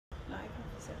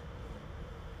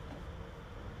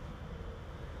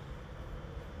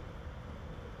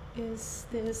Is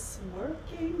this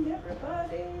working,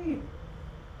 everybody?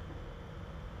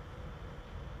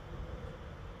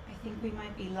 I think we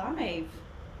might be live.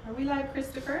 Are we live,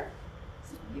 Christopher?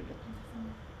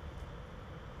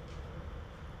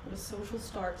 What a social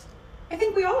start. I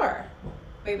think we are.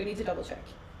 Wait, we need to double check.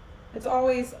 It's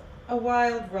always a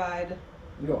wild ride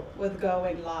with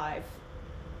going live.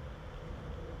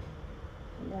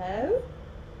 Hello?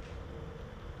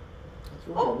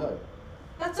 Oh,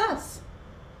 that's us.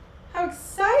 How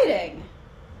exciting.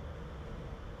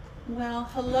 Well,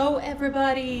 hello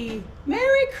everybody.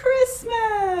 Merry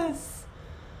Christmas.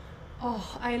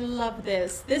 Oh, I love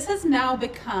this. This has now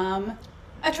become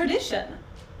a tradition.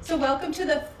 So welcome to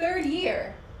the 3rd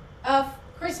year of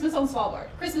Christmas on Svalbard,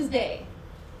 Christmas Day.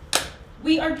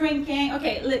 We are drinking,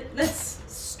 okay, let's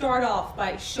start off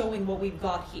by showing what we've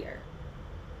got here.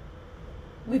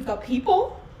 We've got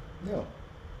people. Yeah.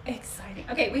 Exciting.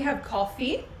 Okay, we have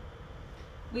coffee.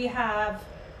 We have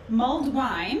mulled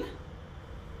wine,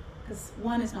 because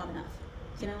one is not enough.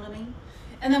 Do you know what I mean?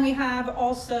 And then we have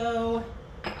also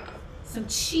some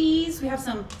cheese. We have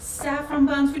some saffron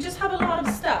buns. We just have a lot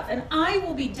of stuff. And I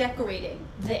will be decorating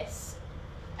this.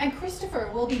 And Christopher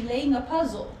will be laying a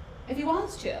puzzle if he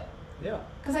wants to. Yeah.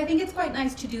 Because I think it's quite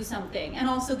nice to do something. And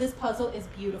also this puzzle is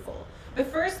beautiful. But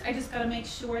first, I just got to make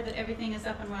sure that everything is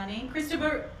up and running.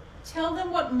 Christopher, tell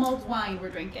them what mulled wine we're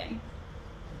drinking.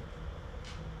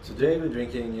 Today we're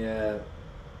drinking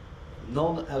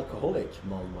non-alcoholic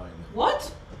mulled wine.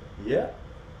 What? Yeah.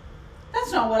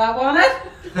 That's not what I wanted.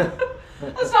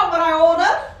 That's not what I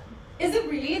ordered. Is it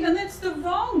really? Then it's the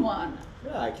wrong one.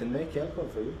 Yeah, I can make alcohol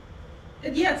for you.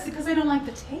 Yeah, it's because I don't like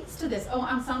the taste of this. Oh,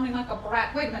 I'm sounding like a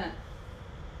brat. Wait a minute.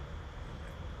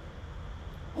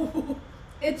 Oh,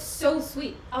 it's so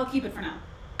sweet. I'll keep it for now.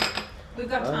 We've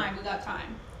got time. We've got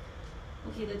time.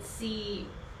 Okay, let's see.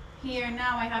 Here,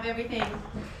 now I have everything.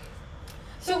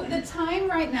 So the time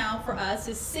right now for us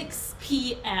is 6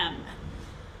 p.m.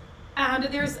 And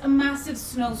there's a massive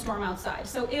snowstorm outside.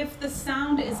 So if the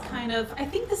sound is kind of, I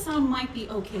think the sound might be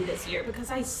okay this year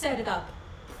because I set it up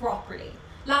properly.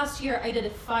 Last year I did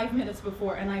it 5 minutes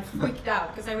before and I freaked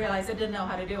out because I realized I didn't know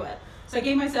how to do it. So I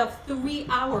gave myself 3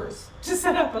 hours to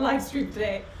set up a live stream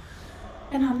today.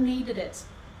 And I needed it.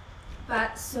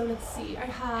 But so let's see, I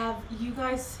have you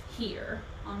guys here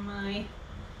on my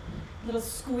little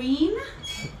screen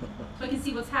so I can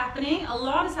see what's happening. A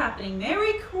lot is happening.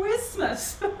 Merry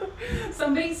Christmas.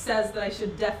 Somebody says that I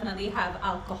should definitely have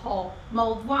alcohol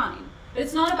mulled wine. But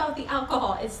it's not about the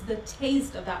alcohol, it's the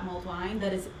taste of that mulled wine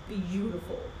that is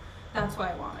beautiful. That's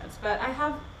why I want it. But I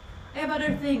have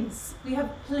other things. We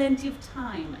have plenty of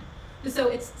time. So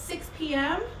it's 6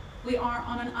 p.m. We are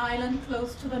on an island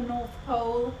close to the North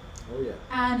Pole. Oh yeah.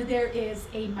 And there is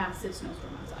a massive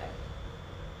snowstorm outside.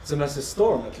 It's a massive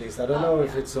storm at least. I don't know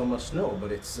if it's so much snow,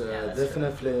 but it's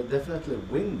definitely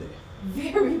windy.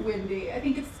 Very windy. I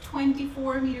think it's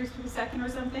 24 meters per second or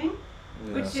something,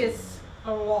 Yeah, which is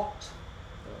a lot.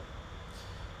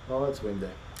 Oh, it's windy.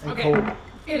 And Okay, cold.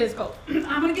 it is cold.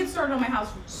 I'm gonna get started on my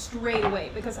house straight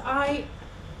away because I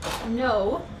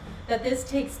know that this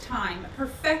takes time.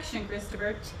 Perfection,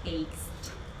 Christopher, takes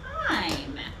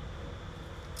time.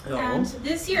 Oh. And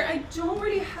this year I don't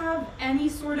really have any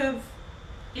sort of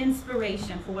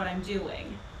inspiration for what I'm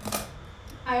doing.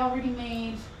 I already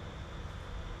made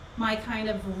my kind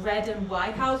of red and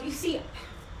white house. You see,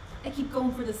 I keep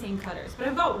going for the same colors, but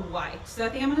I've got white. So I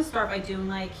think I'm gonna start by doing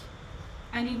like,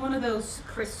 I need one of those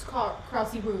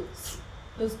crisscrossy roofs.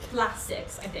 Those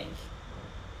classics, I think.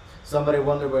 Somebody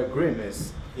wonder where Grim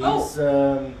is. He's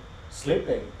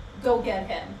sleeping. Go get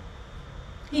him.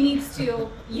 He needs to,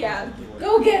 yeah,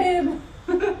 go get him.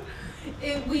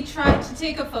 We tried to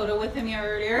take a photo with him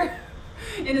earlier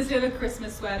in his little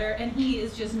Christmas sweater and he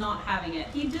is just not having it.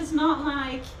 He does not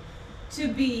like to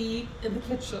be in the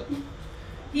kitchen.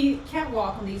 He can't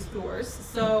walk on these floors,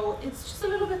 so it's just a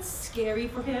little bit scary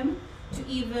for him to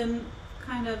even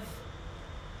kind of,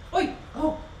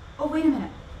 oh, wait a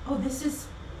minute. Oh, this is,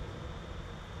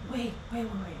 wait.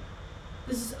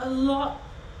 This is a lot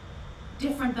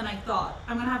different than I thought.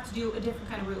 I'm gonna have to do a different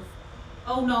kind of roof.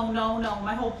 Oh no,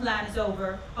 my whole plan is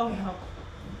over. Oh no.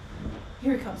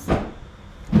 Here he comes.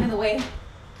 In the way.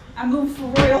 I moved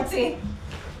for royalty.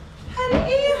 Här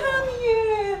är han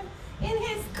ju! In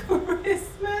his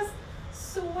Christmas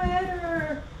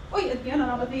sweater. Oj, ett ben har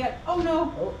ramlat ner. Oh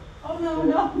no. Oh no.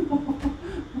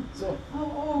 So.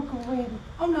 Oh, grim.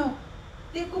 Oh no.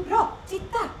 Det går bra.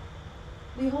 Titta.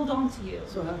 We hold on to you.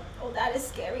 So här. Oh, that is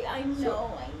scary. I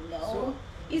know. So.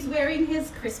 He's wearing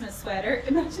his Christmas sweater.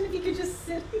 Imagine if you could just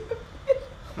sit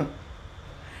here.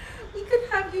 We could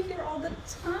have you here all the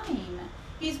time.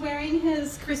 He's wearing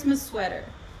his Christmas sweater,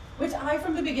 which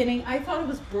from the beginning, I thought it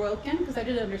was broken because I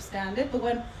didn't understand it.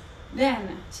 But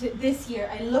this year,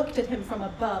 I looked at him from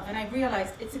above and I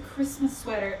realized it's a Christmas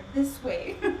sweater this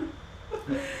way.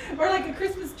 Or like a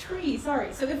Christmas tree,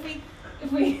 sorry. So if we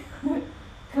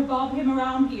kebab him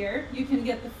around here, you can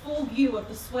get the full view of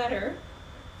the sweater.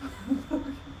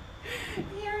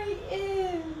 Here he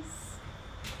is.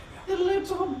 The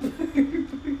little baby.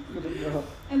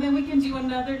 And then we can do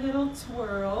another little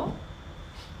twirl.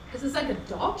 This is like a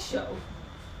dog show.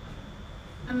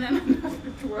 And then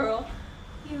another twirl.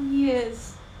 Here he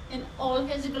is in all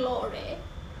his glory.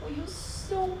 Oh, you're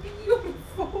so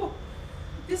beautiful.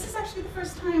 This is actually the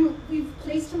first time we've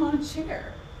placed him on a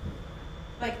chair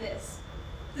like this.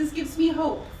 This gives me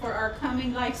hope for our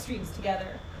coming live streams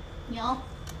together. Y'all,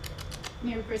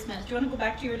 Merry Christmas. Do you want to go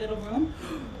back to your little room?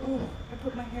 Oh, I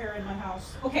put my hair in my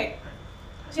house. Okay,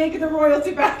 take the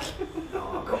royalty back.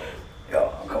 Go.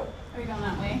 Are you going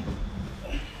that way?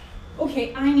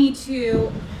 Okay, I need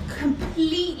to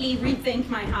completely rethink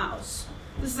my house.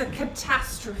 This is a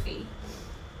catastrophe.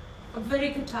 A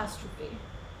very catastrophe.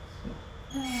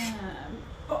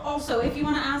 Also, if you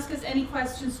want to ask us any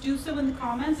questions, do so in the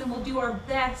comments and we'll do our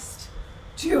best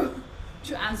to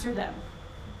answer them.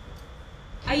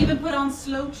 I even put on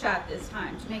slow chat this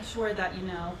time to make sure that, you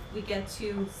know, we get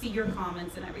to see your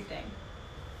comments and everything.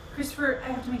 Christopher,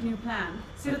 I have to make a new plan.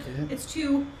 So okay. It's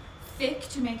too thick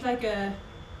to make like a...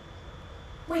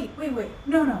 Wait.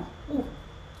 No. Ooh.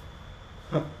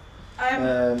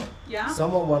 Yeah?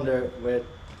 Someone wonder where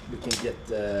we can get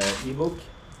the ebook.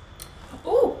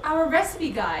 Oh, our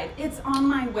recipe guide. It's on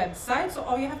my website, so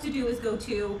all you have to do is go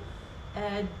to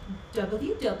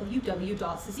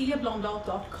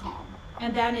www.ceciliablondahl.com,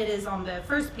 and then it is on the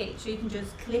first page, so you can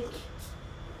just click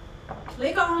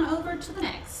on over to the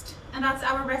next, and that's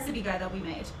our recipe guide that we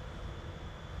made.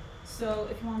 So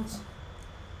if you want to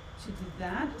do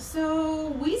that. So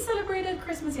we celebrated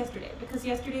Christmas yesterday because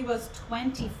yesterday was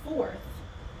 24th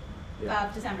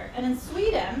of December, and in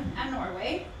Sweden and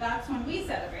Norway, that's when we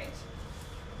celebrate.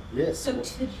 Yes. So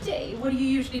today, what do you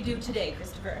usually do today,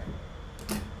 Christopher?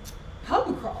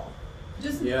 Pub crawl.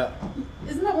 Just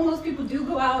Isn't that when most people do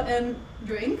go out and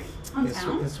drink on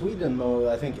town? In Sweden,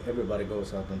 I think everybody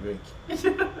goes out and drink. I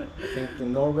think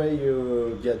in Norway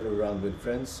you gather around with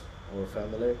friends or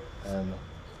family and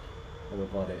have a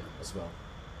party as well.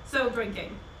 So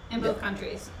drinking in both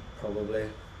countries? Probably.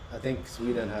 I think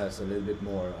Sweden has a little bit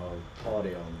more of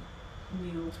party on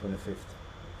 25th.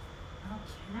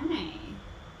 Okay.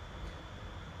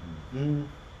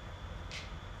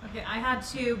 Okay, I had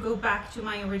to go back to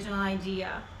my original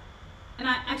idea. And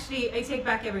I take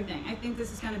back everything. I think this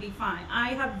is going to be fine. I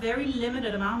have very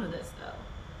limited amount of this though.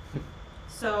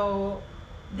 So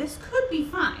this could be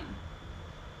fine.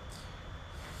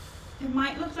 It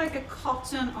might look like a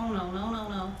cotton, oh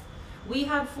no. We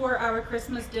had for our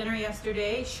Christmas dinner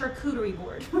yesterday, charcuterie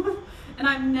board. And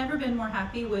I've never been more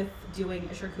happy with doing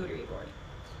a charcuterie board.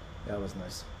 That was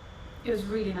nice. It was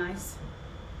really nice.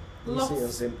 Easy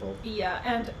and simple. Yeah,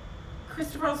 and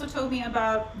Christopher also told me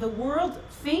about the world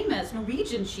famous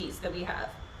Norwegian cheese that we have,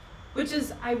 which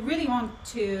is, I really want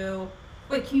to,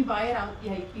 wait, can you buy it out?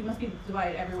 Yeah, you must be able to buy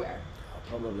it everywhere.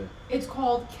 Probably. It's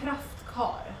called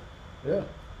Kraftkar. Yeah.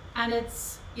 And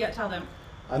it's, tell them.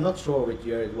 I'm not sure which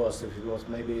year it was, if it was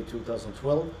maybe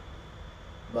 2012,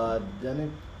 but then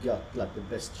it got like the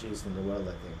best cheese in the world,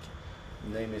 I think. The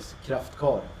name is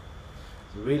Kraftkar.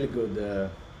 It's really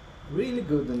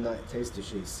good and tasty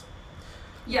cheese.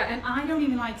 Yeah, and I don't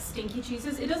even like stinky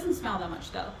cheeses. It doesn't smell that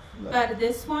much though. No. But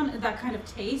this one, that kind of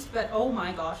taste, but oh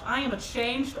my gosh, I am a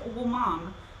changed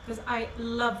woman because I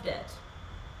loved it.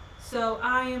 So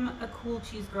I am a cool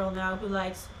cheese girl now who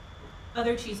likes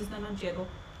other cheeses than manchego.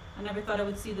 I never thought I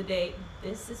would see the day.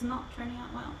 This is not turning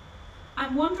out well.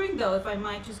 I'm wondering though if I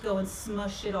might just go and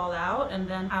smush it all out and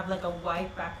then have like a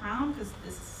white background because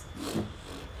this is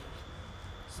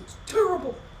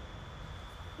terrible.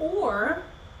 Or,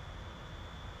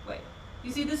 wait,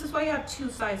 you see, this is why you have two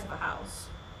sides of a house.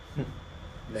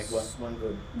 Like one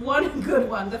good. One good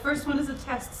one. The first one is a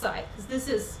test site, because this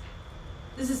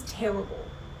is terrible.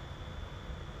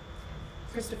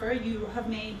 Christopher, you have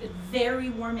made it very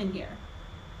warm in here.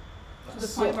 To the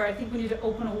point where I think we need to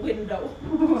open a window.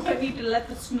 I need to let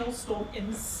the snowstorm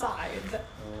inside.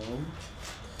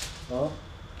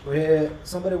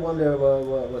 Somebody wonder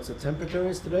what the temperature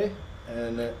is today?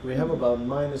 And we have about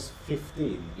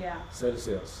 -15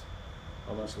 Celsius.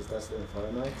 How much is that in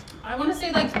Fahrenheit? I want to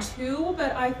say like 2,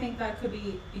 but I think that could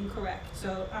be incorrect.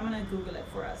 So I'm going to Google it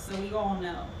for us so we all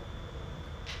know.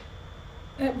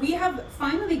 We have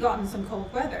finally gotten some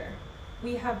cold weather.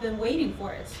 we have been waiting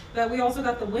for it. But we also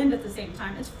got the wind at the same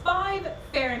time. It's 5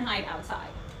 Fahrenheit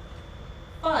outside.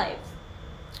 5.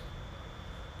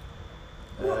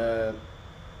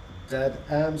 Dad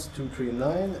Ams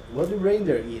 239. What do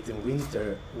reindeer eat in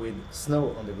winter with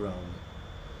snow on the ground?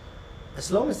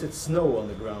 As long as it's snow on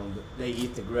the ground, they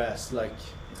eat the grass like.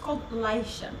 It's called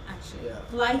lichen, actually. Yeah.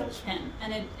 Lichen,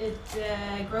 and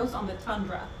it grows on the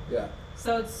tundra. Yeah.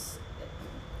 So this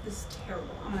is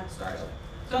terrible. I'm gonna have to start over.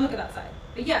 Don't look at that side.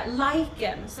 But yeah,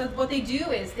 lichen. So what they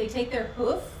do is they take their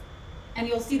hoof, and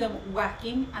you'll see them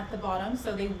whacking at the bottom.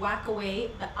 So they whack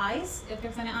away the ice, if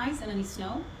there's any ice and any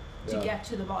snow, to get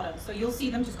to the bottom. So you'll see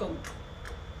them just go.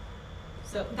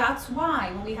 So that's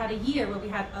why when we had a year where we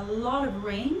had a lot of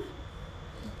rain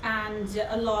and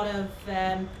a lot of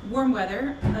warm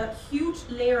weather, a huge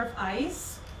layer of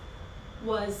ice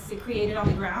was created on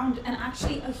the ground, and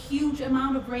actually a huge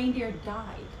amount of reindeer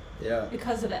died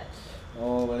because of it.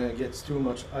 Oh, when it gets too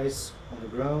much ice on the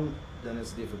ground, then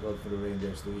it's difficult for the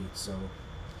reindeers to eat. So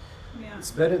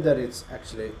it's better that it's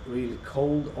actually really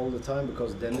cold all the time,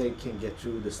 because then they can get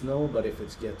through the snow. But if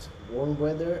it gets warm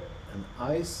weather and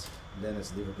ice, then it's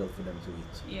difficult for them to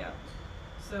eat. Yeah.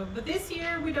 So, but this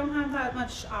year we don't have that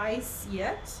much ice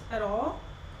yet at all.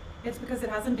 It's because it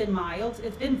hasn't been mild.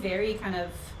 It's been very kind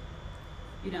of,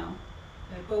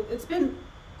 it's been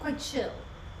quite chill.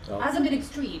 Oh. It hasn't been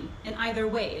extreme in either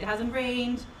way. It hasn't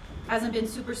rained, hasn't been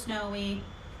super snowy.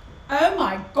 Oh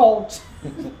my God,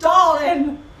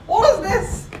 darling, what is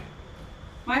this?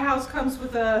 My house comes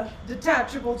with a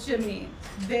detachable chimney.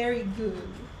 Very good.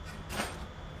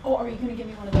 Oh, are you gonna give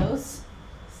me one of those?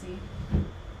 See.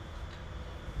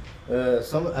 I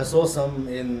saw some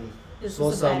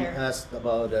Some asked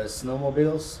about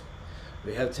snowmobiles.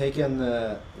 We have taken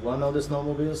one of the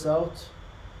snowmobiles out,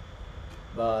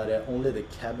 but only the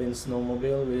cabin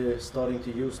snowmobile we're starting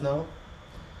to use now.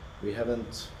 We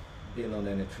haven't been on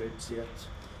any trips yet.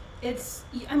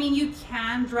 You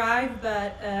can drive,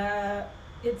 but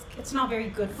it's not very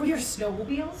good for your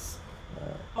snowmobiles.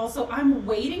 Also, I'm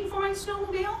waiting for my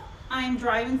snowmobile. I'm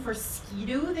driving for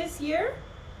Ski-Doo this year,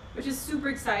 which is super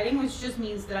exciting, which just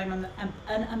means that I'm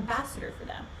an ambassador for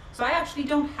them. So I actually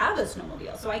don't have a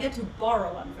snowmobile, so I get to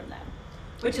borrow one from them,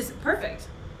 which is perfect,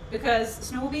 because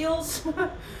snowmobiles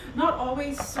not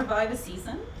always survive a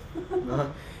season.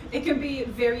 It can be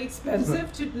very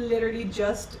expensive to literally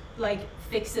just like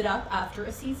fix it up after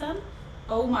a season.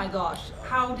 Oh my gosh,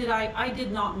 I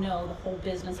did not know the whole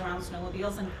business around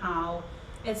snowmobiles and how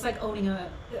it's like owning I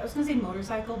was gonna say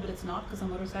motorcycle, but it's not, because a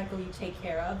motorcycle you take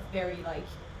care of very like,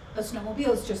 a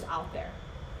snowmobile is just out there.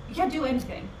 You can't do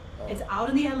anything. Oh. It's out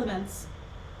in the elements.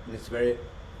 And it's very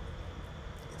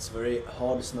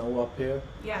hard snow up here.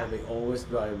 Yeah. And we always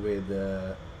drive with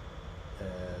a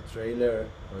trailer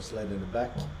or sled in the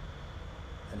back,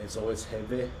 and it's always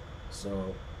heavy.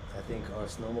 So I think our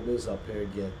snowmobiles up here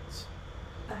get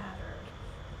battered.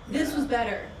 This was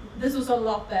better. This was a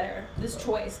lot better. This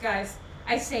choice, guys.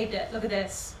 I saved it. Look at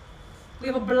this. We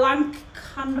have a blank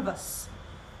canvas.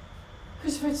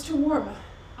 Christopher, it's too warm.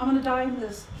 I'm gonna die in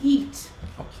this heat.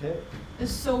 Okay.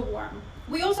 It's so warm.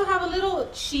 We also have a little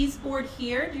cheese board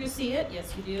here. Do you see it?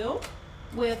 Yes, you do.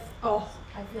 With,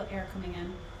 I feel air coming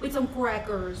in. With some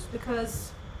crackers,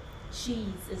 because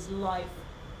cheese is life.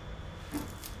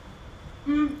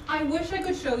 I wish I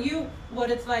could show you what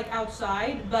it's like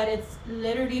outside, but it's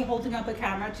literally holding up a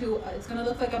camera to, it's gonna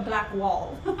look like a black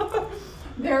wall.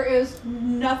 There is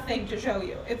nothing to show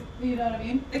you, if you know what I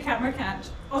mean. The camera can't.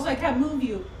 Also, I can't move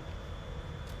you.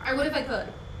 I would if I could.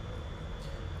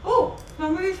 Oh,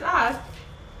 somebody just asked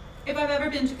if I've ever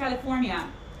been to California.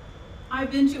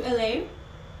 I've been to LA.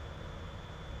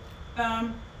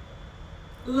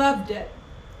 Loved it.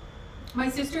 My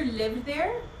sister lived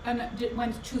there and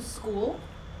went to school.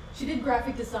 She did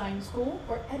graphic design school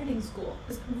or editing school.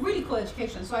 It's really cool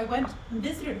education. So I went and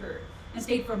visited her and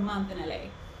stayed for a month in LA.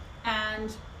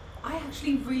 And I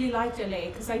actually really liked LA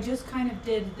because I just kind of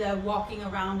did the walking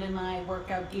around in my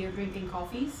workout gear, drinking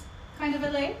coffees kind of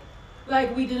LA.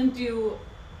 Like we didn't do,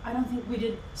 I don't think we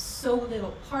did so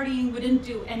little partying. We didn't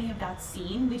do any of that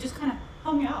scene. We just kind of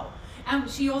hung out. And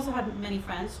she also had many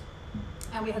friends.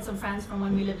 And we had some friends from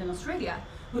when we lived in Australia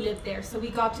who lived there. So we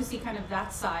got to see kind of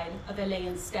that side of LA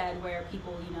instead, where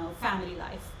people, family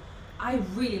life. I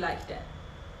really liked it.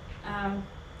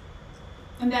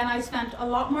 And then I spent a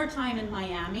lot more time in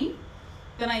Miami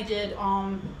than I did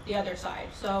on the other side.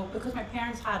 So because my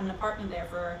parents had an apartment there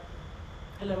for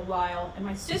a little while, and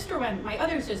my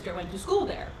other sister went to school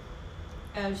there.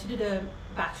 She did a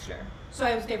bachelor. So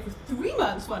I was there for 3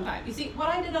 months one time. You see, what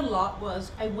I did a lot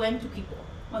was I went to people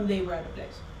when they were out of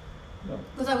place. No.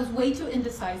 Because I was way too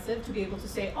indecisive to be able to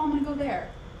say, oh, I'm gonna go there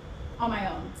on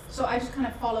my own. So I just kind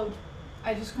of followed.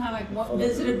 I just kind of like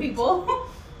visited people.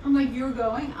 I'm like, you're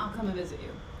going, I'll come and visit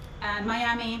you. And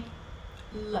Miami,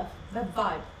 love that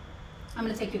vibe. I'm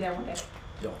gonna take you there one day.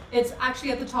 Yeah. It's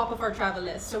actually at the top of our travel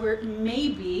list, so we're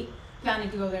maybe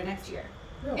planning to go there next year.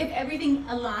 Yeah. If everything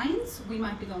aligns, we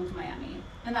might be going to Miami,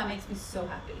 and that makes me so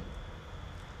happy.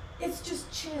 It's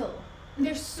just chill, and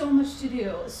there's so much to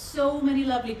do, so many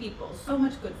lovely people, so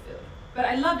much good food. But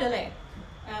I loved LA.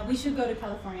 We should go to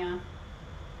California.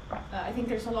 I think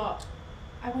there's a lot.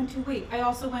 I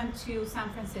also went to San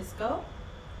Francisco,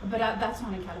 but that's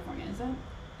not in California, is it?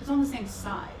 It's on the same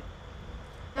side.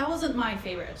 That wasn't my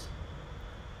favorite.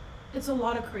 It's a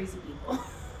lot of crazy people,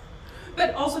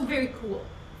 but also very cool,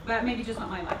 but maybe just not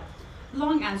my life.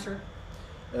 Long answer.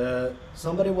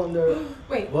 Somebody wonder.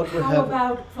 Wait,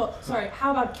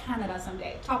 how about Canada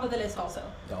someday? Top of the list also.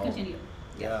 Yeah. Continue.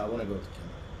 Yeah, I want to go to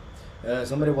Canada.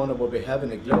 Somebody wonder what we have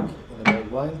in a glögg, in the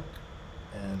mulled wine,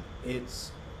 and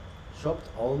it's chopped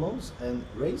almonds and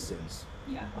raisins.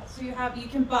 Yeah, so you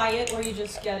can buy it or you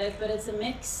just get it, but it's a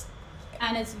mix.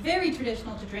 And it's very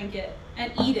traditional to drink it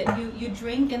and eat it. You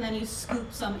drink and then you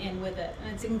scoop some in with it,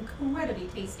 and it's incredibly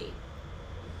tasty.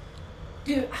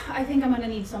 Dude, I think I'm gonna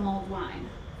need some mulled wine.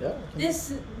 Yeah.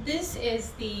 This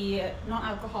is the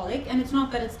non-alcoholic, and it's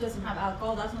not that it doesn't have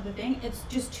alcohol, that's not the thing. It's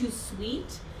just too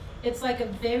sweet. It's like a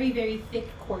very, very thick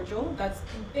cordial that's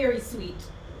very sweet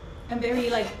and very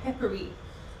like peppery.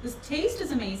 This taste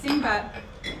is amazing, but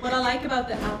what I like about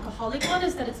the alcoholic one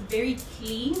is that it's very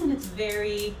clean and it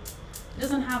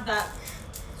doesn't have that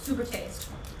super taste.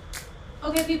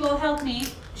 Okay, people, help me.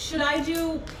 Should I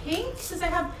do pink since I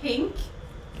have pink?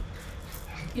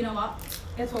 You know what?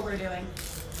 That's what we're doing.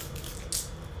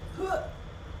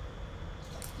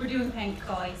 We're doing pink,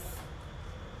 guys.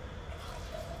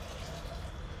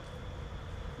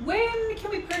 When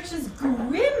can we purchase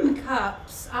Grimm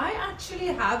cups? I actually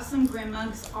have some Grimm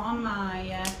mugs on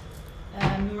my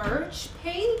merch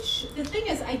page. The thing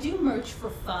is, I do merch for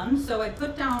fun, so I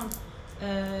put down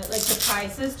like the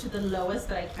prices to the lowest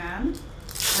that I can,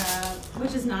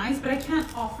 which is nice, but I can't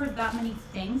offer that many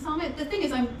things on it. The thing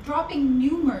is, I'm dropping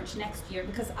new merch next year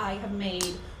because I have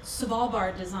made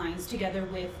Svalbard designs together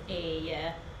with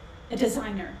a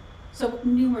designer. So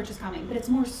new merch is coming, but it's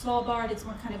more Svalbard, it's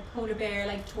more kind of polar bear,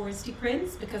 like touristy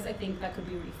prints, because I think that could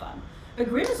be really fun. But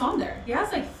Grimm is on there. He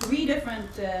has like 3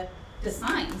 different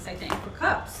designs, I think, for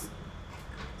cups.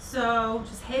 So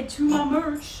just head to my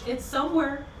merch, it's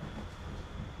somewhere.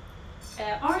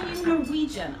 Are you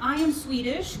Norwegian? I am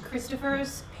Swedish.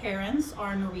 Christopher's parents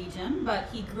are Norwegian, but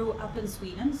he grew up in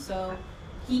Sweden, so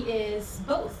he is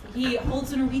both. He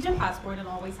holds a Norwegian passport and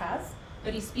always has,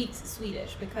 but he speaks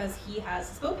Swedish because he has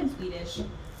spoken Swedish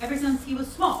ever since he was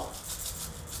small.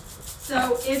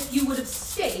 So if you would have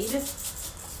stayed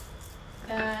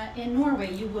in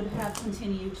Norway, you would have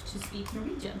continued to speak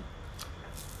Norwegian.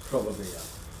 Probably, yeah.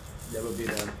 That would be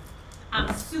the I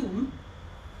assume.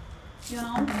 You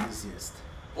know? easiest.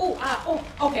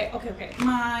 Okay.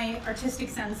 My artistic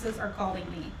senses are calling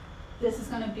me. This is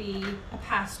gonna be a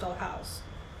pastel house.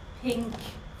 Pink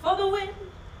for the win.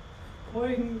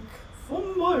 Pink for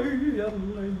my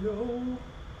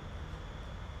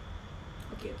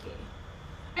Okay.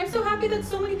 I'm so happy that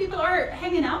so many people are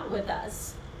hanging out with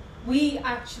us. We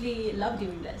actually love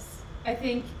doing this. I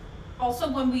think also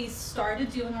when we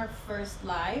started doing our first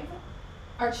live,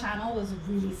 our channel was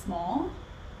really small.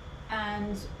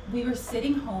 And we were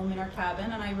sitting home in our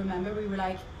cabin, and I remember we were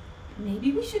like,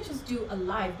 maybe we should just do a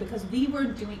live, because we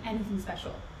weren't doing anything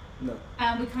special. No.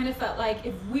 And we kind of felt like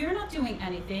if we're not doing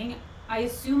anything, I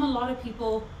assume a lot of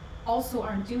people also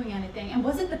aren't doing anything. And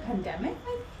was it the pandemic?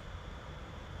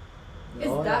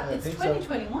 No, It's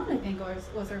 2021, so. I think, or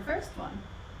was our first one?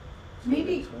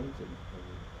 Maybe.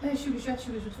 2021,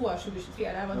 2022, 2023,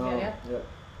 det här var tredje. Yeah.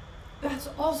 That's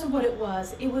also what it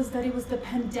was. It was the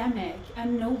pandemic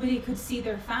and nobody could see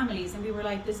their families, and we were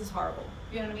like, this is horrible.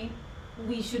 You know what I mean?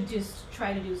 We should just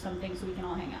try to do something so we can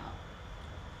all hang out.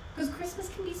 Because Christmas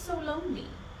can be so lonely.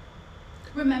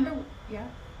 Remember? Yeah?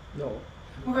 No.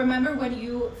 Well, remember when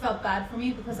you felt bad for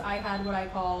me because I had what I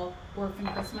call orphan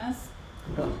Christmas?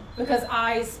 Because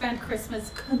I spent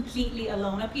Christmas completely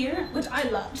alone up here, which I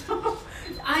loved.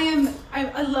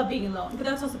 I love being alone, but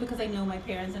that's also because I know my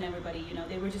parents and everybody, you know,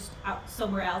 they were just out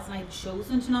somewhere else and I'd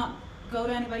chosen to not go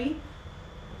to anybody.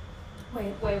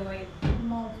 Wait.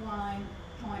 Mulled wine.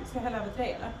 Ska jag hälla över till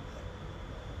dig eller?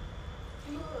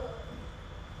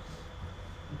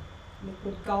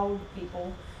 Liquid gold,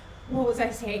 people. What was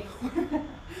I saying?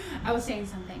 I was saying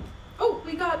something. Oh,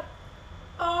 we got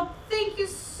a thing. thank you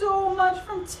so much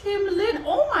from Tim Lynn.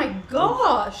 Oh my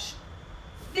gosh.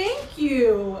 Thank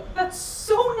you. That's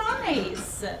so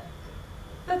nice.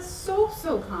 That's so,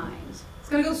 so kind. It's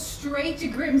gonna go straight to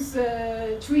Grim's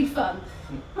treat fund.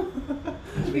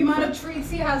 The amount of treats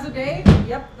he has a day,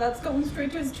 yep, that's going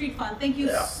straight to his treat fund. Thank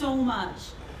you so much.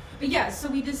 But yeah, so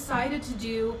we decided to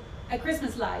do a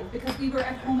Christmas live because we were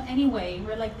at home anyway.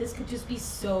 We're like, this could just be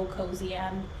so cozy,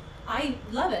 and I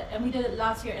love it. And we did it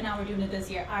last year, and now we're doing it this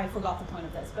year. I forgot the point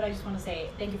of this, but I just want to say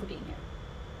thank you for being here.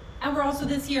 And we're also,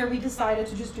 this year, we decided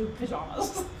to just do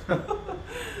pajamas.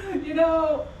 You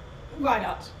know, why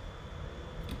not?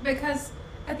 Because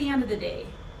at the end of the day,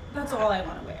 that's all I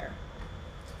want to wear.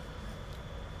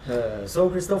 So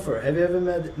Christopher, have you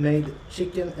ever made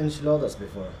chicken enchiladas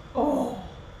before? Oh!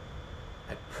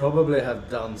 I probably have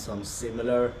done some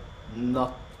similar,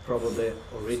 not probably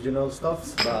original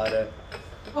stuffs, but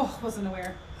Oh, wasn't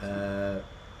aware.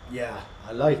 yeah,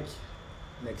 I like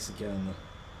Mexican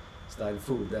style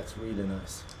food. That's really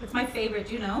nice. It's my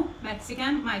favorite, you know?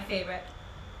 Mexican, my favorite.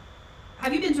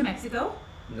 Have you been to Mexico?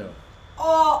 No.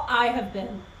 Oh, I have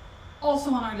been.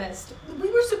 Also on our list.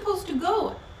 We were supposed to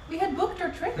go. We had booked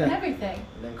our trip and everything.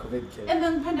 And then COVID came. And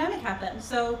then the pandemic happened,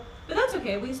 so, but that's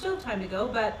okay, we still have time to go,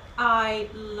 but I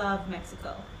love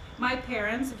Mexico. My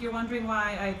parents, if you're wondering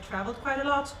why I traveled quite a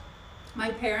lot,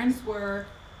 my parents were,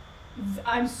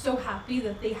 I'm so happy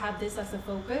that they had this as a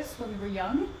focus when we were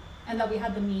young, and that we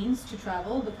had the means to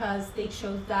travel, because they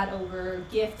chose that over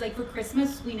gifts. Like for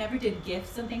Christmas, we never did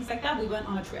gifts and things like that, we went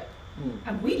on a trip.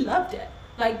 And we loved it.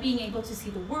 Like being able to see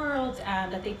the world,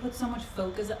 and that they put so much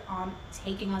focus on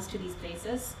taking us to these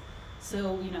places.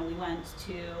 So, you know, we went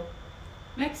to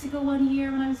Mexico one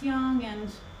year when I was young, and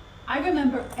I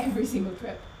remember every single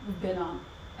trip we've been on.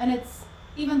 And it's,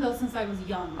 even though since I was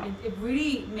young, it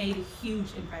really made a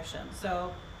huge impression.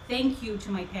 So thank you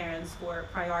to my parents for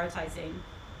prioritizing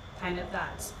kind of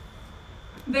that.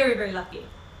 Very, very lucky.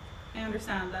 I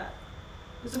understand that.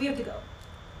 So we have to go.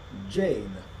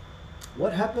 Jane,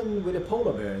 what happened with a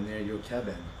polar bear near your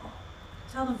cabin?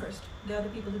 Tell them first, the other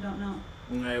people who don't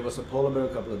know. It was a polar bear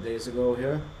a couple of days ago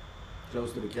here,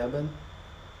 close to the cabin,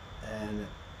 and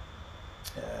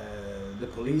the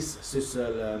police,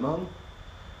 Sysselman,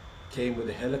 came with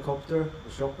a helicopter,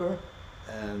 a chopper,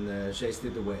 and chased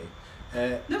it away.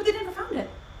 No, they never found it.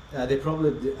 They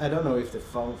probably, I don't know if they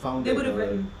found it. They would have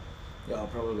written. Yeah,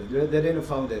 probably. They didn't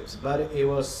found it, but it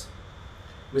was,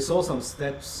 we saw some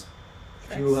steps,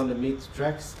 a few hundred meter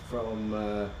tracks from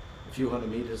a few hundred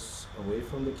meters away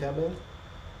from the cabin,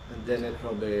 and then it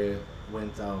probably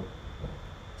went out,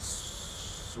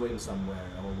 swim somewhere,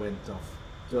 or went off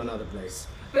to another place.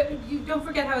 But you don't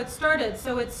forget how it started.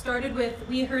 So it started with,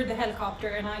 we heard the helicopter,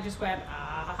 and I just went,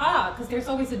 aha, because there's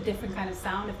always a different kind of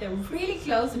sound. If they're really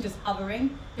close and just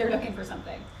hovering, they're looking for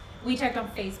something. We checked on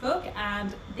Facebook,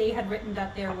 and they had written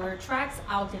that there were tracks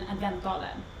out in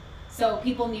Adventdalen. So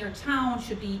people near town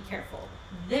should be careful.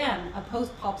 Then a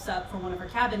post pops up from one of her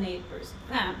cabin neighbors.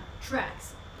 Bam,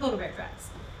 tracks, polar bear tracks.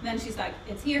 And then she's like,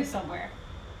 it's here somewhere.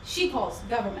 She calls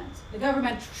government. The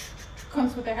government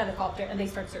comes with their helicopter, and they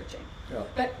start searching. Yeah.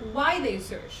 But why they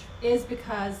search is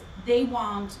because they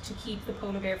want to keep the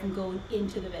polar bear from going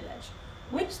into the village,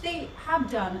 which they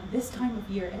have done this time of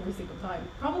year every single time.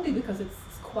 Probably because it's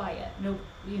quiet. No,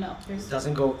 you know, there's. It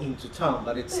doesn't go into town,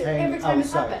 but it's every hanging time outside.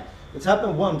 it's happened. It's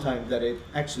happened one time that it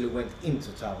actually went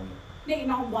into town. Maybe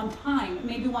not one time,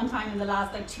 maybe one time in the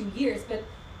last like 2 years, but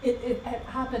it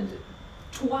happened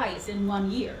twice in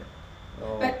 1 year.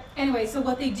 Oh. But anyway, so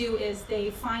what they do is they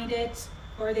find it,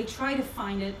 or they try to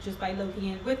find it just by locating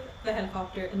it with the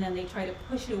helicopter, and then they try to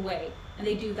push it away, and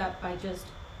they do that by just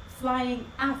flying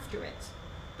after it.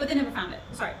 But they never found it.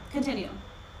 Sorry, continue.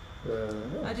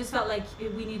 I just felt like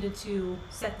we needed to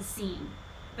set the scene.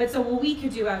 But so what we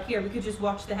could do out here, we could just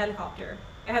watch the helicopter.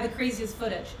 I have the craziest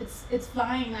footage. It's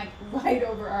flying like right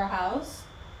over our house,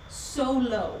 so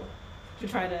low, to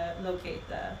try to locate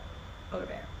the polar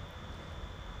bear.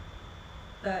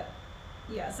 But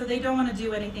yeah, so they don't want to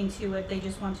do anything to it. They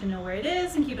just want to know where it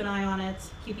is and keep an eye on it,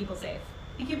 keep people safe,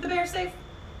 and keep the bear safe.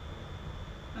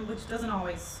 And which doesn't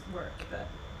always work, but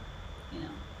you know.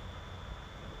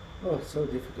 Oh, it's so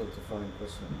difficult to find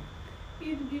person.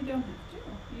 You don't have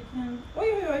to. You can.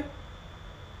 Oi.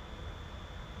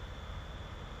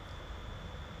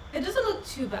 It doesn't look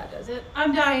too bad, does it?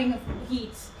 I'm dying of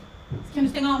heat. Kan du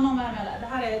stänga av någon med det? Det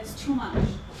här är, it's too much.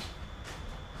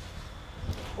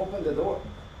 Open the door.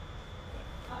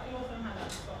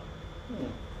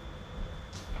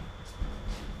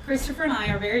 Christopher and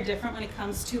I are very different when it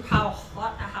comes to how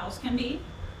hot a house can be.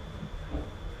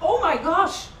 Oh my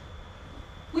gosh!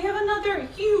 We have another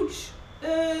huge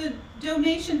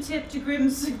donation tip to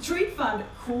Grimm's Treat Fund.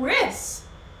 Chris!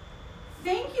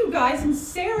 Thank you guys, and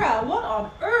Sarah, what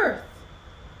on earth?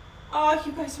 Oh,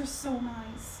 you guys are so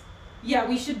nice. Yeah,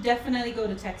 we should definitely go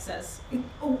to Texas.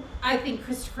 Oh, I think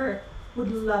Christopher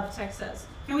would love Texas.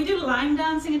 Can we do line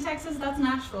dancing in Texas? That's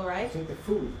Nashville, I right? think the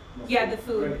food. Yeah, the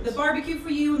food. Great. The barbecue for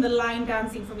you and the line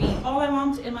dancing for me. All I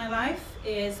want in my life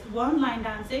is one line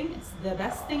dancing. It's the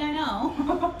best thing I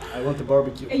know. I want the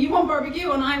barbecue. And you want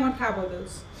barbecue and I want cowboy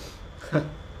boots.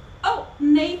 Oh,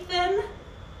 Nathan.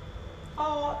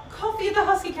 Oh, coffee at the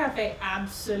Husky Cafe.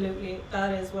 Absolutely.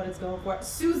 That is what it's going for.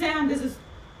 Suzanne, it's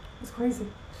crazy.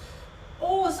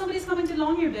 Oh, somebody's coming to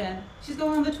Longyearbyen. She's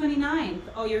going on the 29th.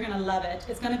 Oh, you're going to love it.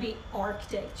 It's going to be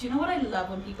Arctic. Do you know what I love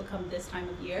when people come this time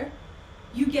of year?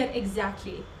 You get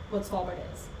exactly what Svalbard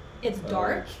is. It's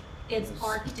dark. It's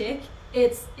Arctic.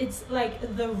 It's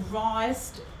like the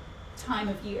rawest time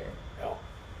of year. Yeah.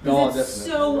 Because it's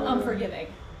so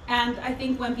unforgiving. And I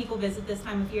think when people visit this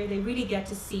time of year, they really get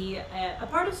to see a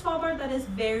part of Svalbard that is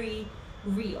very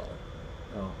real.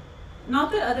 Oh.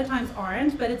 Not that other times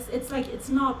aren't, but it's like it's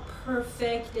not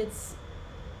perfect. It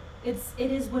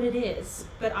is what it is.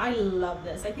 But I love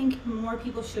this. I think more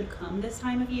people should come this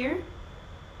time of year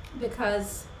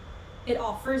because it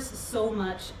offers so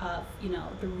much of, you know,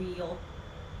 the real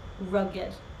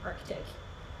rugged Arctic.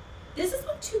 This is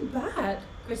not too bad,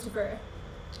 Christopher.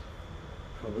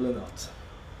 Probably not.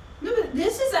 No, but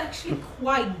this is actually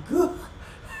quite good.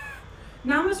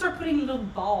 Now I'm gonna start putting little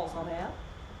balls on it.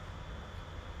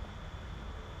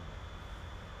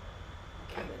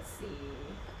 Okay, let's see.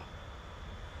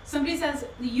 Somebody says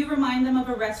you remind them of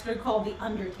a wrestler called The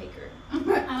Undertaker.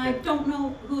 And I don't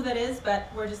know who that is,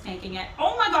 but we're just taking it.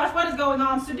 Oh my gosh, what is going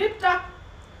on? Sudipta!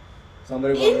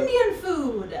 Indian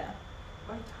food!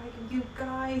 Right, you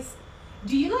guys.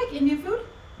 Do you like Indian food?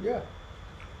 Yeah.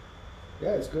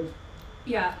 Yeah, it's good.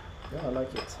 Yeah. Yeah, I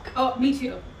like it. Oh, me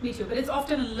too. Me too. But it's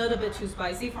often a little bit too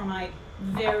spicy for my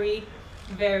very,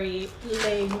 very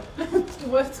lame,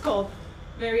 what's it called?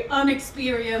 Very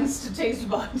unexperienced taste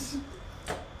buds.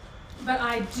 But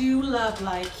I do love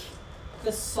like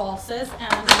the sauces,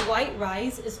 and white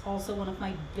rice is also one of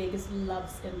my biggest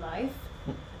loves in life.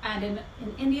 And in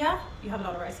India, you have a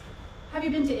lot of rice. Have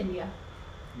you been to India?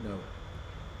 No.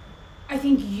 I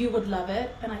think you would love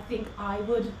it, and I think I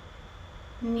would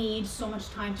need so much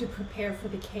time to prepare for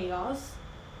the chaos.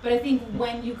 But I think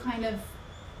when you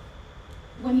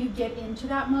get into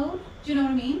that mode, do you know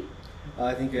what I mean?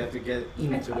 I think you have to get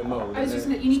into the mode. I was just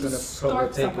gonna, you need to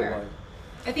start somewhere.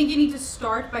 I think you need to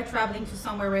start by traveling to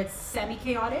somewhere where it's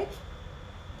semi-chaotic.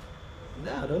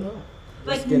 No, I don't know.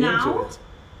 Like now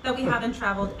that we haven't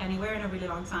traveled anywhere in a really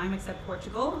long time except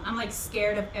Portugal, I'm like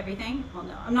scared of everything. Well,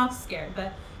 no, I'm not scared,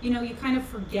 but you know, you kind of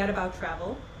forget about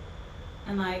travel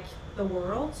and like the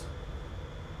world.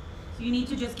 So you need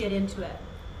to just get into it.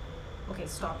 Okay,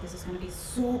 stop. This is going to be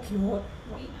so cute. Wait,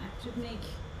 I should make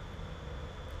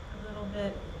a little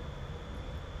bit.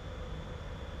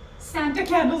 Santa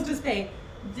candles display.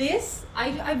 This,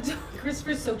 I've done,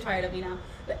 Christopher's so tired of me now.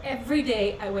 But every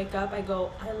day I wake up, I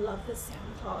go, I love this Santa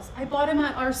Claus. I bought him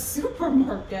at our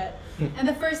supermarket. And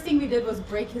the first thing we did was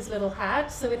break his little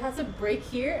hat. So it has a break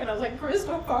here. And I was like,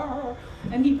 Christopher.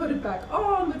 And he put it back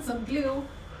on with some glue.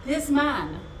 This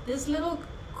man, this little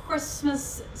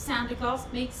Christmas Santa Claus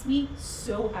makes me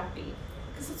so happy.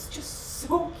 Because it's just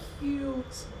so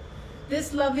cute.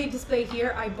 This lovely display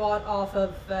here I bought off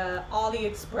of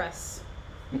AliExpress.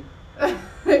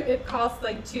 It cost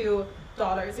like $2.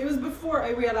 It was before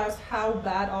I realized how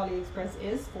bad AliExpress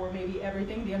is for maybe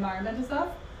everything, the environment and stuff,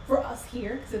 for us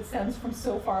here, because it sends from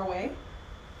so far away.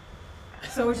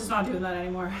 So we're just not doing that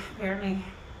anymore, apparently.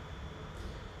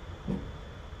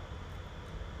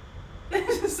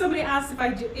 Somebody asked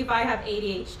if I have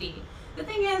ADHD. The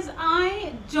thing is,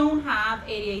 I don't have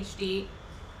ADHD.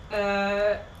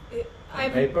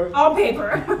 On paper? On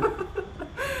paper.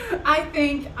 I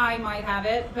think I might have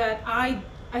it, but I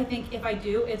think if I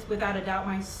do, it's without a doubt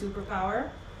my superpower.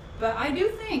 But I do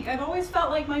think, I've always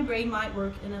felt like my brain might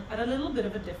work at a little bit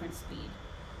of a different speed.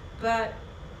 But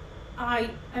I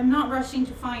am not rushing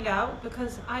to find out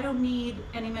because I don't need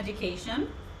any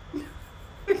medication.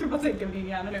 People think of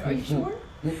me, I don't know, are you sure?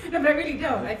 No, but I really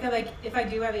don't. I feel like if I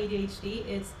do have ADHD,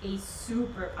 it's a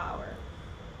superpower.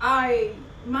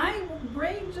 My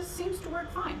brain just seems to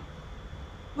work fine.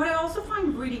 What I also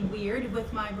find really weird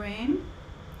with my brain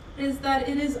is that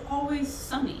it is always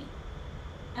sunny.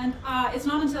 And it's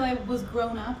not until I was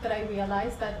grown up that I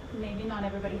realized that maybe not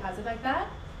everybody has it like that.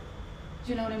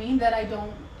 Do you know what I mean? That I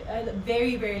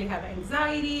very rarely have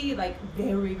anxiety, like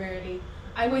very rarely.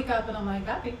 I wake up and I'm like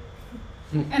happy.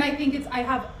 And I think I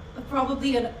have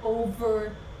probably an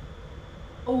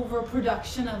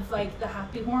overproduction of like the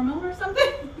happy hormone or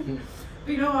something.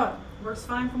 But you know what? Works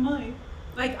fine for me.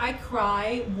 Like I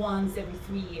cry once every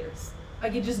 3 years.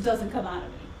 Like it just doesn't come out of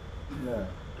me. Yeah.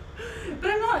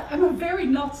 But I'm a very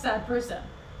not sad person.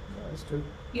 Yeah, that's true.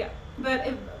 Yeah. But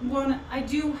I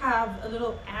do have a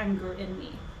little anger in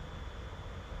me.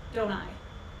 Don't I?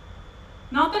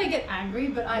 Not that I get angry,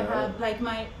 but I have like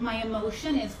my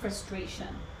emotion is frustration.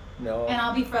 No. And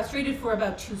I'll be frustrated for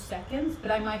about 2 seconds, but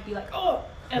I might be like, oh,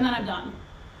 and then I'm done.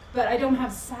 But I don't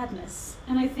have sadness.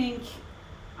 And I think,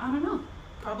 I don't know,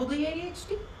 probably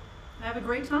ADHD. I have a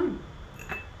great time.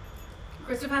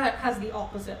 Christopher has the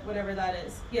opposite, whatever that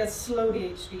is. He has slow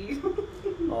ADHD.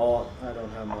 Oh, I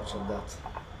don't have much of that.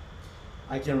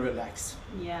 I can relax.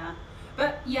 Yeah.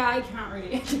 But yeah, I can't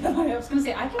really. I was gonna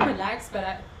say I can relax,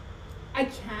 but I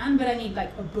can, but I need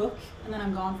like a book, and then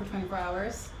I'm gone for 24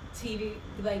 hours. TV,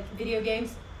 like video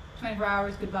games, 24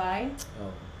 hours, goodbye.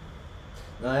 Oh.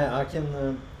 No, I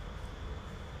can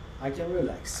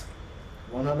relax,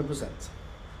 100%.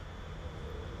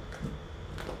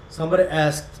 Somebody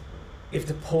asked if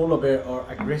the polar bear are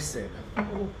aggressive.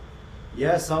 Oh.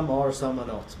 Yeah, some are, some are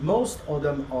not. Most of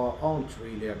them aren't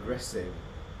really aggressive,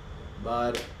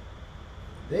 but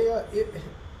they are.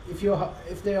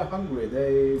 If they are hungry,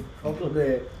 they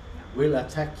probably will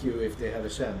attack you if they have a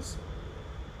chance.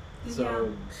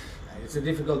 So it's a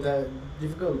difficult to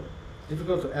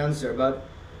answer, but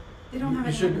they don't have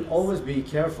you should enemies. always be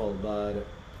careful. But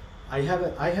I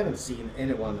haven't seen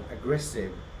anyone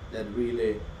aggressive that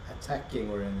really attacking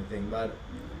or anything, but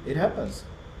it happens.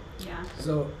 Yeah.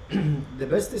 So the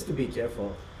best is to be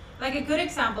careful. Like a good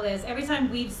example is every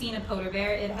time we've seen a polar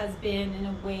bear, it has been in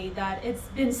a way that it's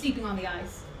been sleeping on the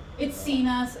ice. It's seen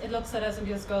us, it looks at us and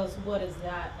just goes, what is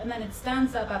that? And then it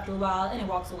stands up after a while and it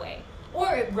walks away.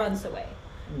 Or it runs away.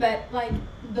 But like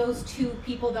those two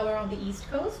people that were on the East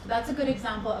Coast, that's a good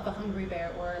example of a hungry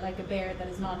bear or like a bear that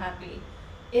is not happy.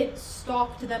 It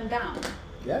stalked them down.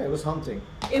 Yeah, it was hunting.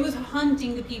 It was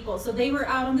hunting the people. So they were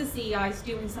out on the sea ice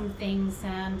doing some things,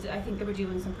 and I think they were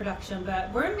doing some production,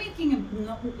 but weren't making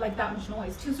like that much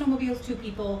noise. 2 snowmobiles, 2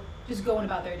 people just going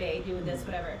about their day, doing this,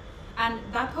 whatever. And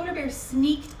that polar bear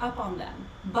sneaked up on them,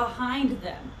 behind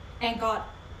them, and got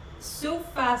so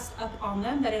fast up on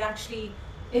them that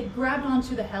it grabbed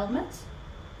onto the helmet.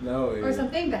 No. Or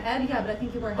something, the head, yeah, but I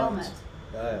think he wore a helmet.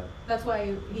 Yeah. That's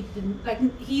why he didn't, like,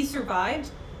 he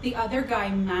survived. The other guy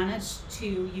managed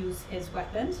to use his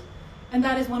weapon, and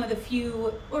that is one of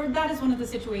the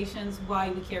situations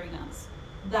why we carry guns.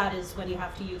 That is when you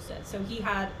have to use it. So he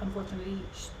had, unfortunately,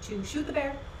 to shoot the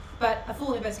bear, but a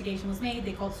full investigation was made.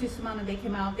 They called Susuman and they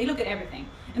came out. They looked at everything,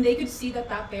 and they could see that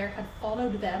that bear had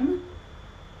followed them.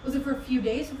 Was it for a few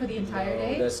days or for the entire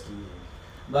day? That's skiing.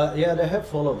 But yeah, they have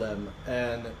followed them,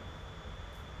 and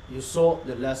you saw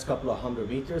the last couple of 100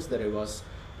 meters that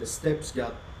the steps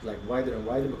got like wider and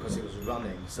wider because he was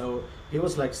running. So he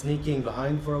was like sneaking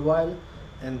behind for a while,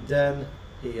 and then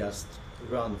he just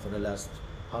ran for the last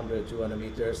 100, 200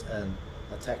 meters and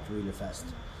attacked really fast.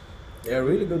 They are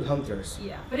really good hunters.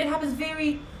 Yeah, but it happens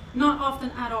not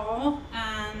often at all.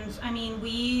 And I mean,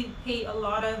 we pay a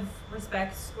lot of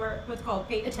respects, or what's called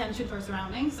pay attention to our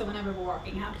surroundings. So whenever we're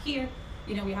walking out here,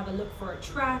 we have a look for our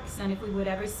tracks, and if we would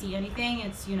ever see anything,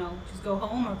 it's, just go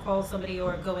home or call somebody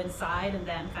or go inside and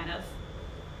then kind of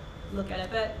look at it.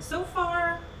 But so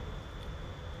far,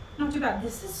 not too bad.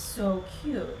 This is so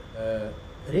cute.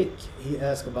 Rick, he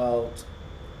asked about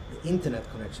the internet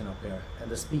connection up here and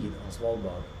the speed on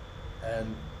Svalbard.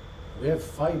 And we have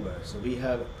fiber, so we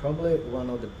have probably one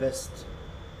of the best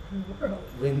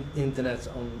internets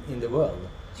in the world.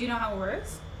 Do you know how it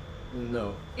works?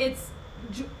 No. It's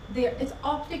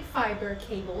optic fiber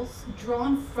cables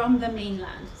drawn from the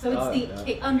mainland. So it's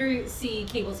the undersea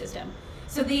cable system.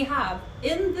 So they have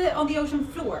on the ocean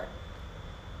floor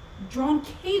drawn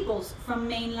cables from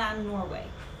mainland Norway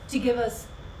to give us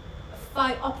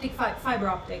fiber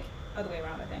optic, other way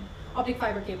around I think, optic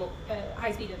fiber cable,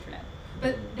 high-speed internet.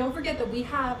 But don't forget that we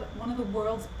have one of the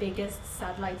world's biggest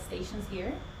satellite stations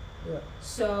here. Yeah.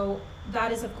 So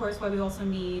that is of course why we also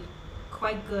need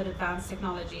quite good advanced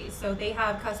technology. So they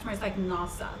have customers like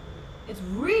NASA. It's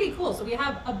really cool. So we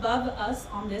have above us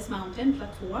on this mountain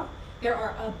plateau, there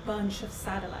are a bunch of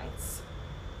satellites.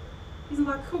 Isn't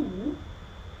that cool?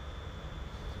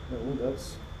 No,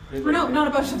 that's pretty Or no, not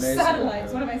a bunch of amazing.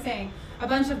 satellites. What am I saying? A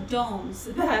bunch of domes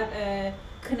that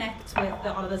connect with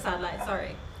all of the satellites.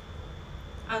 Sorry.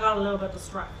 I got a little bit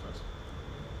distracted.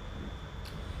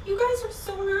 You guys are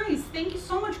so nice. Thank you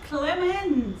so much,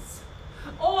 Clemens.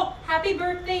 Oh, happy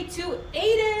birthday to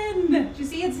Aiden. Did you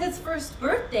see it's his first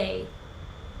birthday?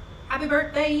 Happy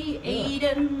birthday,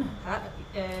 Aiden.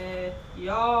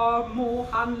 Ja må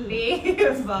han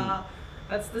leva.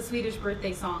 That's the Swedish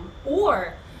birthday song.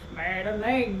 Or med en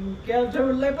enkel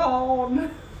tulipan.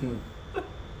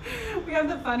 We have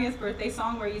the funniest birthday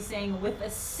song where you sing with a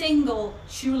single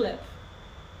tulip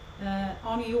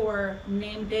on your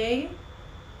name day.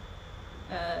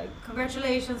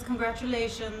 Congratulations,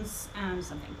 congratulations, and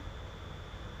something.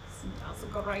 Also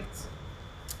great.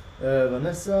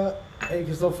 Vanessa, hey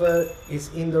Christopher, is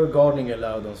indoor gardening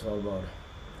allowed on Svalbard?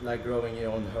 Like growing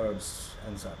your own herbs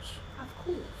and such? Of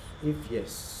course. If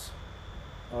yes,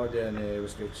 are there any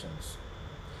restrictions?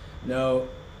 No,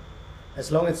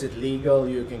 as long as it's legal,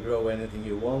 you can grow anything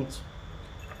you want.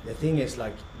 The thing is,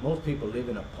 like, most people live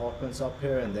in apartments up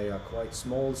here and they are quite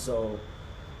small, so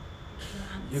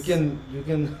you can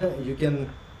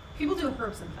People do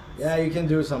herbs and plants. yeah, you can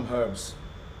do some herbs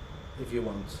if you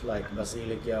want, like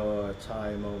basilica or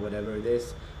thyme or whatever it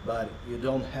is, but you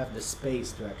don't have the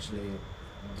space to actually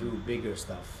do bigger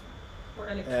stuff. Or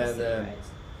electricity, And, right?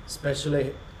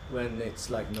 Especially when it's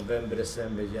like November,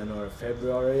 December, January,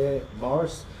 February,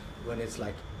 March, when it's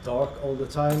like dark all the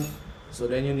time. So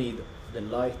then you need the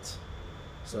light.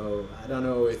 So I don't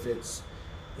know if it's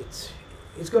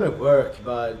gonna work,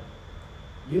 but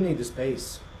you need the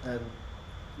space. And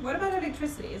What about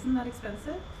electricity? Isn't that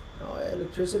expensive?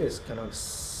 electricity is kind of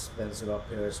expensive up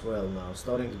here as well now,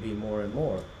 starting to be more and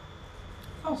more.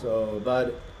 Oh. So,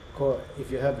 but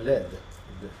if you have LED,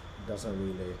 it doesn't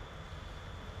really.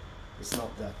 It's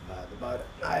not that bad. But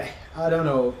I don't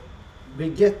know. The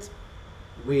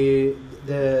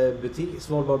boutique,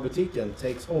 Svalbard Butiken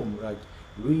takes home like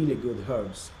really good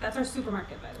herbs. That's our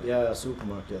supermarket, by the way. Yeah,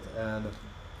 supermarket, and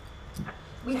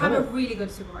We have a really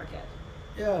good supermarket.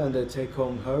 yeah, and they take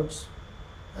home herbs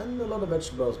and a lot of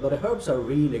vegetables. But the herbs are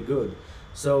really good.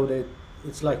 So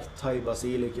it's like Thai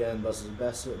basilica and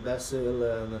basil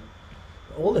and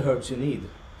all the herbs you need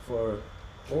for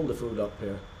all the food up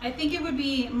here. I think it would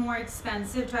be more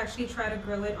expensive to actually try to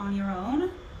grow it on your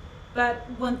own. But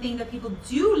one thing that people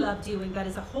do love doing, that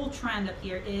is a whole trend up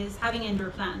here, is having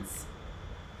indoor plants.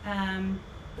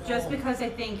 Just because I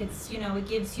think it's, it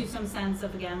gives you some sense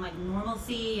of, again, like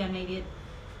normalcy, and maybe it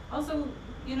also,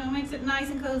 makes it nice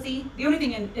and cozy. The only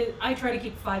thing, I try to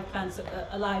keep 5 plants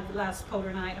alive last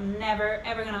polar night. I'm never,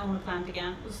 ever going to own a plant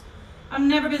again. I've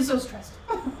never been so stressed.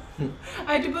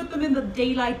 I had to put them in the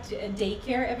daylight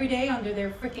daycare every day under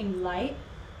their freaking light.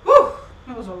 Whew,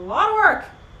 it was a lot of work.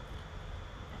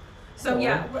 So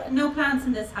yeah, no plants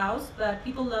in this house, but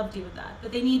people love doing that.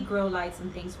 But they need grow lights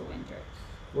and things for winter.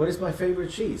 What is my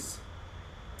favorite cheese?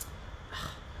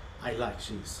 I like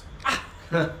cheese.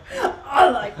 I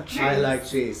like cheese. I like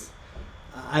cheese.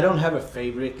 I don't have a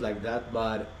favorite like that,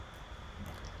 but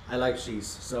I like cheese.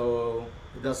 So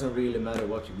it doesn't really matter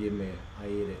what you give me, I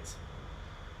eat it.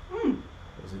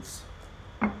 Because it's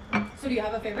So do you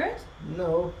have a favorite?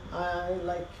 no, I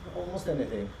like almost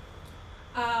anything.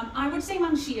 I would say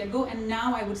manchego, and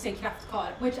now I would say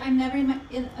kraftkar, which I never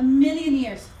in a million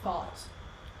years thought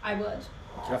I would.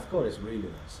 Kraftkar is really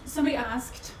nice. Somebody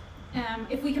asked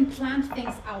if we can plant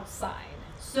things outside.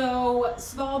 So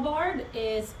Svalbard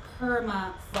is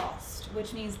permafrost,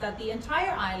 which means that the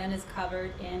entire island is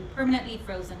covered in permanently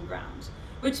frozen ground,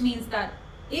 which means that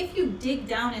if you dig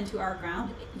down into our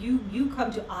ground, you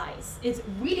come to ice. It's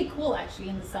really cool actually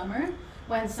in the summer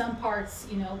when some parts,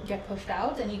 get pushed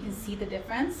out and you can see the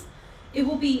difference. It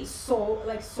will be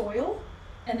like soil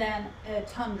and then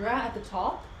tundra at the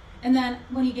top. And then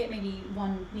when you get maybe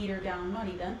 1 meter down, not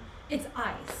even, it's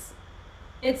ice.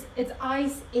 It's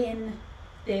ice in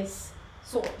this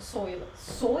soil.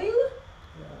 Soil?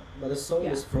 Yeah, but the soil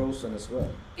is frozen as well.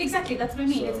 Exactly, that's what I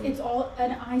mean. So- It's all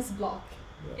an ice block.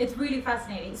 Yeah. It's really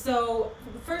fascinating. So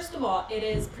first of all, it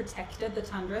is protected, the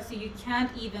tundra, so you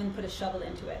can't even put a shovel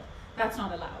into it. That's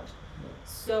not allowed. No.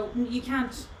 So you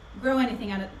can't grow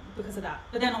anything on it because of that.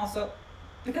 But then also,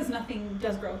 because nothing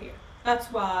does grow here. That's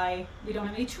why we don't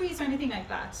have any trees or anything like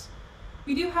that.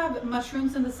 We do have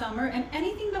mushrooms in the summer, and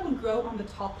anything that would grow on the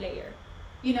top layer.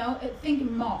 Think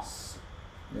moss.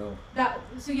 No.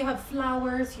 So you have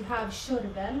flowers, you have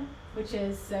shurvel, which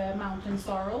is mountain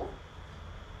sorrel,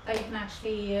 that you can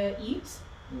actually eat.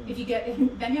 If you get,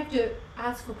 then you have to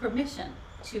ask for permission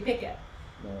to pick it.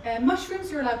 No.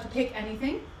 Mushrooms, you're allowed to pick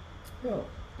anything No.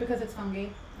 because it's fungi,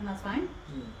 and that's fine.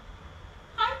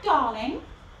 Hi, darling.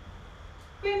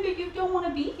 Remember, you don't want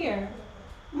to be here.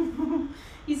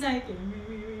 He's like,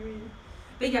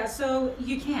 but yeah, so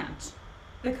you can't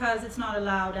because it's not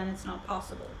allowed and it's not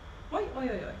possible. Oi, oi,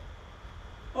 oi,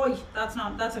 oi. Oi,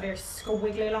 that's a very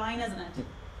squiggly line, isn't it?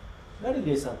 Very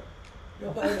decent.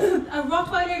 A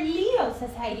Rottweiler Leo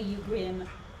says hi to you, Grim.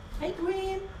 Hey,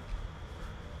 Green.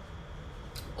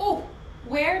 Oh,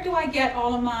 where do I get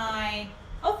all of my,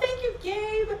 oh, thank you,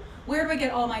 Gabe. Where do I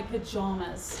get all my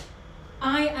pajamas?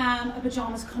 I am a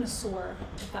pajamas connoisseur,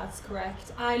 if that's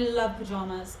correct. I love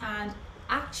pajamas, and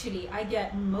actually I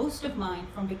get most of mine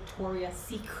from Victoria's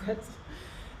Secret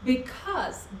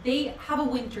because they have a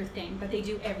winter thing that they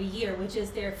do every year, which is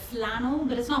their flannel,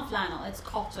 but it's not flannel, it's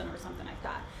cotton or something like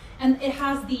that. And it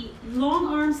has the long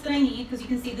arms that I need, because you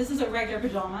can see this is a regular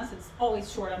pajamas, it's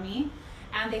always short on me.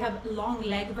 And they have long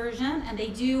leg version, and they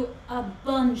do a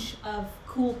bunch of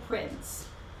cool prints.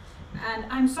 And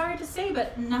I'm sorry to say,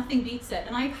 but nothing beats it.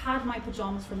 And I've had my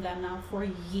pajamas from them now for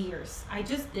years. I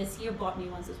just this year bought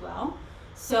new ones as well.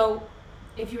 So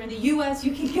if you're in the US,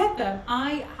 you can get them.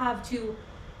 I have to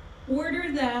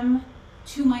order them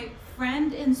to my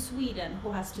friend in Sweden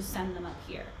who has to send them up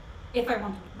here. If I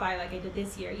wanted to buy like I did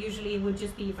this year. Usually it would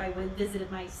just be if I would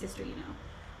visited my sister, you know.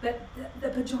 But the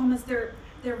pajamas, they're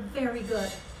very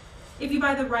good if you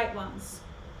buy the right ones.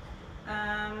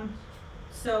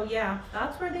 So yeah,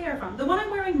 that's where they are from. The one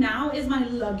I'm wearing now is my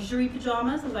luxury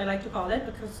pajamas, as I like to call it,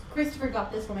 because Christopher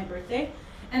got this for my birthday,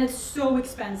 and it's so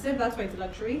expensive. That's why it's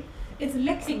luxury. It's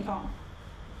Lexington,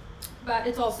 but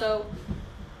it's also,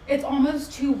 it's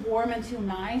almost too warm and too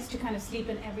nice to kind of sleep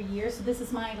in every year. So this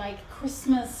is my like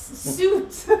Christmas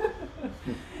suit,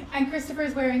 and Christopher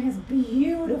is wearing his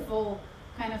beautiful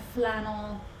kind of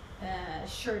flannel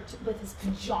shirt with his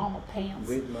pajama pants.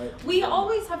 We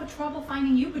always have a trouble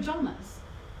finding you pajamas.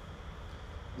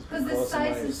 Because this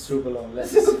size is super long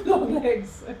legs. Super long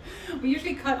legs. We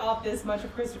usually cut off this much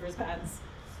of Christopher's pants.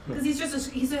 Because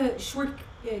he's a short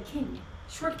king.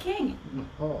 Short king.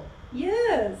 Oh.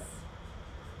 Yes.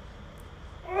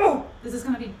 Oh, this is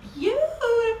going to be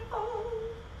beautiful.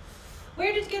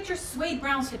 Where did you get your suede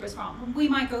brown slippers from? We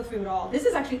might go through it all. This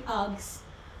is actually Uggs.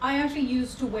 I actually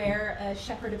used to wear a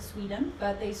Shepherd of Sweden,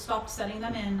 but they stopped selling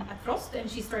them at Frost, and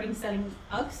she's starting selling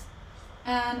Uggs,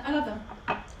 and I love them.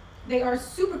 They are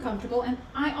super comfortable, and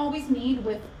I always need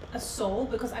with a sole,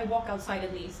 because I walk outside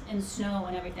in these, in snow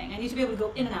and everything. I need to be able to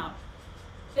go in and out.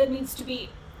 It needs to be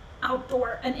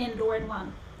outdoor and indoor in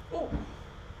one. Oh.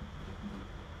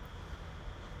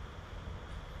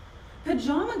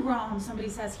 Pajamagram, somebody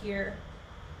says here.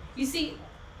 You see,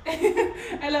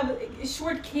 I love it.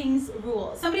 Short King's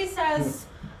rule. Somebody says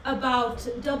about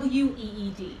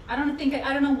WEED. I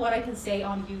don't know what I can say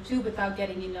on YouTube without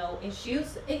getting,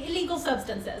 issues. Illegal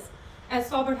substances. As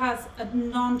Svalbard has a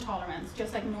non-tolerance,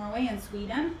 just like Norway and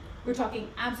Sweden. We're talking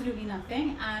absolutely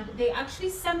nothing, and they actually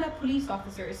send up police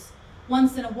officers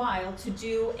once in a while to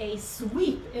do a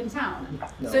sweep in town.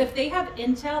 No. So if they have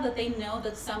intel that they know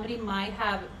that somebody might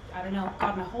have, I don't know,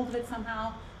 gotten a hold of it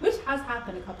somehow, which has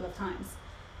happened a couple of times,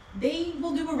 they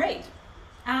will do a raid,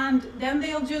 and then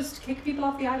they'll just kick people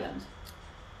off the island.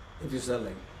 If you're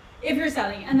selling. If you're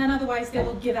selling, and then otherwise they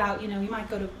will give out, you might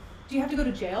go to, do you have to go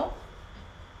to jail?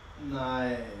 No,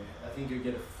 I think you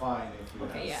get a fine if you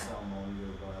have some on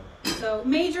your body. So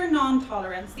major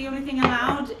non-tolerance. The only thing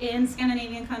allowed in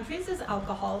Scandinavian countries is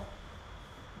alcohol.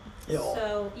 Yeah.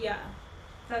 So yeah,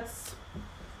 that's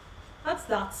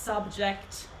that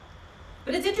subject.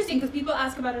 But it's interesting because people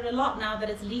ask about it a lot now that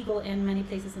it's legal in many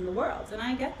places in the world, and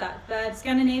I get that. But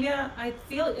Scandinavia, I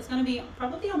feel it's going to be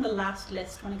probably on the last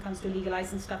list when it comes to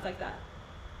legalizing stuff like that.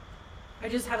 I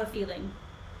just have a feeling.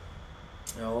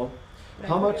 No.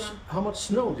 How much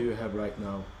snow do you have right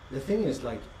now? The thing is,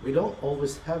 like, we don't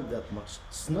always have that much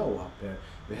snow up there.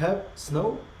 We have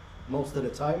snow most of the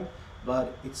time,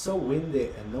 but it's so windy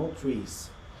and no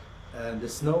trees, and the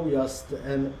snow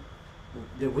and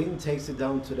the wind takes it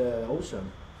down to the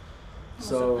ocean,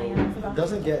 so it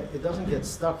doesn't get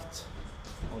stuck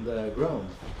on the ground.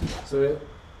 So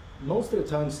most of the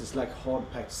times it's like hard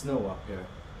packed snow up here.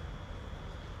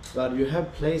 But you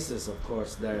have places, of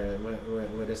course, there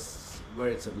where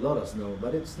it's a lot of snow,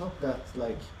 but it's not that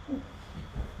like.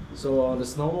 So on the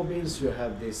snowmobiles you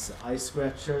have these ice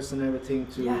scratchers and everything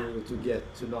to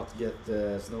not get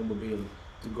the snowmobile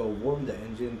to go warm, the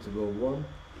engine to go warm.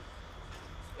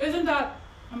 Isn't that,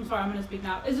 I'm sorry, I'm going to speak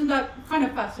now. Isn't that kind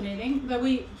of fascinating that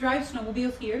we drive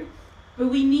snowmobiles here, but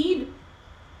we need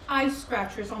ice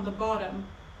scratchers on the bottom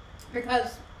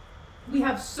because we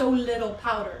have so little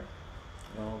powder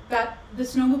that the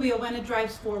snowmobile, when it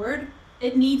drives forward,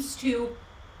 it needs to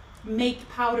make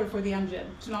powder for the engine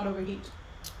to not overheat.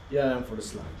 Yeah, and for the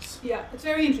slides. Yeah, it's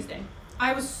very interesting.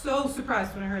 I was so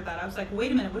surprised when I heard that. I was like,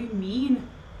 wait a minute, what do you mean?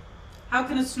 How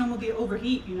can a snowmobile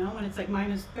overheat, when it's like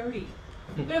minus 30?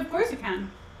 But of course it can.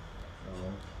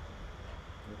 Oh,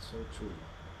 that's so true.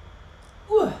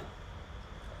 Ooh.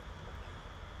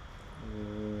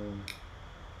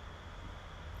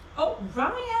 Oh,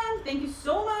 Ryan, thank you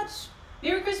so much.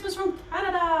 Merry Christmas from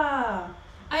Canada.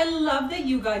 I love that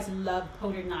you guys love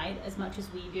Polar Night as much as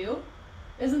we do.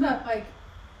 Isn't that like,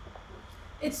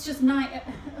 it's just nice.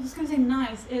 I was gonna say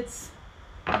nice. It's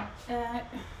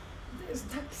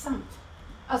tacksamt.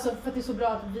 Alltså för att det är så bra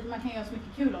att man kan göra så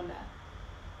mycket kul om det.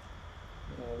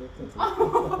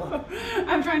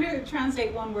 I'm trying to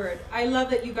translate one word. I love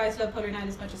that you guys love Polar Night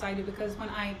as much as I do, because when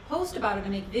I post about it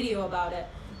and make video about it,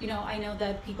 you know, I know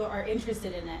that people are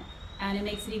interested in it, and it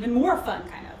makes it even more fun,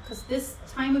 kind of, because this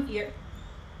time of year.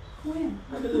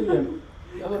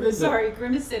 Sorry,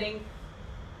 Grim is sitting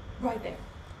right there.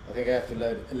 I think I have to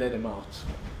let him out.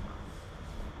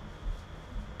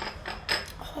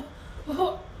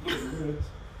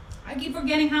 I keep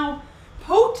forgetting how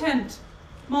potent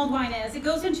mulled wine is. It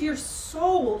goes into your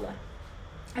soul.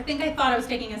 I think I thought I was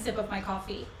taking a sip of my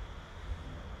coffee.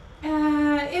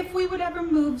 If we would ever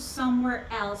move somewhere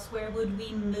else, where would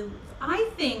we move? I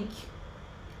think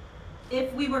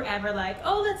if we were ever like,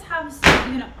 oh, let's have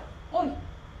some, you know, oh,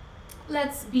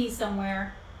 let's be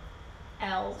somewhere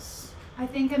else. I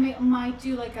think I might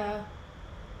do like a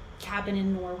cabin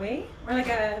in Norway, or like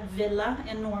a villa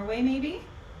in Norway maybe.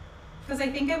 Because I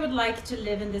think I would like to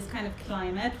live in this kind of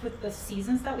climate with the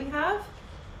seasons that we have.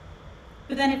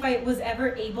 But then if I was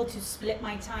ever able to split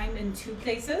my time in two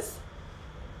places,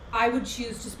 I would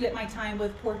choose to split my time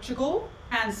with Portugal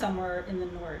and somewhere in the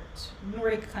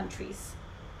Nordic countries.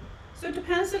 So it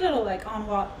depends a little like on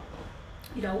what,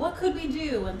 you know, what could we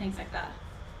do and things like that.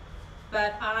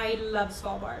 But I love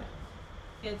Svalbard.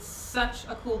 It's such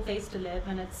a cool place to live,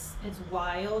 and it's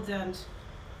wild, and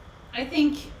I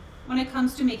think when it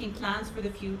comes to making plans for the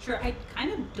future, I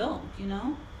kind of don't, you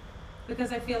know,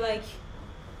 because I feel like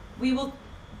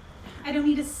I don't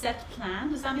need a set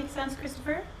plan. Does that make sense,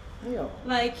 Christopher? Yeah.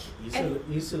 Like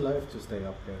easy life to stay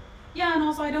up here. Yeah, and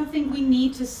also I don't think we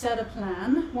need to set a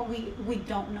plan when we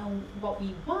don't know what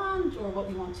we want or what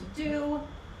we want to do,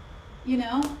 you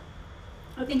know.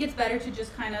 I think it's better to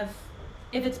just kind of,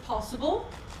 if it's possible,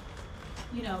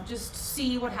 you know, just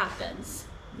see what happens.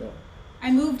 Yeah. I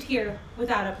moved here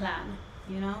without a plan,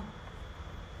 you know.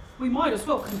 We might as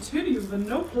well continue with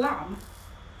no plan.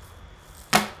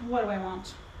 What do I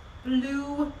want?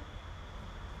 Blue.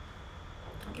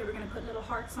 Okay, we're gonna put little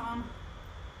hearts on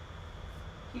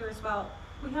here as well.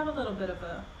 We have a little bit of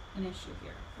an issue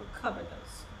here. We'll cover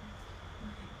those.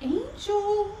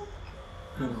 Angel.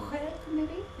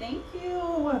 Maybe. Thank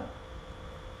you.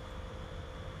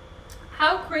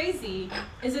 How crazy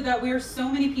is it that we are so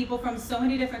many people from so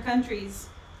many different countries?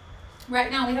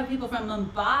 Right now we have people from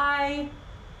Mumbai,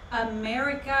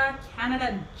 America,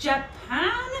 Canada,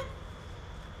 Japan.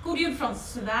 God jul från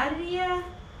Sverige.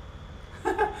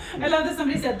 I love that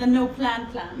somebody said the no plan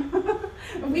plan.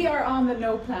 We are on the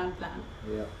no plan plan.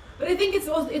 Yeah. But I think it's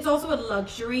also a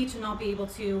luxury to not be able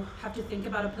to have to think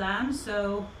about a plan.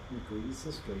 So Greece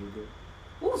is really good.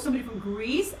 Oh, somebody from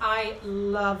Greece. I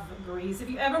love Greece. If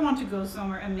you ever want to go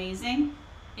somewhere amazing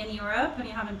in Europe and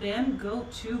you haven't been, go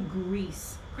to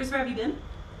Greece. Christopher, have you been?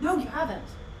 No, you haven't.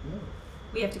 No.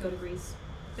 We have to go to Greece.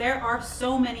 There are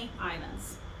so many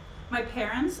islands. My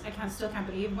parents, I still can't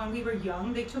believe, when we were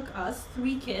young, they took us,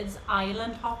 3 kids,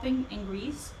 island hopping in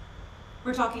Greece.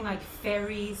 We're talking like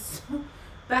ferries,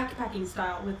 backpacking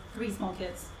style with 3 small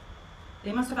kids.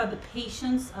 They must have had the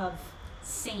patience of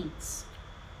saints.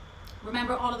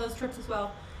 Remember all of those trips as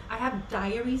well. I have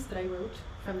diaries that I wrote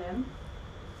from them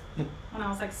when I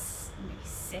was like maybe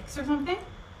 6 or something,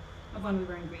 of when we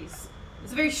were in Greece.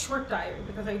 It's a very short diary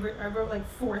because I wrote like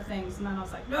 4 things, and then I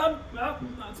was like, no,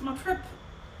 that's my trip.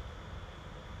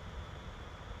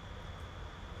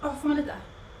 Oh, from lite.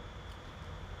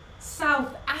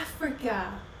 South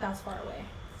Africa. That's far away.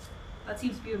 That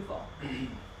seems beautiful.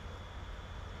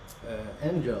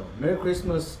 Angel, Merry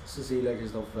Christmas, Cecilia,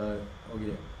 Christopher,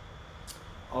 okay.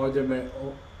 Are there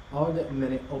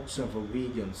many options for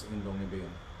vegans in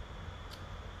Longyearbyen?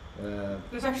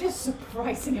 There's actually a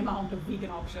surprising amount of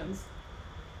vegan options.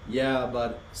 Yeah,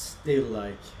 but still,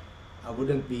 like, I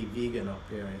wouldn't be vegan up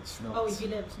here. It's not. Oh, if you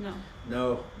lived, no.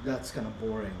 No, that's kind of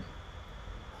boring.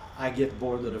 I get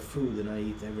bored of the food and I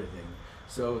eat everything.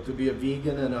 So to be a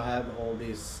vegan and I have all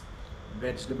these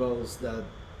vegetables that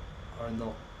are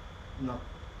not.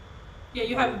 Yeah,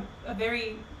 you have a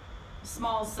very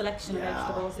small selection of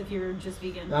vegetables if you're just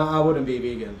vegan. No, I wouldn't be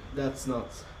vegan. That's not.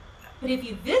 But if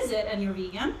you visit and you're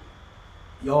vegan.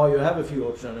 Yeah, you have a few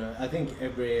options. I think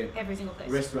every single place.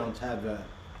 Restaurant have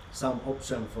some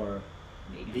option for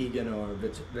vegan or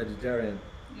vegetarian.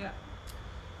 Yeah.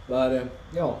 But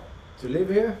yeah, to live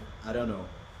here, I don't know.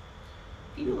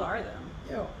 People are though.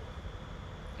 Yeah.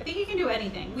 I think you can do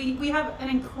anything. We have an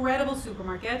incredible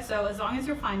supermarket, so as long as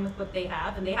you're fine with what they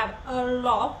have, and they have a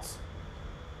lot,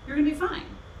 you're gonna be fine,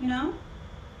 you know?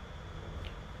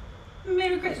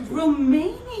 Merry Christmas.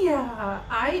 Romania!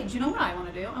 Do you know what I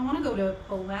want to do? I want to go to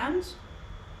Poland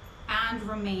and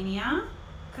Romania,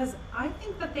 because I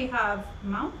think that they have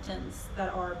mountains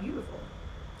that are beautiful.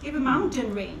 They have a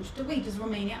mountain range. Wait, does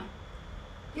Romania?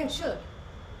 Yeah, it should.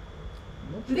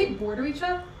 Do they border each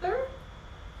other?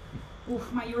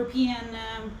 Oof, my European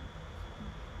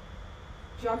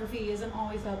geography isn't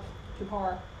always up to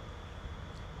par.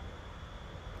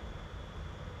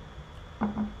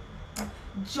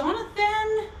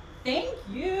 Jonathan, thank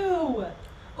you.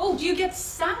 Oh, do you get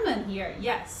salmon here?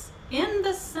 Yes. In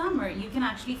the summer, you can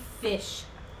actually fish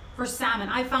for salmon.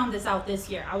 I found this out this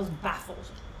year. I was baffled.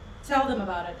 Tell them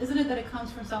about it. Isn't it that it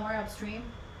comes from somewhere upstream?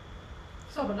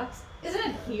 Svalbard. Isn't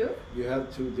it here? You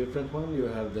have two different ones. You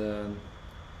have the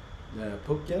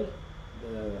puckel,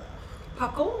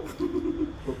 Puckle?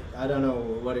 I don't know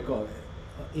what you call it,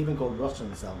 even called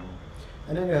Russian salmon.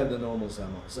 And then you have the normal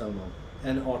salmon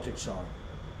and Arctic char.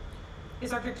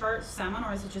 Is Arctic char salmon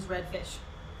or is it just red fish?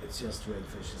 It's just red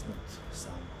fish, it's not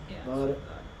salmon. Yeah.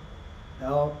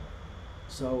 But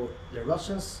so the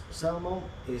Russian salmon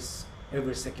is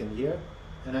every second year,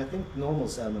 and I think normal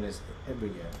salmon is every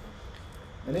year.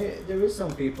 And there is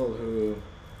some people who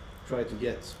try to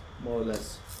get more or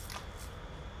less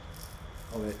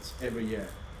of it every year.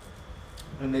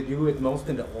 And they do it most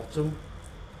in the autumn,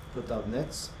 put out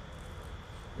nets.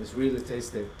 It's really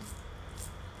tasty.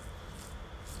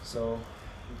 So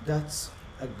that's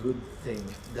a good thing.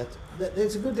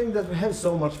 It's a good thing that we have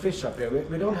so much fish up here.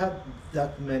 We don't have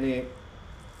that many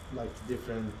like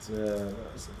different,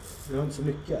 we don't so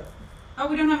mycket. Oh,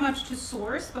 we don't have much to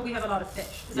source, but we have a lot of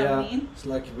fish. Is that what you mean? It's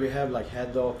like we have like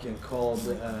haddock and cod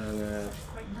and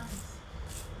Quite nice.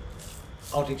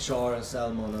 Arctic char and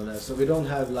salmon and that. So we don't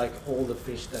have like all the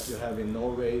fish that you have in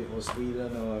Norway or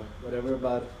Sweden or whatever,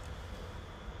 but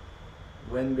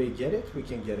when we get it, we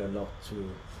can get a lot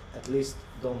to at least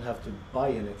don't have to buy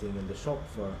anything in the shop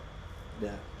for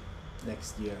the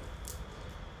next year.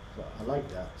 So I like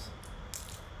that.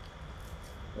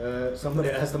 Somebody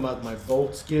asked about my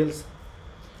boat skills.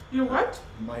 Your what?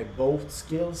 My boat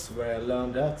skills, where I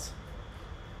learned that.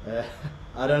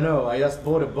 I don't know, I just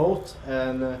bought a boat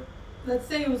and Let's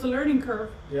say it was a learning curve.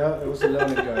 yeah, it was a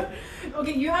learning curve.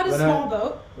 Okay, you had a small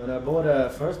boat. When I bought a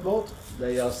first boat,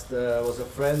 they just was a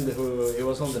friend who he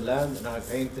was on the land, and I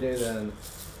painted it and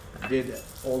did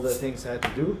all the things I had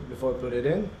to do before I put it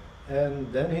in,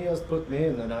 and then he just put me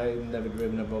in, and I never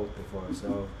driven a boat before,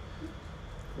 so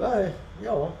but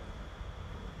yeah,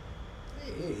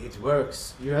 it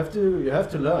works. You have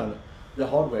to learn the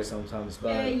hard way sometimes.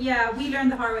 But Yeah, we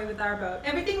learned the hard way with our boat.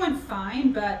 Everything went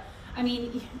fine, but I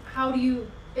mean, how do you?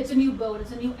 It's a new boat,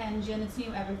 it's a new engine, it's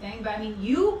new everything. But I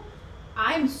mean,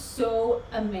 I'm so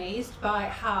amazed by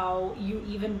how you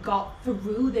even got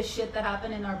through the shit that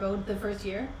happened in our boat the first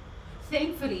year.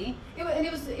 Thankfully,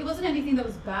 it wasn't anything that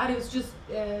was bad. It was just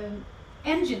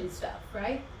engine stuff,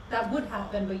 right? That would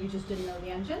happen, but you just didn't know the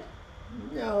engine.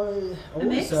 Yeah,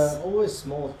 always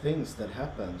small things that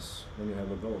happens when you have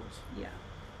a boat. Yeah,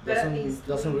 but at Doesn't least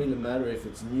doesn't really matter if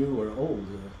it's new or old.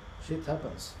 Shit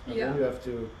happens, and then you have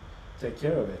to take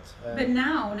care of it. But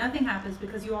now nothing happens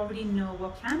because you already know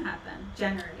what can happen.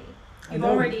 Generally, I you've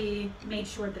know. already made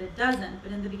sure that it doesn't.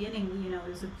 But in the beginning, it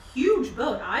was a huge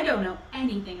boat. I don't know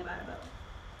anything about a boat.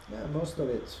 Yeah, most of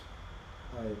it,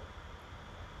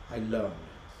 I learned.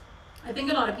 I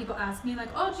think a lot of people ask me like,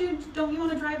 "Oh, don't you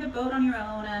want to drive the boat on your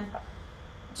own?" And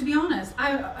to be honest,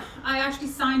 I actually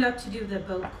signed up to do the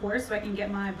boat course so I can get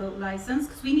my boat license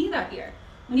because we need that here.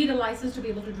 We need a license to be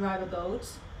able to drive a boat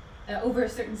over a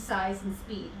certain size and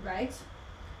speed, right?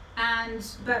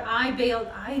 But I bailed.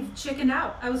 I've chickened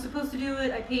out. I was supposed to do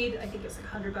it. I paid, I think it was like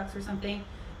 $100 or something,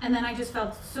 and then I just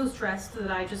felt so stressed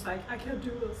that I just I can't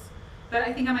do this. But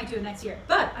I think I might do it next year.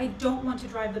 But I don't want to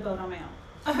drive the boat on my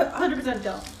own. 100%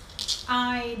 don't.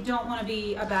 I don't want to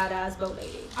be a badass boat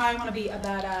lady. I want to be a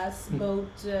badass boat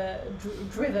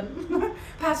driven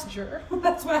passenger.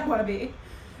 That's what I want to be.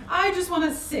 I just want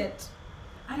to sit.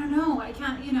 I don't know. I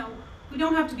can't, we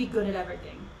don't have to be good at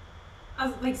everything.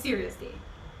 Like seriously.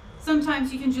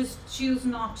 Sometimes you can just choose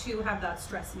not to have that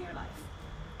stress in your life.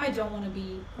 I don't want to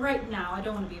be, right now, I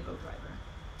don't want to be a boat driver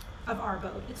of our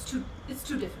boat. It's too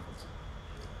difficult.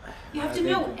 You have to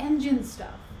know engine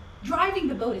stuff. Driving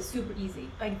the boat is super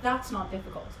easy. Like, that's not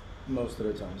difficult. Most of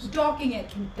the times. Docking it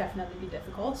can definitely be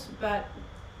difficult, but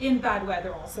in bad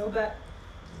weather also. But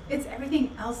it's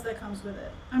everything else that comes with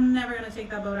it. I'm never going to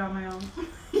take that boat out on my own.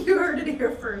 You heard it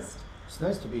here first. It's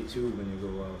nice to be two when you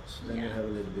go out. Then you Yeah. have a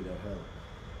little bit of help.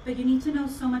 But you need to know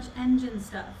so much engine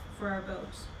stuff for our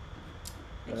boat.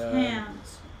 I can't.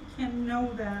 I can't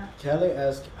know that. Kelly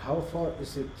asked, how far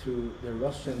is it to the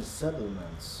Russian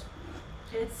settlements?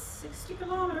 It's 60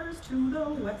 kilometers to the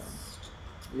west.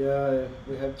 Yeah,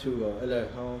 we have two.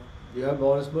 You have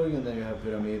Barentsburg and then you have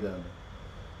Pyramiden.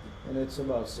 And it's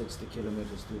about 60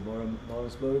 kilometers to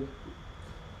Barentsburg.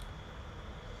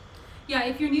 Yeah,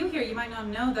 if you're new here, you might not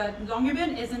know that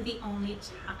Longyearbyen isn't the only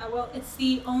town. Well, it's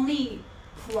the only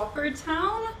proper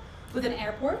town with an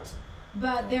airport.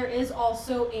 But there is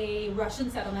also a Russian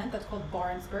settlement that's called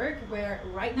Barentsburg, where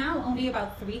right now only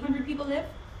about 300 people live.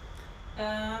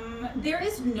 There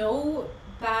is no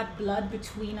bad blood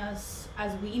between us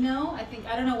as we know.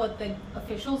 I don't know what the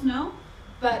officials know,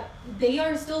 but they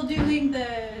are still doing the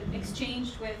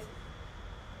exchange with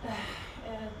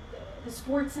the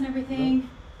sports and everything.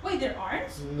 Wait, there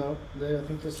aren't? No, I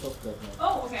think they stopped that now.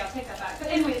 Oh, okay, I'll take that back. But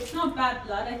anyway, it's not bad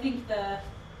blood. I think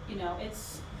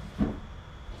it's...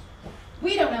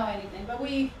 We don't know anything, but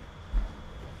I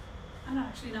don't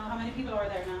actually know how many people are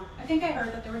there now. I think I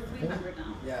heard that there were 300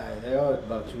 now. Yeah, there are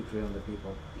about 200-300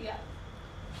 people. Yeah.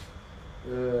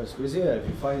 So we see if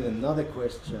you find another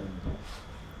question.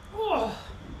 Oh.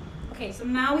 Okay, so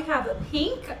now we have a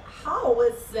pink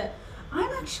house.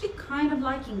 I'm actually kind of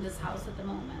liking this house at the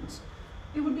moment.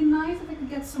 It would be nice if I could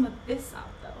get some of this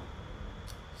out though.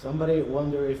 Somebody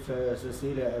wonder if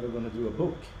Cecilia ever going to do a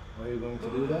book. Are you going to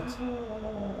do that?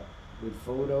 With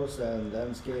photos and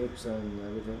landscapes and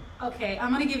everything? Okay,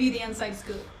 I'm gonna give you the inside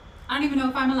scoop. I don't even know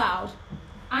if I'm allowed.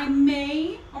 I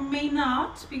may or may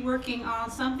not be working on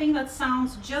something that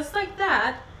sounds just like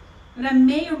that, but I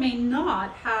may or may not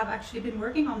have actually been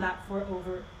working on that for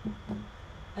over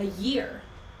a year.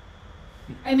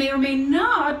 I may or may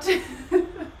not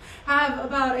have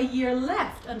about a year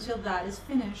left until that is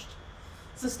finished.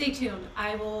 So stay tuned.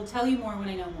 I will tell you more when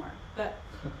I know more. But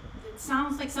it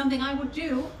sounds like something I would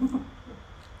do.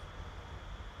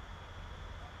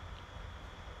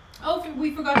 Oh,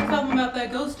 we forgot to tell them about the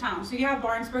ghost town. So you have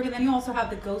Barentsburg and then you also have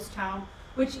the ghost town,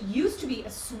 which used to be a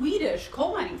Swedish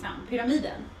coal mining town,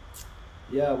 Pyramiden.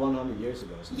 Yeah, 100 years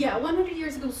ago. Yeah, 100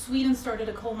 years ago, Sweden started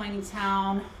a coal mining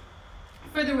town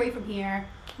further away from here.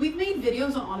 We've made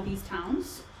videos on all of these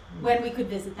towns when we could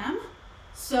visit them.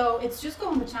 So it's just go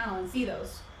on the channel and see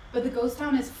those. But the ghost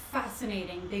town is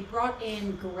fascinating. They brought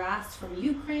in grass from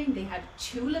Ukraine. They had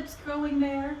tulips growing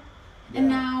there. Yeah, and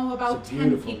now about it's a 10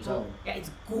 beautiful people. town. Yeah,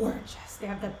 it's gorgeous. They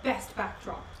have the best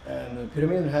backdrop. And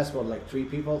Pyramiden has what, like 3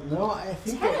 people? No, I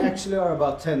think 10. there actually are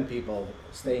about 10 people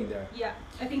staying there. Yeah,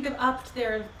 I think they've upped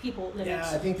their people limit. Yeah,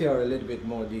 I think they are a little bit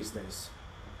more these days.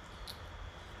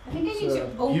 I think I need It's to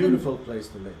a open. beautiful place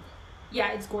to live.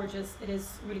 Yeah, it's gorgeous. It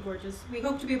is really gorgeous. We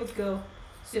hope to be able to go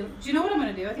soon. Do you know what I'm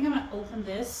going to do? I think I'm going to open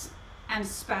this and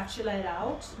spatula it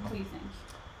out. What do you think?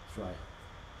 Try.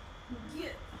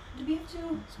 Yeah. Do we have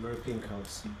to? It's very pink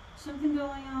house. Something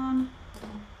going on?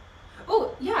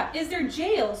 Oh, yeah. Is there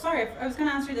jail? Sorry, I was going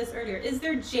to answer this earlier. Is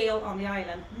there jail on the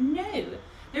island? No.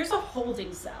 There's a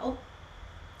holding cell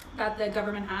that the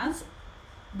government has,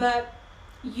 but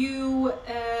you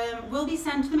will be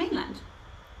sent to the mainland.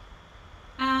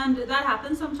 And that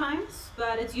happens sometimes,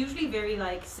 but it's usually very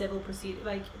like civil procedure.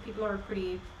 Like people are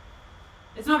pretty.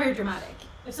 It's not very dramatic.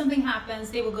 If something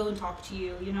happens, they will go and talk to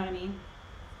you. You know what I mean?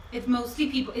 It's mostly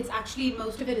people. It's actually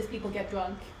most of it is people get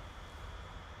drunk.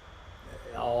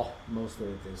 Oh, most of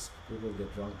it is people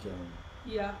get drunk and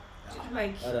Yeah.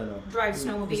 Like I don't know. drive It's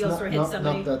snowmobiles not, or hit not,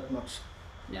 somebody. Not that much.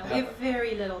 No, we have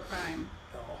very little crime,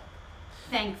 Oh,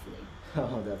 thankfully.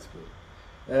 oh that's good.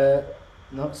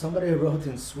 No, somebody wrote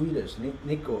in Swedish,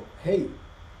 Nico, hej!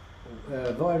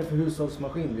 Vad är det för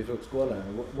hushållsmaskin vid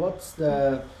fruktskålen? What's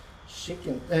the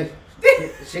chicken?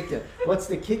 Chicken. What's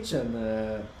the kitchen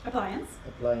Appliance.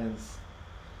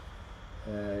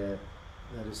 That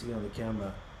you see on the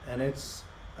camera? And it's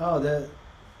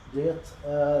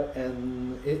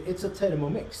it's a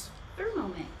Thermomix.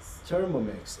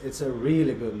 Thermomix. It's a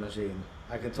really good machine.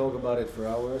 I can talk about it for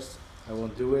hours. I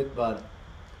won't do it, but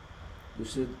you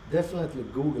should definitely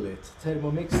Google it.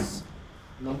 Thermomix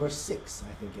number 6,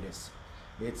 I think it is.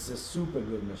 It's a super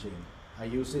good machine. I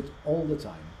use it all the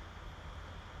time.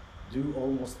 Do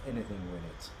almost anything with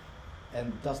it,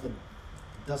 and does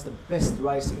the best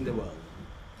rice in the world.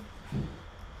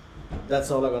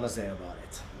 That's all I'm gonna say about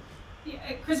it.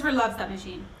 Yeah, Christopher loves that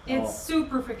machine. It's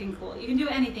super freaking cool. You can do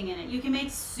anything in it. You can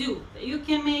make soup. You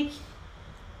can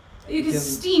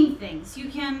steam things. You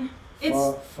can.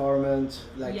 It's ferment,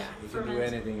 like yeah, you ferment. can do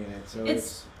anything in it. So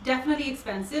it's definitely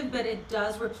expensive, but it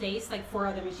does replace like 4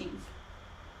 other machines.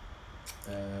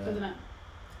 Doesn't it?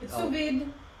 It's sous vide.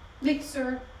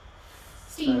 mixer,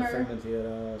 steamer.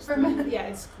 Fermentera. Yeah,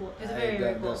 it's cool. It's very,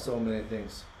 very cool. There's so many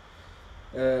things.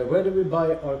 Where do we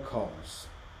buy our cars?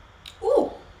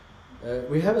 Ooh!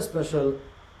 We have a special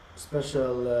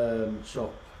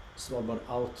shop, Svalbard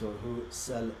Auto, who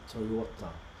sell Toyota.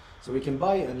 So we can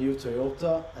buy a new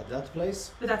Toyota at that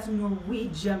place. But that's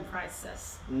Norwegian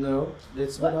prices. No,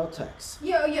 it's without tax.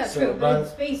 Yeah, So, true. But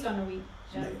it's based on Norwegian.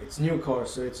 It's new car,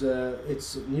 so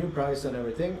it's new price and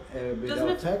everything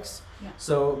without tax. Yeah.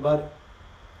 So, but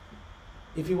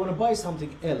if you want to buy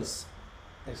something else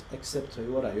except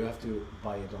Toyota, you have to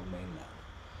buy it on mainland.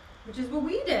 Which is what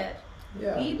we did.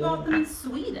 Yeah. We bought them in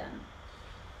Sweden.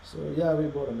 So yeah, we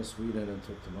bought them in Sweden and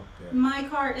took them up here. My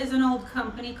car is an old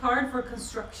company card for a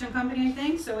construction company, I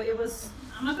think. So it was,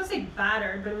 I'm not gonna say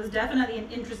battered, but it was definitely in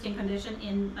interesting condition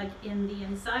in the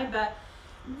inside. But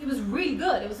it was really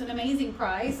good. It was an amazing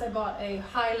price. I bought a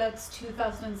Hilux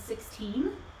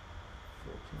 2016,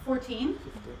 14,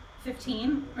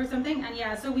 15 or something. And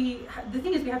yeah, so the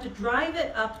thing is we have to drive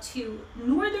it up to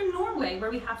northern Norway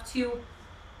where we have to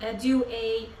do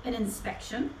an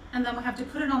inspection, and then we have to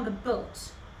put it on the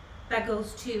boat that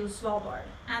goes to Svalbard,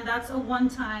 and that's a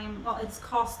one-time. Well, it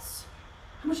costs.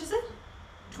 How much is it?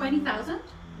 20,000?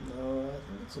 No, I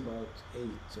think it's about 8 or 9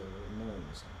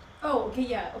 or something. Oh, okay,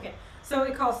 yeah, okay. So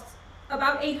it costs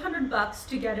about $800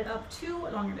 to get it up to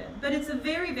Longyearbyen, but it's a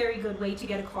very, very good way to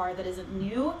get a car that isn't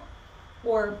new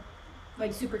or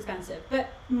like super expensive. But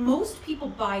most people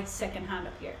buy secondhand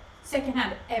up here.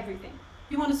 Secondhand everything.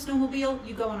 You want a snowmobile?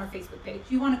 You go on our Facebook page.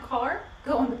 You want a car?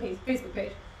 Go on the Facebook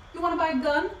page. You want to buy a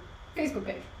gun? Facebook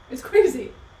page. It's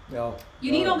crazy. Yeah.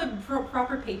 You need all the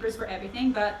proper papers for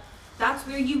everything, but that's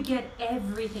where you get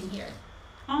everything here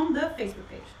on the Facebook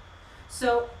page.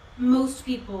 So most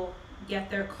people get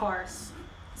their cars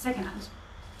secondhand,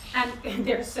 and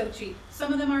they're so cheap.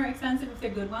 Some of them are expensive if they're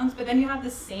good ones, but then you have the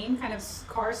same kind of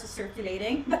cars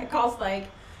circulating that cost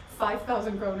like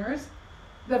 5,000 kroners,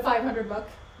 the 500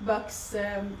 bucks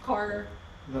car.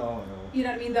 No. You know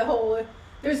what I mean?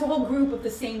 There's a whole group of the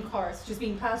same cars just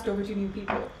being passed over to new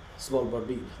people. Svalbard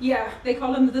bil. Yeah, they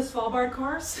call them the Svalbard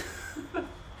cars.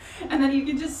 And then you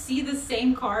can just see the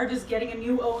same car just getting a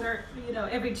new owner,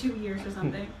 every 2 years or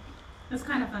something. It's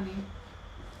kind of funny.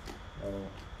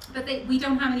 But we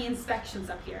don't have any inspections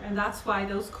up here, and that's why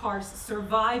those cars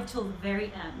survive till the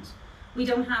very end. We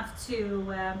don't have to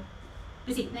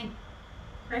besiktning,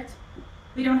 correct?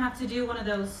 We don't have to do one of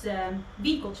those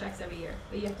vehicle checks every year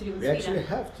that you have to do in Sweden. We actually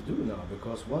have to do now,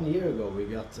 because 1 year ago we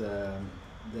got the,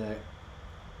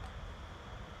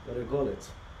 what do you call it?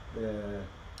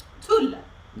 Tull?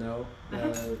 No,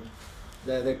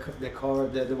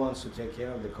 the ones who take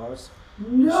care of the cars.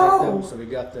 No! Check them. So we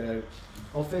got the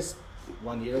office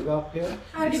 1 year ago up here.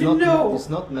 I didn't know! It's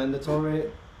not mandatory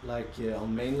like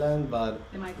on mainland, but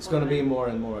it's going to be more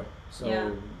and more. So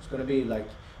it's going to be like,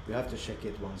 you have to check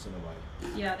it once in a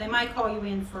while. Yeah, they might call you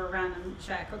in for a random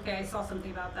check. Okay, I saw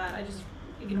something about that. I just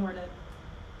ignored it.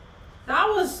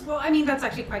 That's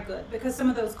actually quite good, because some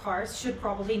of those cars should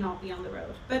probably not be on the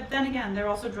road. But then again, they're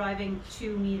also driving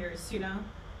 2 meters,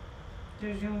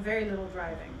 They're doing very little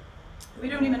driving. We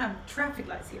don't even have traffic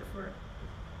lights here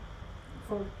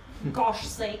for gosh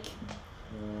sake.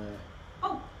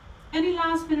 Oh, any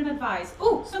last minute advice?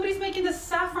 Oh, somebody's making the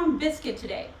saffron biscuit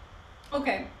today.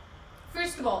 Okay.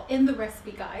 First of all, in the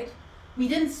recipe guide, we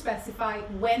didn't specify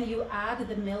when you add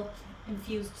the milk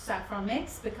infused saffron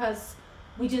mix, because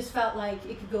we just felt like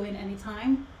it could go in any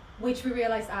time, which we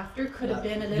realized after could have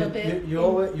been a little bit. You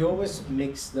always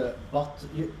mix the butter.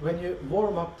 When you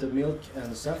warm up the milk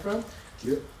and saffron,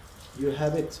 you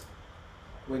have it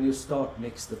when you start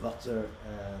mix the butter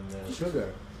and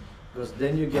sugar, because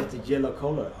then you get the yellow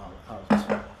color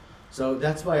out. So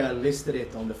that's why I listed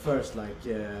it on the first,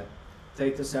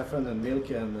 take the saffron and milk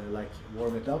and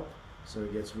warm it up so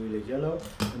it gets really yellow,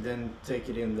 and then take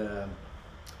it in the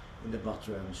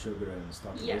butter and sugar and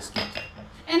start to whisk it.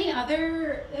 Any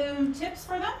other tips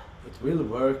for that? It will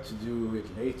work to do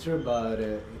it later, but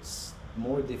it's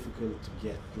more difficult to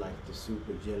get the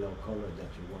super yellow color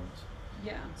that you want.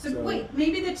 Yeah. So wait,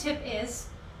 maybe the tip is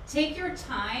take your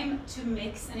time to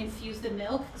mix and infuse the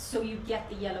milk so you get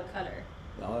the yellow color.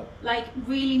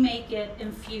 Really make it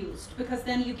infused, because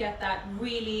then you get that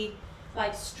really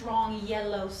strong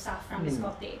yellow saffron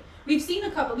biscotti. We've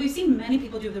seen many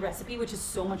people do the recipe, which is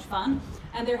so much fun,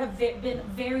 and there have been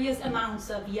various amounts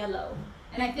of yellow,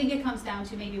 and I think it comes down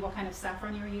to maybe what kind of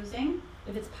saffron you're using.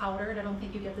 If it's powdered, I don't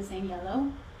think you get the same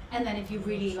yellow, and then if you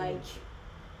really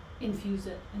infuse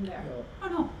it in there. I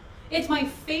don't know. It's my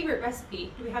favorite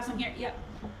recipe. Do we have some here? Yeah.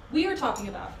 We are talking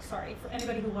about, sorry, for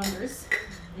anybody who wonders,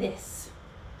 this.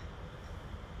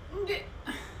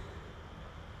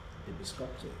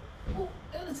 biscotti. Oh,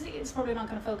 let's see, it's probably not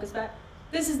going to focus, but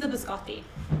this is the biscotti.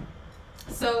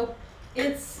 So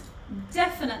it's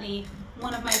definitely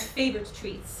one of my favorite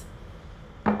treats.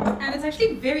 And it's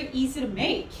actually very easy to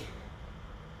make.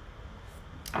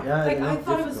 Yeah, like I not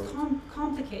thought it was difficult.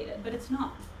 complicated, but it's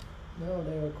not. No,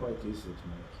 they are quite easy to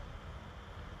make.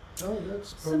 Oh,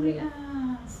 that's Somebody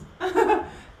probably... asked.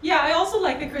 Yeah, I also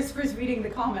like that Christopher's reading the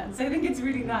comments. I think it's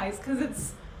really nice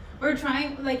because we're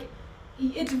trying, like,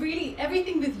 it's really,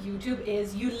 everything with YouTube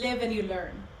is you live and you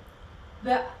learn.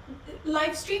 The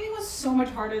live streaming was so much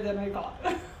harder than I thought.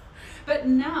 But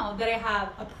now that I have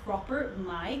a proper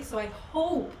mic, so I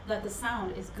hope that the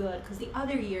sound is good, because the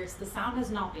other years the sound has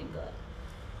not been good.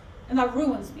 And that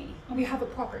ruins me. And we have a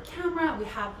proper camera, we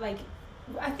have like,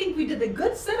 I think we did a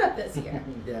good setup this year.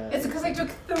 Yeah, It's because I took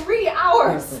 3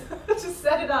 hours to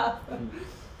set it up.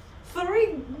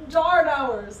 3 darn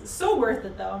hours. So worth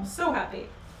it though, I'm so happy.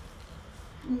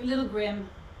 I'm a little grim.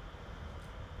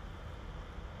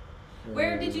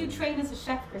 Where did you train as a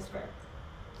chef, Christopher?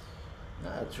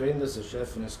 I trained as a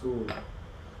chef in a school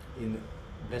in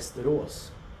Västerås.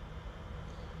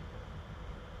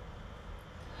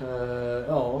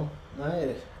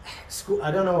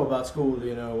 I don't know about school,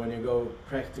 you know, when you go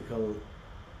practical,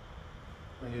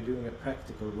 when you're doing a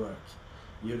practical work.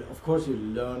 Of course you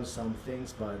learn some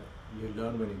things, but you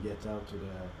learn when you get out to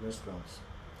the restaurants.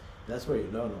 That's where you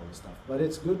learn all the stuff. But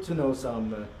it's good to know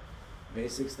some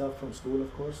basic stuff from school,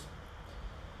 of course.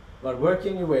 But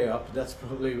working your way up, that's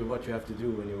probably what you have to do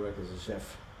when you work as a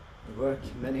chef. You work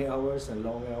many hours and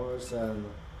long hours and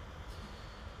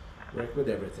work with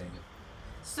everything.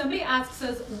 Somebody asks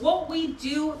us what we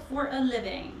do for a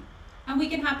living. And we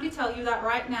can happily tell you that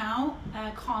right now,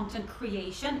 content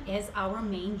creation is our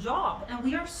main job. And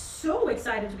we are so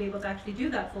excited to be able to actually do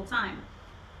that full time.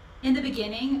 In the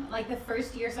beginning, like the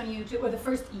first years on YouTube, or the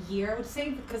first year I would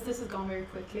say, because this has gone very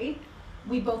quickly,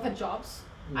 we both had jobs.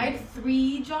 I had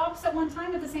 3 jobs at one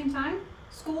time at the same time.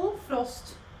 School,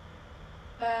 Frost,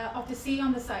 off the sea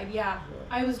on the side, yeah.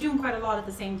 I was doing quite a lot at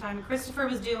the same time. Christopher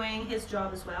was doing his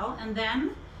job as well. And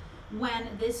then when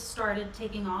this started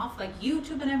taking off, like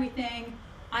YouTube and everything,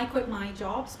 I quit my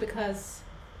jobs because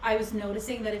I was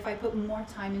noticing that if I put more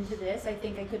time into this, I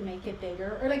think I could make it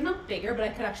bigger. Or like not bigger, but I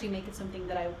could actually make it something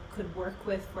that I could work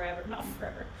with forever. Not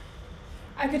forever.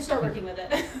 I could start working with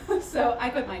it. So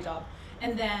I quit my job.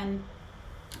 And then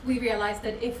we realized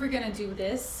that if we're gonna do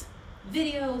this,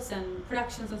 videos and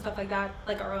productions and stuff like that,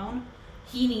 like our own,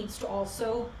 he needs to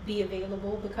also be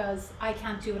available because I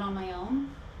can't do it on my own.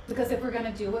 Because if we're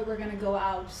gonna do it, we're gonna go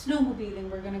out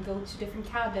snowmobiling, we're gonna go to different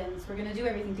cabins, we're gonna do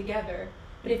everything together.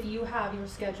 But if you have your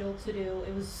schedule to do,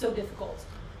 it was so difficult.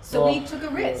 So we took a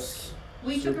risk.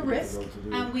 We took a risk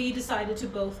and we decided to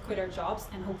both quit our jobs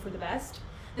and hope for the best.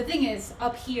 The thing is,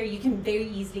 up here you can very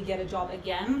easily get a job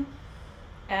again.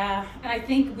 And I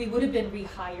think we would have been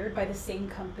rehired by the same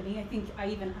company. I think I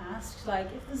even asked, like,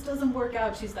 if this doesn't work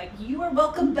out, she's like, you are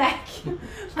welcome back.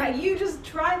 Like, you just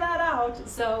try that out.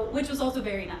 So, which was also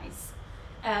very nice.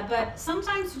 But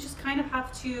sometimes you just kind of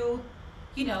have to,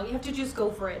 you know, you have to just go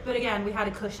for it. But again, we had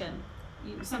a cushion.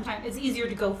 Sometimes it's easier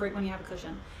to go for it when you have a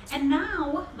cushion. And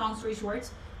now, long story short,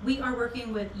 we are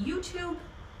working with YouTube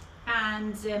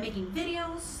and making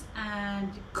videos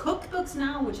and cookbooks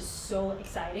now, which is so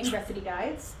exciting, recipe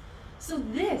guides. So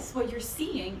this, what you're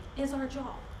seeing, is our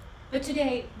job. But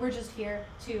today, we're just here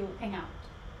to hang out,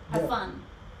 have fun.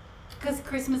 Because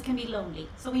Christmas can be lonely,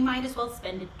 so we might as well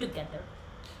spend it together.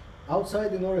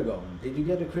 Outside in Oregon, did you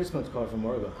get a Christmas card from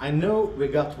Oregon? I know we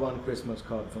got one Christmas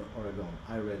card from Oregon.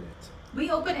 I read it.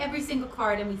 We open every single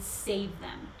card and we save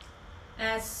them.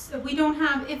 We don't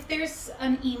have, if there's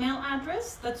an email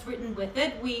address that's written with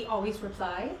it, we always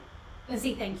reply and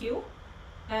say thank you,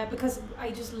 because I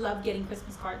just love getting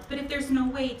Christmas cards. But if there's no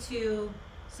way to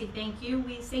say thank you,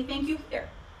 we say thank you here.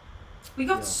 We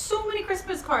got so many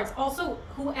Christmas cards. Also,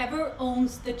 whoever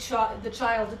owns the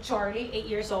child Charlie, 8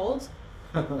 years old,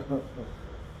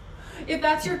 if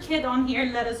that's your kid on here,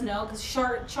 let us know, because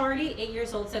Charlie, 8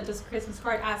 years old, sent us a Christmas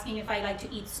card asking if I like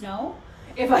to eat snow.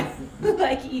 If I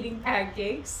like eating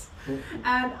pancakes.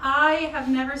 And I have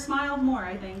never smiled more,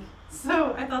 I think.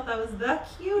 So I thought that was the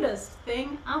cutest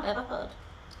thing I've ever heard.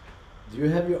 Do you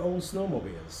have your own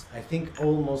snowmobiles? I think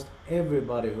almost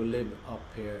everybody who live up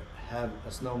here have a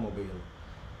snowmobile.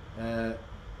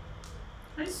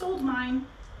 I sold mine.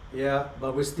 Yeah,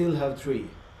 but we still have 3.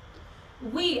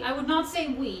 I would not say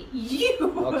we, you.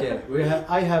 Okay,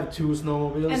 I have 2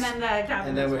 snowmobiles. And then the cabin.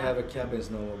 And then we have a cabin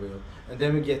snowmobile. And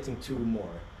then we're getting 2 more.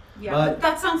 Yeah, but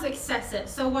that sounds excessive.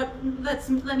 So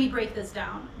let me break this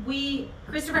down.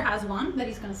 Christopher has one that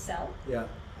he's gonna sell. Yeah,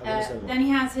 Then he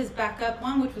has his backup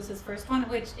one, which was his first one,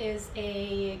 which is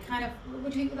a kind of,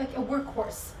 like a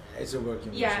workhorse. It's a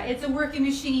working Yeah, machine. it's a working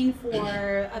machine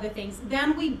for other things.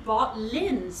 Then we bought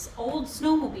Lynn's old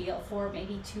snowmobile for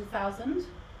maybe $2,000.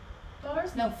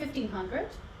 No, $1,500.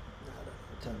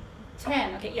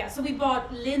 10. Okay, yeah. So we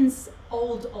bought Lynn's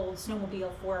old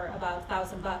snowmobile for about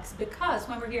 $1,000 because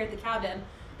when we're here at the cabin,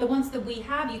 the ones that we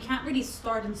have, you can't really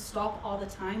start and stop all the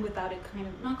time without it kind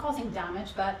of not causing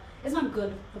damage, but it's not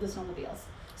good for the snowmobiles.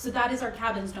 So that is our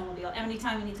cabin snowmobile.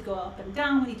 Anytime we need to go up and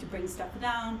down, we need to bring stuff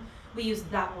down, we use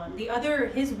that one. The other,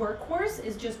 his workhorse,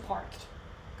 is just parked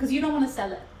because you don't want to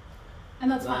sell it, and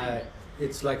that's fine.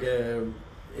 It's like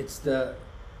it's the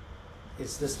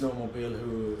snowmobile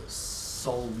who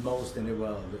sold most in the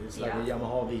world. It's like a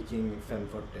Yamaha Viking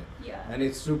 540. Yeah. And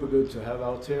it's super good to have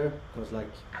out here because like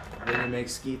when you make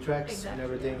ski tracks Exactly, and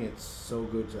everything, it's so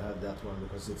good to have that one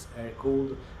because it's air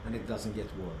cooled and it doesn't get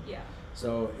warm. Yeah.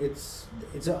 So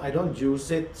I don't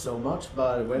use it so much,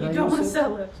 but when I don't want to use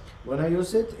sell it. when I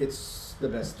use it, it's the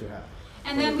best to have.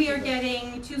 And then we are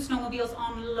getting 2 snowmobiles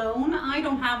on loan. I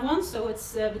don't have one, so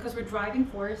it's because we're driving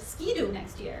for Ski-Doo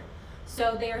next year.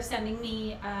 So they are sending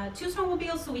me 2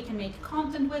 snowmobiles so we can make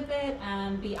content with it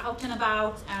and be out and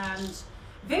about, and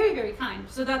very, very kind.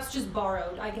 So that's just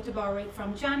borrowed. I get to borrow it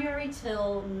from January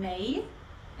till May.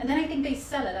 And then I think they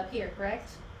sell it up here,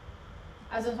 correct?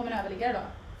 Alltså som en överliggare då,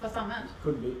 fast använd.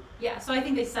 Could be. Yeah, so I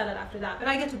think they sell it after that, but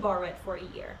I get to borrow it for a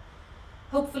year.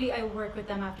 Hopefully I work with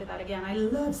them after that again. I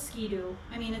love Ski-Doo.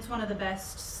 I mean, it's one of the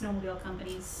best snowmobile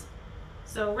companies.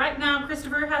 So right now,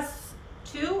 Christopher has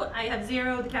 2, I have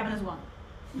 0, the cabin is 1.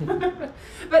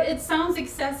 But it sounds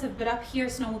excessive, but up here,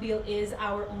 snowmobile is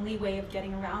our only way of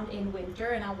getting around in winter,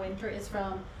 and our winter is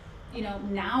from,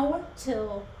 now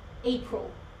till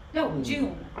April. No,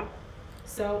 June.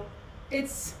 So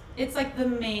it's like the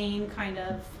main kind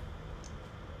of,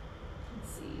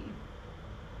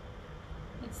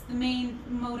 it's the main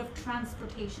mode of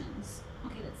transportations.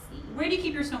 Okay, let's see. Where do you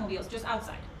keep your snowmobiles? Just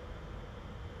outside?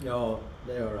 No,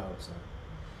 they are outside.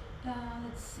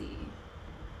 Let's see.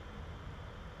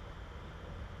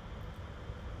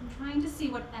 I'm trying to see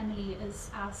what Emily is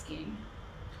asking.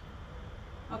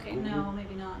 Okay, no,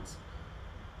 maybe not.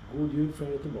 God jul från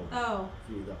Göteborg. Oh,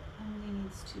 Frida. Emily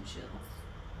needs to chill.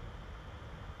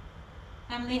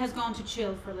 Emily has gone to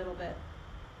chill for a little bit.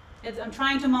 I'm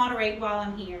trying to moderate while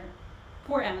I'm here.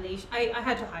 Poor Emily. I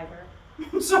had to hide her.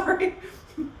 I'm sorry.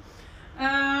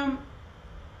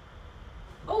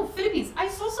 Oh, Philippines. I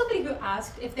saw somebody who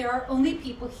asked if there are only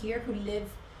people here who live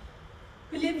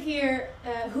here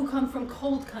who come from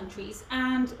cold countries,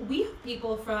 and we have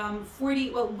people from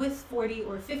 40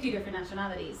 or 50 different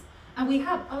nationalities, and we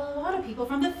have a lot of people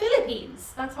from the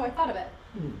Philippines. That's how I thought of it.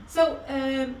 So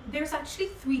there's actually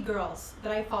 3 girls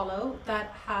that I follow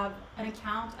that have an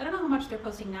account. I don't know how much they're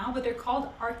posting now, but they're called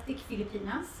Arctic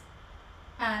Filipinas,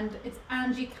 and it's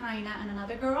Angie, Kaina, and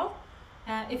another girl.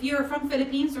 If you're from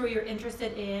Philippines or you're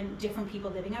interested in different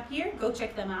people living up here, go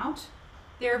check them out.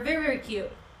 They're very, very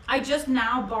cute. I just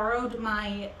now borrowed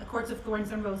my Courts of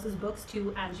Thorns and Roses books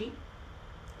to Angie.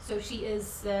 So she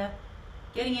is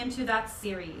getting into that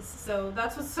series. So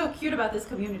that's what's so cute about this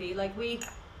community. Like we're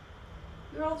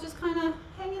all just kind of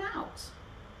hanging out.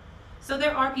 So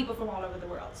there are people from all over the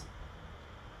world.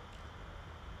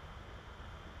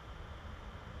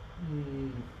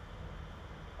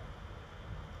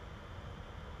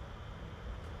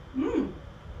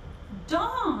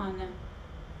 Dawn.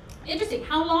 Interesting.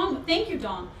 How long, thank you,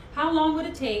 Dawn. How long would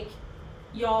it take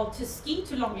y'all to ski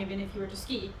to Långebyn if you were to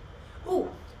ski? Oh,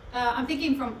 I think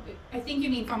you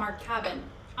mean from our cabin.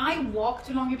 I walk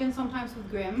to Långebyn sometimes with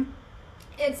Grim.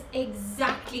 It's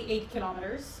exactly 8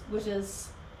 kilometers, which is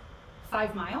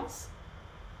 5 miles,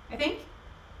 I think.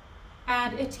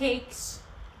 And it takes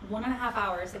 1.5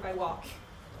 hours if I walk.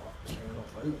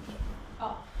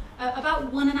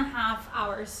 About 1.5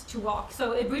 hours to walk.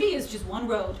 So it really is just one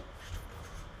road.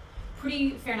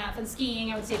 Pretty fair enough. And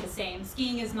skiing, I would say the same.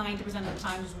 Skiing is 90% of the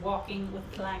time just walking with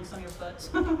planks on your foot.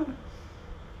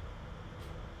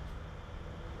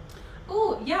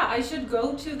 Oh, yeah, I should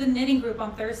go to the knitting group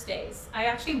on Thursdays. I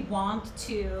actually want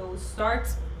to start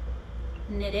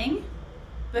knitting.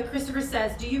 But Christopher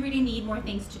says, do you really need more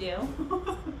things to do?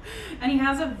 And he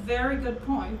has a very good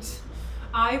point.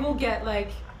 I will get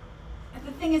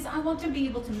the thing is, I want to be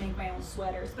able to make my own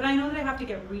sweaters, but I know that I have to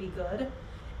get really good.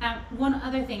 And one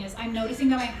other thing is, I'm noticing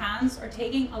that my hands are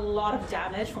taking a lot of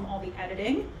damage from all the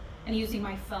editing and using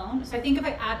my phone. So I think if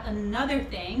I add another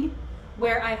thing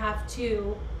where I have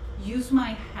to use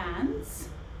my hands,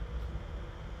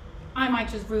 I might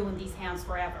just ruin these hands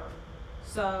forever.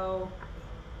 So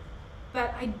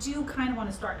but I do kind of want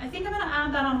to start. I think I'm going to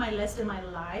add that on my list in my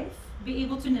life, be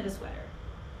able to knit a sweater.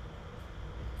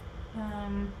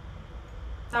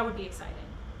 That would be exciting.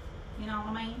 You know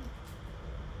what I mean?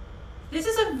 This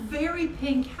is a very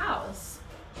pink house.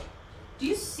 Do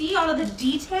you see all of the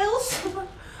details?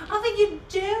 I don't think you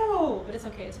do, but it's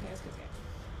okay, it's okay, it's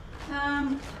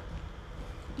okay.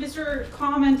 Mr.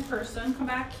 Comment person, come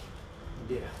back.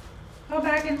 Yeah. Go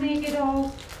back and make it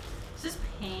all. Is this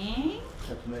pink?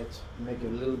 Have to make it a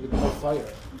little bit more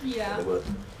fire. Yeah.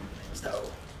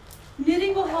 So.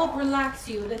 Knitting will help relax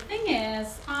you. The thing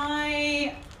is,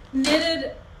 I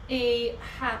knitted a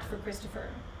hat for Christopher,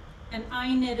 and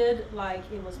I knitted like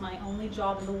it was my only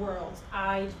job in the world.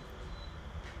 I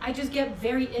just get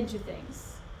very into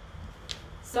things.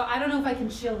 So I don't know if I can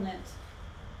chill knit.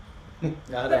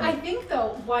 But I think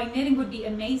though, why knitting would be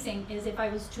amazing is if I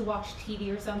was to watch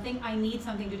TV or something, I need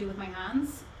something to do with my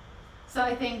hands. So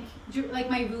I think, like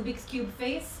my Rubik's Cube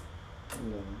face,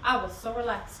 I was so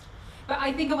relaxed. But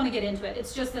I think I want to get into it.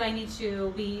 It's just that I need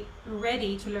to be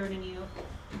ready to learn a new.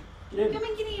 Yeah. Come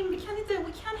and get in. We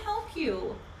can't help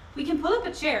you. We can pull up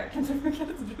a chair. Kan du forget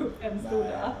to en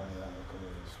stora?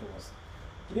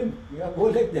 Jim, you are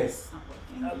going like this. It's not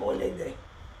working. I'm going like that.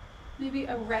 Maybe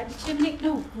a red chimney?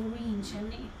 No, green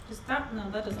chimney. Just that? No,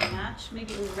 that doesn't match.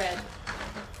 Maybe a red.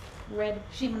 Red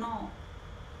chimney.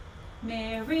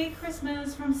 Merry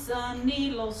Christmas from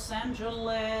sunny Los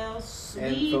Angeles.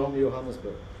 And from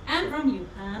Johannesburg. And from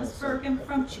Johannesburg and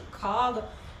from Chicago.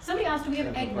 Somebody asked, do we have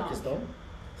And eggnog? Pakistan.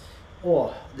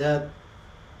 Oh, that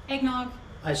Eggnog.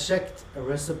 I checked a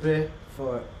recipe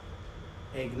for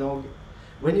eggnog.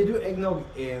 When you do eggnog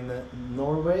in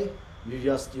Norway, you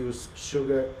just use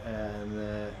sugar and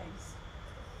Eggs.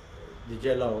 the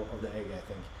yellow of the egg, I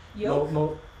think.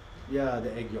 Yolk? Yeah,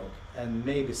 the egg yolk, and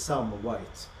maybe some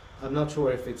white. I'm not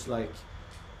sure if it's like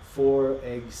 4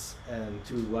 eggs and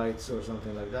 2 whites or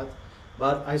something like that.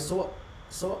 But I saw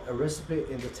a recipe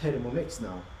in the Thermomix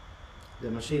now,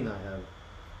 the machine I have.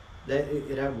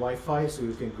 It had Wi-Fi, so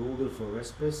you can Google for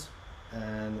recipes,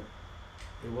 and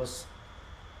it was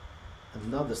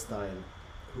another style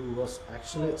who was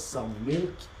actually some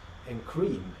milk and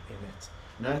cream in it.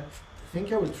 And I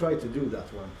think I will try to do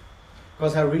that one,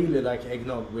 because I really like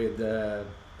eggnog with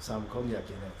some cognac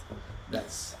in it.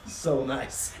 That's so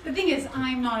nice. The thing is,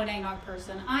 I'm not an eggnog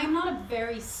person. I'm not a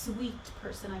very sweet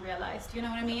person, I realized. You know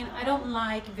what I mean? I don't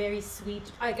like very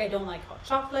sweet, I don't like hot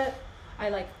chocolate. I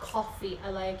like coffee.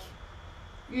 I like,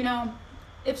 you know,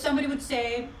 if somebody would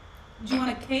say, do you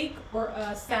want a cake or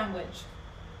a sandwich?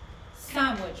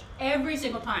 Sandwich, every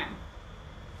single time.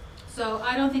 So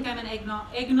I don't think I'm an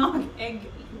eggnog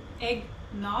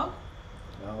Ja.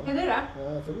 Är det det?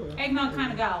 Ja, jag tror det. Eggnog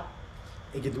kind of gal.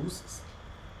 Äggedosis.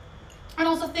 And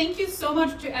also thank you so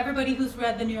much to everybody who's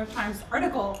read the New York Times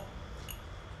article.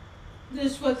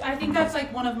 I think that's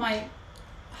like one of my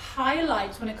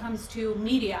highlights when it comes to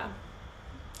media.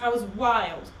 I was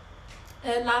wild.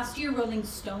 Last year Rolling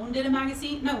Stone did an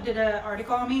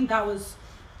article on me. That was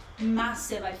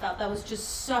massive, I felt. That was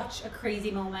just such a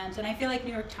crazy moment. And I feel like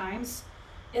New York Times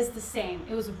is the same.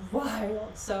 It was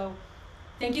wild. So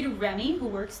thank you to Remy, who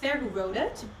works there, who wrote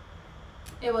it.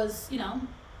 It was, you know,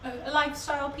 a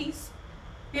lifestyle piece.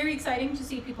 Very exciting to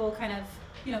see people kind of,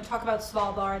 you know, talk about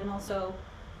Svalbard and also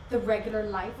the regular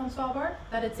life on Svalbard,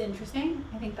 that it's interesting.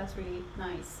 I think that's really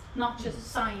nice. Not just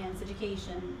science,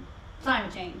 education,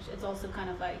 climate change. It's also kind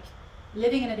of like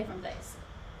living in a different place.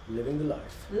 Living the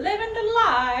life. Living the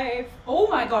life. Oh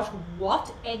my gosh,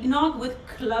 what? Eggnog with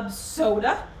club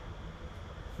soda?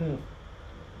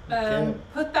 Okay.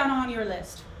 Put that on your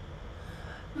list.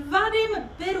 Vadim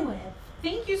Biruev,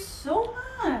 thank you so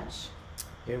much.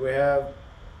 Here we have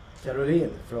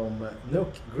Caroline from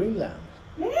Nook, Greenland.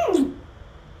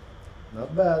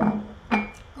 Not bad.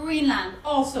 Greenland,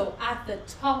 also at the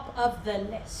top of the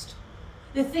list.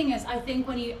 The thing is, I think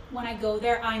when I go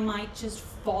there, I might just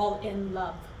fall in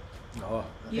love. Oh,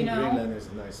 I You think know? Greenland is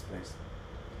a nice place.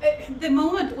 The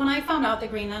moment when I found out that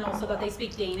Greenland also that they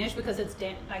speak Danish, because it's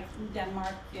like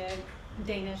Denmark,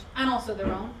 Danish, and also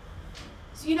their own.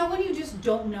 So you know when you just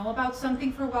don't know about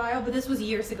something for a while, but this was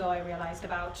years ago I realized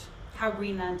about how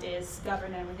Greenland is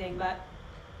governed and everything, but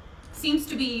seems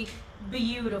to be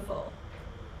beautiful.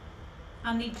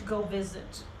 I need to go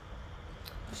visit.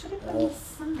 Should have done the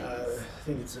size. I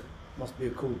think must be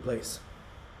a cool place.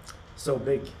 So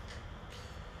big.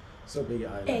 So big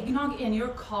island. Eggnog in your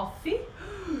coffee?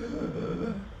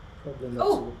 Probably not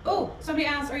so Somebody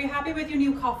asked, are you happy with your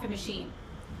new coffee machine?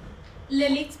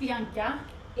 Lilith Bianca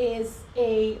is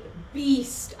a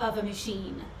beast of a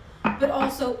machine, but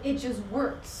also it just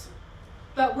works.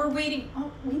 But we're waiting,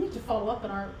 we need to follow up on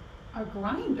our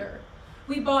grinder.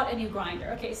 we bought a new grinder.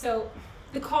 Okay, so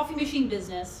the coffee machine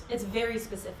business, it's very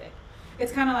specific.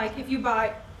 It's kind of like if you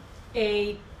buy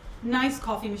a nice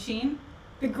coffee machine,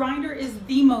 the grinder is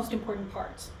the most important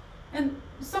part. And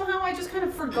somehow I just kind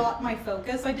of forgot my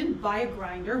focus. I didn't buy a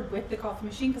grinder with the coffee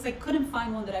machine because I couldn't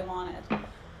find one that I wanted.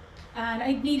 And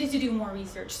I needed to do more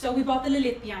research. So we bought the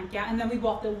Lilith Bianca and then we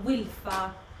bought the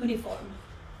Wilfa Uniform.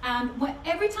 And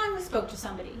every time we spoke to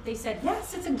somebody, they said,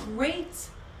 yes, it's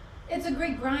a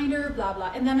great grinder, blah,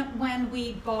 blah. And then when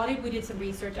we bought it, we did some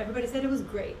research. Everybody said it was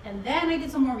great. And then I did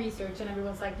some more research and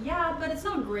everyone's like, yeah, but it's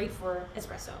not great for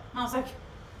espresso. And I was like,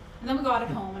 and then we got it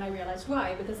home and I realized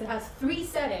why, because it has 3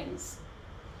 settings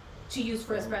to use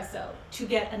for espresso to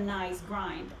get a nice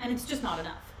grind. And it's just not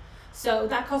enough. So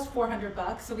that cost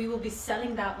 $400. So we will be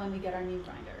selling that when we get our new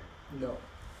grinder. No.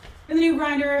 And the new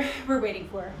grinder we're waiting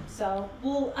for. So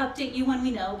we'll update you when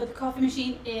we know, but the coffee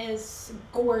machine is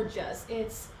gorgeous.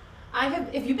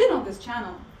 If you've been on this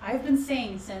channel, I've been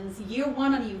saying since year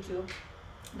 1 on YouTube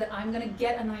that I'm gonna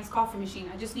get a nice coffee machine.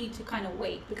 I just need to kind of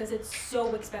wait because it's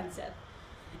so expensive.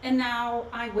 And now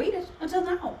I waited until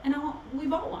now, and now we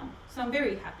bought one. So I'm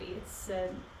very happy.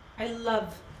 I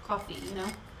love coffee, you know.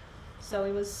 So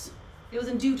it was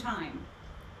in due time.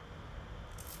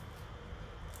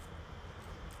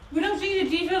 We don't see the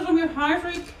details on your house.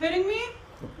 Are you kidding me?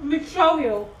 Let me show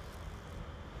you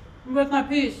with my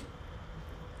piece.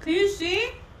 Can you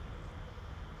see?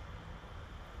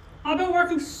 I've been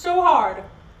working so hard.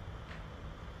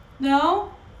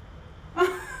 No?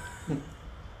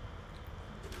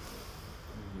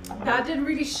 That didn't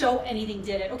really show anything,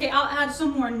 did it? Okay, I'll add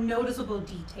some more noticeable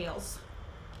details.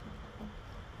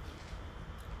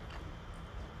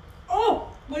 Oh,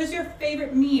 what is your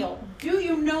favorite meal? Do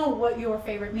you know what your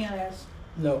favorite meal is?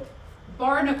 No.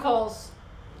 Barnacles.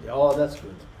 Yeah, that's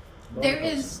good. There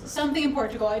is something in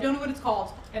Portugal, I don't know what it's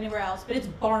called anywhere else, but it's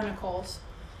barnacles.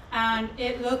 And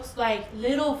it looks like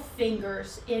little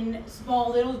fingers in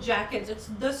small little jackets. It's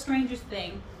the strangest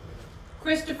thing.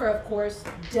 Christopher, of course,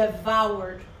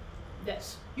 devoured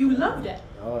this. You loved it.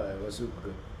 Ja, det var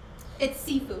supergodt. It's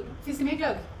seafood. Finns det mer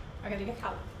glögg? Jag kan dricka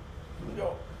kall.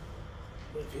 Ja,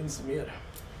 det finns mer.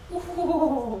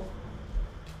 Oh.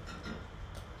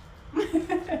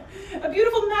 A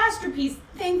beautiful masterpiece.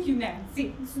 Thank you,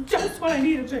 Nancy. It's just what I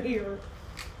needed to hear.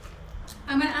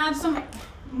 I'm going to add some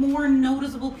more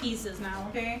noticeable pieces now,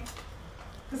 okay?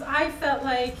 Because I felt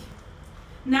like,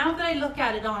 now that I look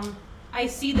at it I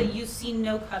see that you see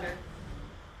no color.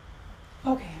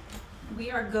 Okay,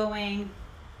 we're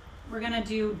gonna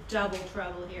do double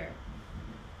trouble here.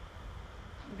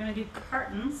 We're gonna do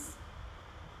curtains.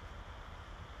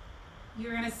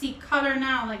 You're gonna see color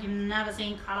now like you've never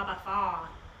seen color before.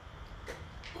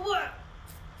 What?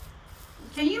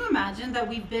 Can you imagine that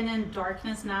we've been in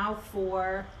darkness now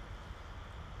for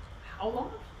how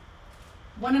long?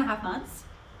 1.5 months?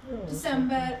 Yeah,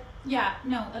 December, yeah,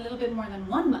 no, a little bit more than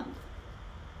 1 month.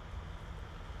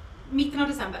 Mitten av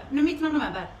December, no, mitten av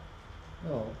November.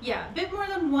 Oh. Yeah, a bit more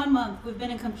than 1 month we've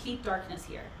been in complete darkness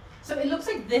here. So it looks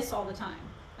like this all the time.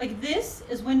 Like this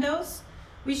is windows.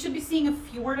 We should be seeing a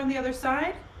fjord on the other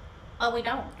side. Oh, we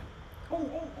don't. Oh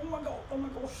my god, oh my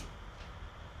gosh.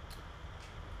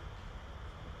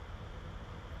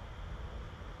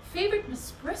 Favorite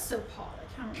Nespresso pod, I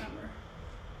can't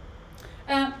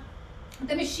remember.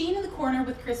 The machine in the corner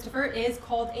with Christopher is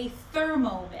called a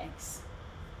Thermomix.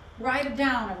 Write it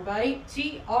down, everybody.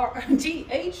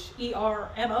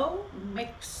 Thermo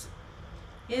mix.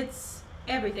 It's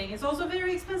everything. It's also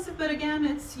very expensive, but again,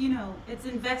 it's, you know, it's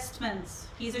investments.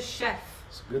 He's a chef.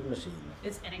 It's a good machine.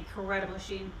 It's an incredible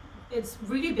machine. It's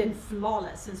really been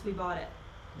flawless since we bought it.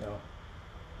 Yeah.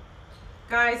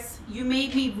 Guys, you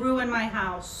made me ruin my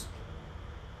house.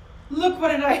 Look, what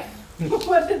did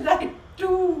I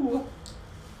do?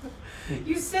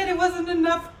 You said it wasn't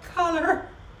enough color.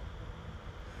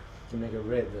 You can make a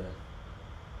red.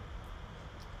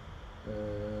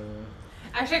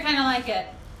 Actually, I kind of like it.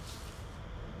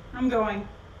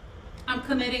 I'm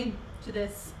committing to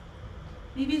this.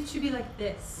 Maybe it should be like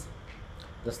this.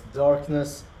 Does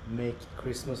darkness make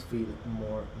Christmas feel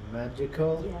more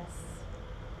magical? Yes.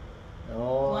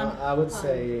 No, I would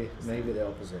say maybe the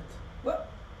opposite. What?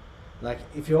 Like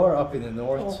if you are up in the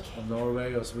north Okay. of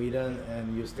Norway or Sweden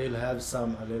and you still have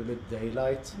a little bit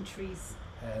daylight And trees.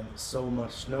 and so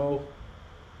much snow,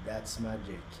 that's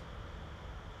magic.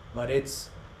 But if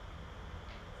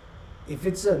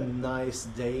it's a nice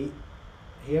day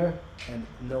here and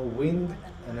no wind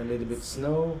and a little bit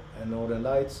snow and northern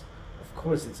lights, of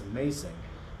course it's amazing.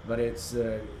 But it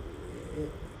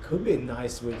could be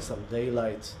nice with some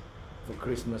daylight for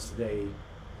Christmas Day.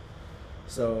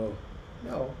 So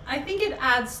No. I think it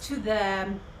adds to the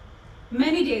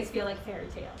many days feel like fairy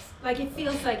tales. Like it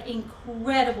feels like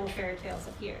incredible fairy tales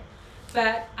up here.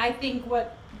 But I think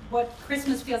what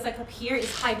Christmas feels like up here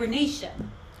is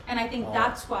hibernation. And I think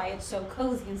that's why it's so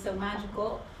cozy and so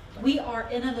magical. We are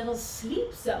in a little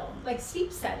sleep zone, like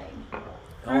sleep setting.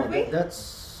 Aren't we?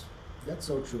 That's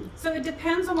so true. So it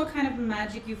depends on what kind of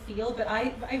magic you feel, but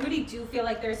I really do feel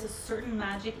like there's a certain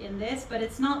magic in this, but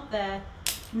it's not the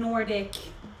Nordic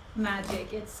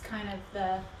magic. It's kind of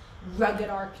the rugged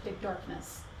Arctic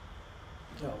darkness.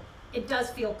 No. It does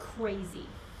feel crazy.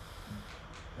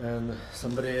 And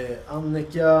somebody,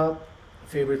 Annika,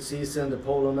 favorite season, the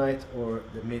polar night or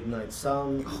the midnight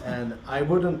sun? And I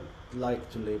wouldn't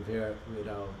like to live here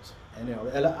without any of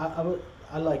it.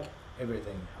 I like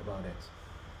everything about it.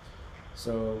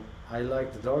 So I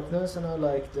like the darkness and I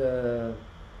like the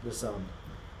sun.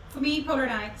 For me, polar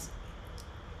nights.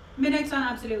 Midnight sun,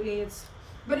 absolutely.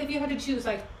 But if you had to choose,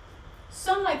 like,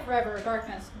 sunlight forever or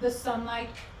darkness, the sunlight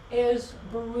is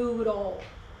brutal.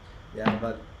 Yeah,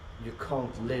 but you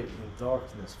can't live in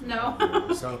darkness. No.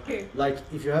 So, like,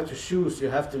 if you have to choose, you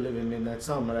have to live in midnight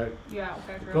sun. But Yeah,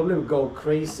 okay, you true. probably would go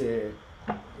crazy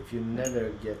if you never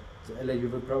get. You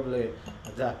would probably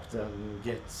adapt and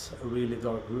get a really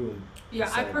dark room. Yeah, I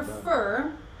inside,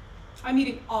 prefer. I'm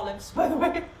eating olives, by the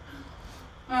way.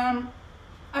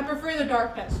 I prefer the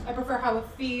darkness. I prefer how it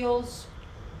feels,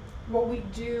 what we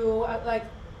do. Like,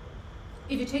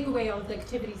 if you take away all of the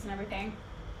activities and everything,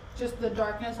 just the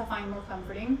darkness I find more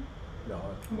comforting. No.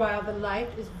 While the light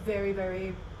is very,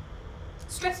 very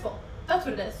stressful. That's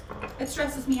what it is. It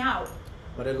stresses me out.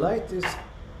 But the light is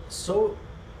so.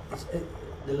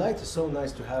 The light is so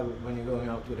nice to have when you're going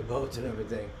out with a boat and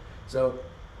everything. So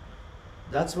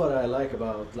that's what I like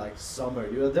about like summer.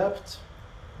 You adapt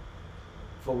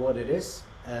for what it is,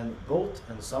 and boat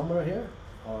and summer here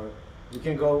are. You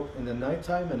can go in the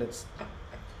nighttime and it's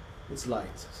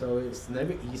light, so it's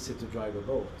never easy to drive a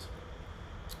boat.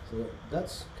 So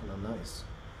that's kind of nice.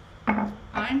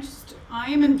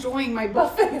 I am enjoying my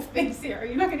buffet of things here. Are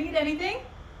you not gonna eat anything?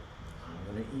 I'm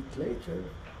gonna eat later.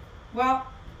 Well,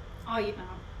 I'll eat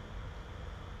now.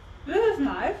 This is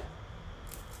nice.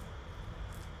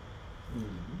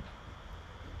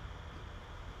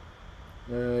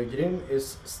 Grim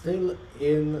is still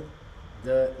in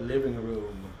the living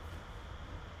room.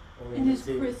 Or In his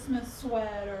the Christmas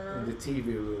sweater. in the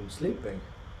TV room, sleeping.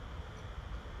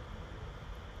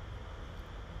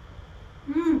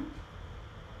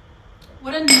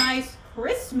 What a nice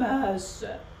Christmas.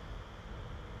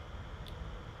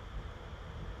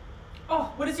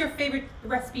 Oh, what is your favorite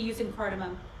recipe using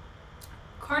cardamom?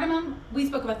 Cardamom, we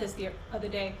spoke about this the other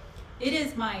day. It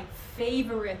is my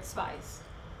favorite spice.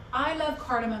 I love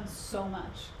cardamom so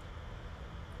much.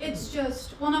 It's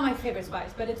just, well, not my favorite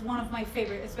spice, but it's one of my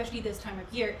favorite, especially this time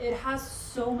of year. It has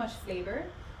so much flavor.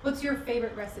 What's your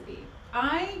favorite recipe?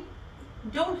 I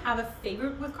don't have a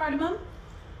favorite with cardamom,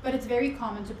 but it's very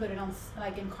common to put it on,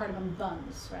 like, in cardamom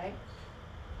buns, right?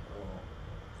 Oh.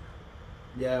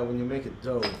 Yeah, when you make a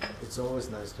dough, it's always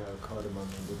nice to have cardamom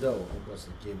in the dough because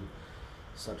it gives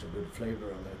such a good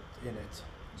flavor in it.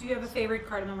 Do you have a favorite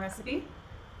cardamom recipe?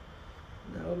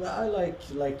 No, I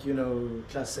like you know,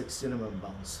 classic cinnamon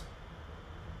buns,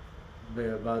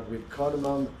 but with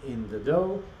cardamom in the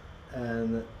dough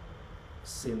and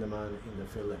cinnamon in the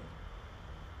filling.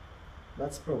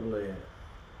 That's probably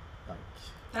like.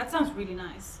 That sounds really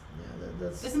nice. Yeah,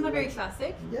 that's. Isn't that very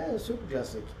classic? Yeah, super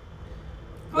classic.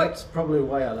 Wait. That's probably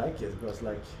why I like it, because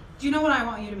like. Do you know what I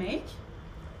want you to make?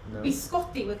 No.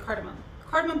 Biscotti with cardamom.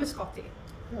 Cardamom biscotti.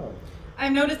 No.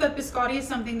 I've noticed that biscotti is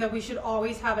something that we should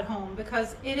always have at home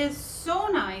because it is so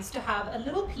nice to have a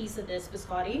little piece of this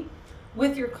biscotti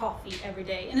with your coffee every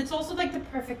day. And it's also like the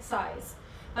perfect size.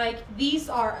 Like, these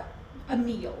are a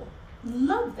meal.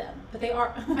 Love them, but they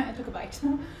are, I took a bite.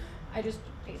 I just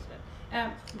tasted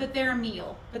it. But they're a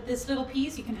meal. But this little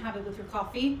piece, you can have it with your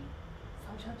coffee.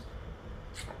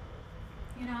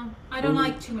 You know, I don't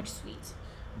like too much sweet.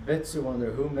 Betsy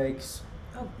wonder who makes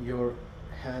Oh. your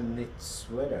hand knit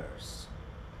sweaters.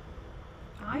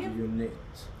 I Do you knit?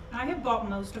 have bought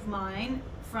most of mine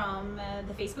from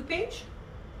the Facebook page.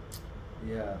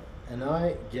 Yeah, and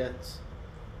I get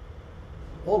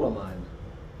all of mine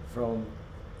from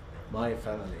my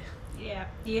family. Yeah,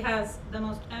 he has the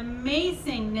most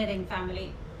amazing knitting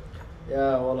family.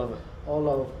 Yeah, all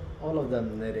of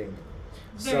them knitting.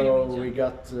 Very So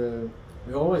region.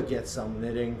 we always get some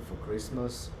knitting for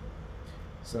Christmas.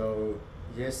 So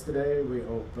yesterday we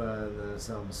opened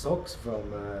some socks from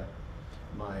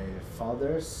my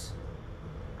father's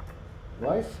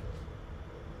wife,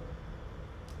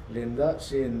 Linda.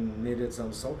 She knitted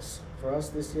some socks for us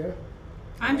this year.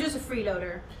 I'm just a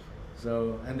freeloader.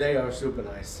 So, and they are super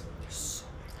nice.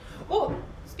 Oh,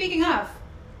 speaking of,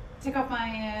 take off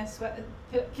my sweat.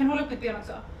 Kan hålla upp mitt ben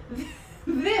också.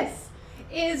 This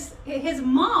is, his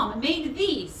mom made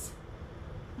these.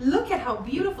 Look at how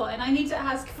beautiful, and I need to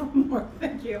ask for more.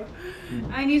 Thank you.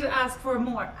 I need to ask for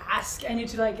more. I need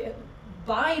to like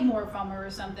buy more from her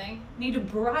or something. I need to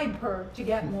bribe her to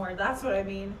get more. That's what I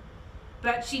mean.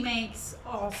 But she makes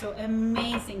also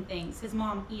amazing things. His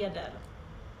mom, Edel.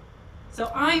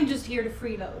 So I'm just here to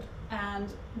freeload and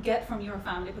get from your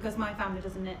family because my family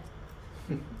doesn't knit.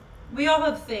 We all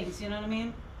have things, you know what I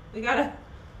mean? We gotta.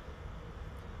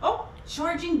 Oh,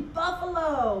 Charging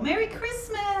Buffalo! Merry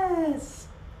Christmas!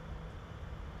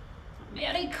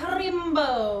 Merry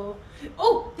Crimbo!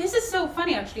 Oh, this is so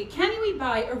funny actually. Can we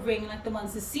buy a ring like the one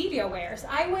Cecilia wears?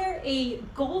 I wear a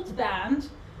gold band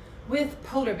with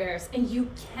polar bears, and you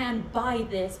can buy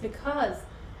this because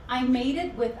I made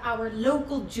it with our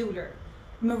local jeweler,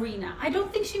 Marina. I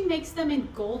don't think she makes them in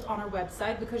gold on her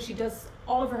website because she does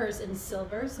all of hers in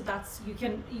silver, so that's you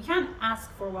can't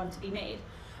ask for one to be made.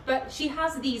 But she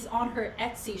has these on her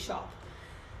Etsy shop.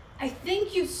 I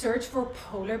think you search for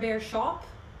polar bear shop,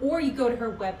 or you go to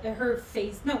her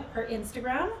her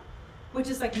Instagram, which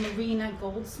is like Marina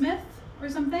Goldsmith or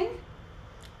something.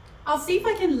 I'll see if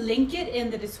I can link it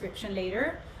in the description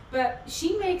later, but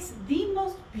she makes the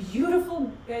most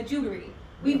beautiful jewelry.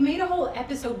 We've made a whole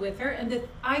episode with her, and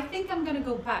I think I'm gonna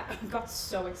go back. I got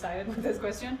so excited with this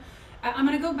question. I'm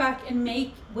gonna go back and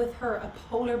make with her a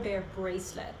polar bear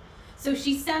bracelet. So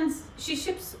she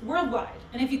ships worldwide,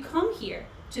 and if you come here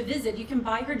to visit, you can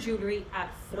buy her jewelry at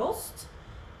Frost,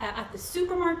 at the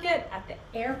supermarket, at the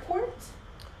airport,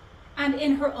 and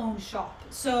in her own shop.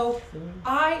 So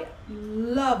I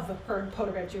love her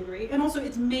polar bear jewelry, and also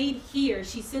it's made here.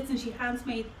 She sits and she hands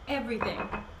made everything.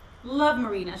 Love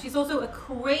Marina. She's also a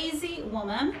crazy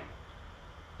woman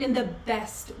in the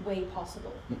best way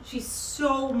possible. She's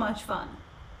so much fun.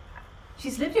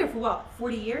 She's lived here for what,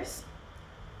 40 years?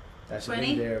 She's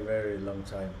been there a very long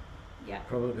time. Yeah.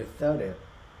 Probably 30.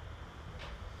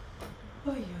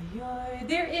 Oy, oy, oy.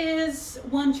 There is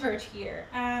one church here,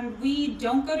 and we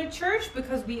don't go to church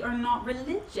because we are not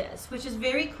religious, which is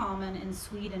very common in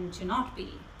Sweden to not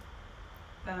be.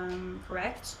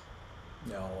 Correct?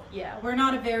 No. Yeah, we're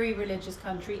not a very religious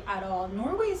country at all.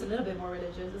 Norway is a little bit more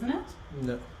religious, isn't it?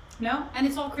 No. No? And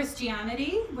it's all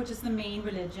Christianity, which is the main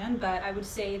religion, but I would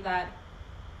say that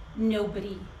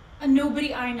nobody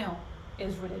I know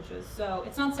is religious. So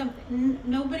it's not something,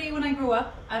 nobody when I grew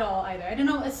up at all either. I don't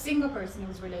know a single person who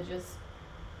was religious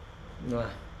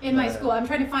in my school. I'm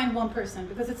trying to find one person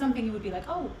because it's something you would be like,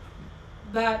 oh,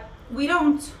 but we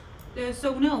don't.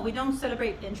 So no, we don't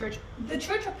celebrate in church. The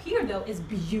church up here though is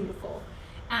beautiful.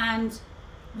 And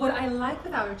what I like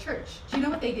with our church, do you know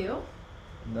what they do?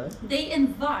 No. They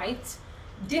invite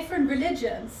different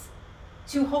religions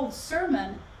to hold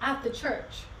sermon at the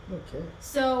church. Okay.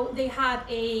 So they had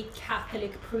a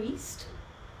Catholic priest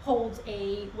hold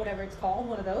a, whatever it's called,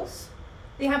 one of those.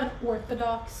 They have an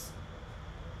Orthodox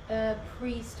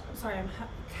priest, I'm sorry,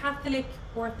 Catholic,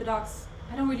 Orthodox,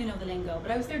 I don't really know the lingo,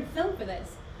 but I was there to film for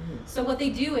this. So what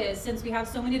they do is, since we have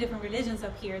so many different religions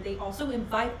up here, they also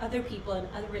invite other people in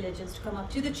other religions to come up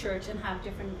to the church and have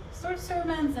different sort of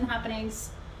sermons and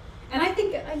happenings. And I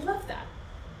think, I love that.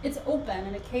 It's open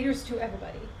and it caters to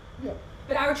everybody. Yeah.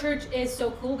 But our church is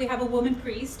so cool. We have a woman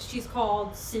priest. She's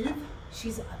called Siv.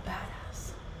 She's a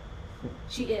badass.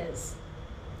 She is.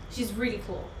 She's really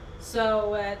cool.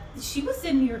 So she was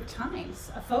in New York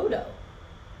Times, a photo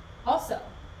also.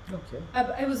 Okay.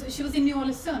 She was in New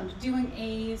Orleans doing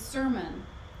a sermon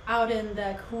out in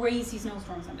the crazy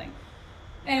snowstorm or something.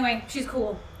 Anyway, she's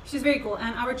cool. She's very cool,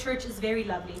 and our church is very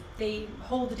lovely. They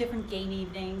hold different game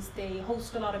evenings. They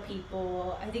host a lot of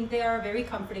people. I think they are a very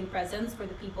comforting presence for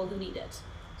the people who need it.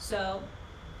 So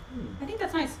I think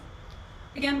that's nice.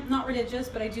 Again, not religious,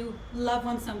 but I do love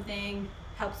when something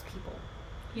helps people.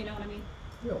 You know what I mean?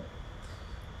 Yeah.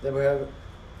 Then we have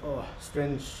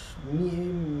strange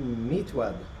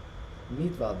meatwad.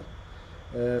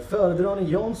 Föredrar ni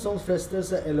Janssons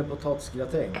frestelse eller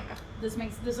potatisgratäng?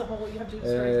 This a whole, you have to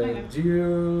explain it. Do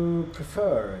you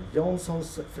prefer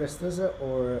Janssons frestelse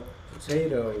or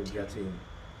potato gratin?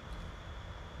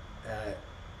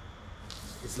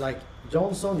 It's like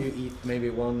Jansson you eat maybe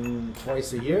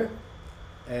twice a year,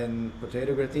 and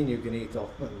potato gratin you can eat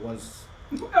once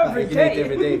every you day. can eat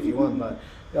every day if you want, but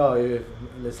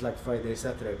it's like Friday,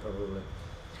 Saturday probably.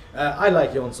 I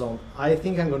like Jansson. I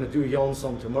think I'm gonna do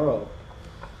Jansson tomorrow.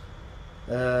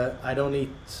 I don't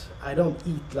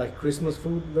eat like Christmas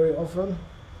food very often,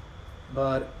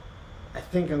 but I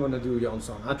think I'm gonna do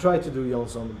Jansson. I try to do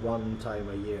Jansson one time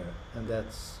a year, and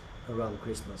that's around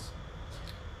Christmas.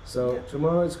 So Yeah.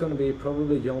 tomorrow it's gonna be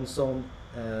probably Jansson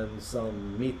and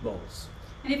some meatballs.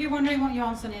 And if you're wondering what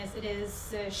Jansson is, it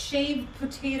is shaved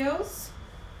potatoes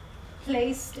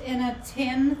placed in a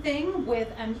tin thing with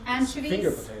anchovies.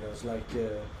 Finger potatoes, like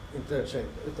inte shaved,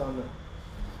 utan...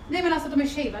 Nej men alltså de är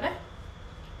shavade.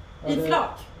 I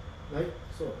flak. Nej,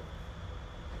 så.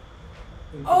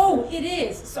 Oh, it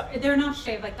is. So they're not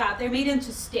shaved like that. They're made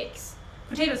into sticks,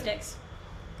 potato sticks.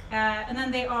 And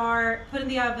then they are put in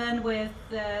the oven with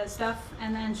the stuff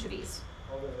and the anchovies.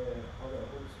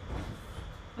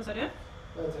 Vad sa du?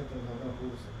 Jag tänkte de hade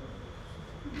hosen.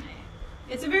 Nej.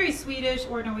 It's a very Swedish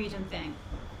or Norwegian thing.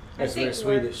 It's very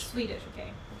Swedish. Swedish,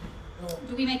 okay.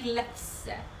 Do we make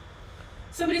lefse?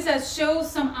 Somebody says, show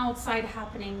some outside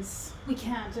happenings. We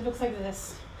can't. It looks like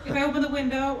this. If I open the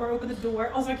window or open the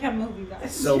door, also I can't move you guys.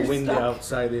 It's so You're windy stuck.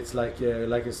 outside. It's like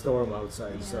a storm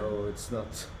outside, Yeah. so it's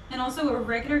not. And also a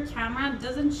regular camera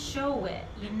doesn't show it,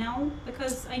 you know?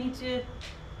 Because I need to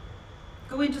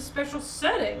go into special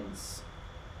settings.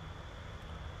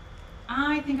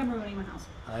 I think I'm ruining my house.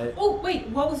 Oh, wait,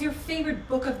 what was your favorite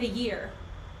book of the year?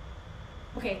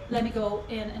 Okay, let me go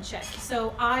in and check.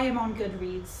 So I am on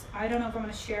Goodreads. I don't know if I'm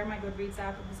gonna share my Goodreads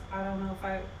app because I don't know if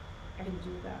I can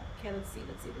do that. Okay, let's see.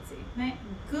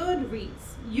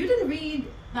 Goodreads. You didn't read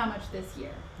that much this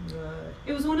year.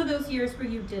 It was one of those years where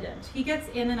you didn't. He gets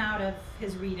in and out of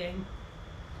his reading.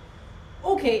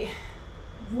 Okay,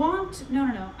 what?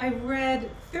 No. I read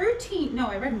 13. No,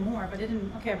 I read more, but I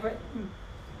didn't. Okay, I've read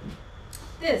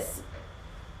this.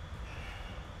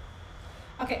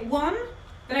 Okay, one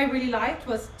that I really liked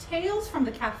was Tales from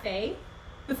the Cafe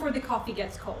Before the Coffee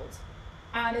Gets Cold.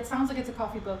 And it sounds like it's a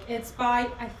coffee book. It's by,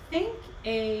 I think,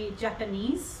 a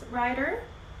Japanese writer.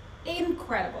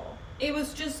 Incredible. It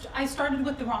was just, I started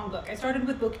with the wrong book. I started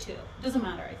with book 2. Doesn't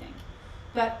matter, I think.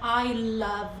 But I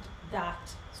loved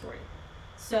that story.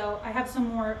 So I have some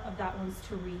more of that ones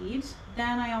to read.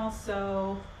 Then I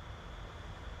also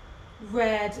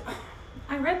read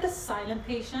The Silent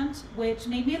Patient, which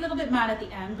made me a little bit mad at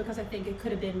the end because I think it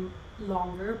could have been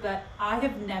longer, but I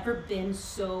have never been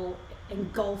so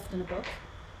engulfed in a book.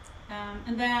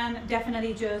 And then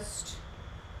definitely just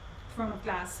Throne of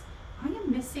Glass. I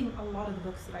am missing a lot of the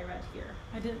books that I read here.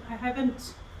 I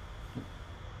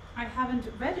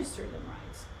haven't registered them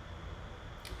right.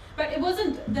 But it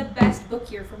wasn't the best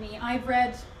book year for me. I've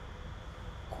read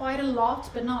quite a lot,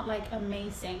 but not like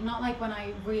amazing. Not like when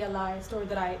I realized or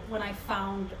when I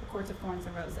found A Court of Thorns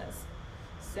and Roses.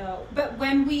 So, but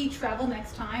when we travel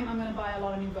next time, I'm gonna buy a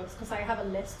lot of new books because I have a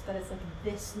list that is like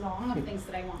this long of things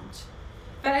that I want.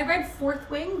 But I read Fourth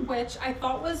Wing, which I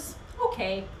thought was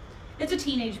okay. It's a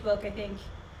teenage book, I think.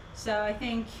 So I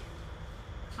think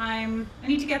I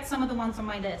need to get some of the ones on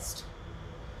my list.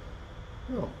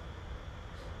 Oh.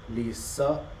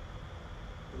 Lisa.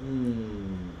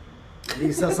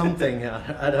 Lisa something,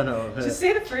 I don't know. Just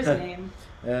say the first name.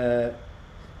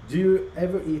 Do you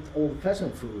ever eat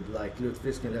old-fashioned food like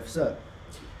lutefisk and lefse?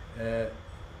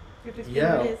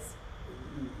 Yeah.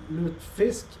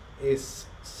 Lutefisk is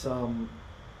some...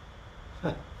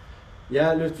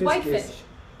 yeah, lutefisk Whitefish. is...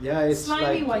 Yeah, it's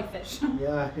slimy like... whitefish.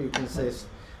 Yeah, you can say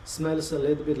smells a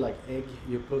little bit like egg.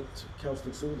 You put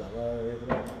caustic soda.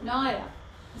 No, yeah.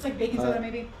 It's like baking soda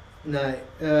maybe? No,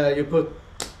 you put...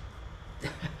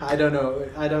 I don't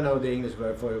know the English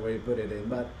word for where you put it in,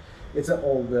 but it's an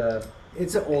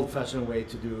old-fashioned way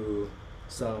to do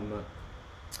some.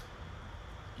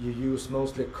 You use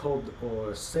mostly cod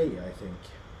or say, I think,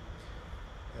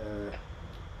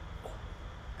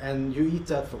 and you eat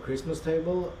that for Christmas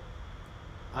table.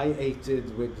 I ate it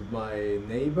with my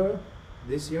neighbor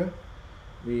this year.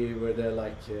 We were there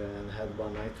and had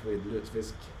one night with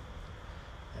lutefisk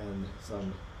and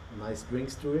some nice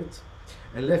drinks to it.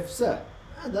 And lefse,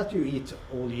 that you eat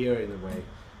all year in a way.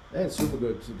 That's super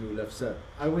good to do lefse.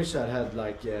 I wish I had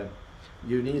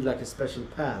you need a special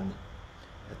pan,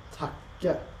 a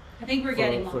tacka. I think we're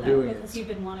getting one though, because you've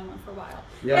been wanting one for a while.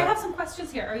 Yeah. But I have some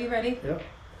questions here. Are you ready? Yeah.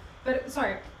 But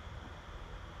sorry.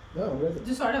 No, I'm ready.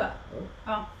 Du started va?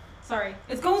 Oh. Sorry.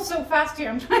 It's going so fast here.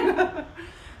 I'm trying to.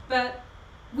 But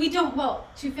we don't. Well,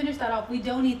 to finish that off, we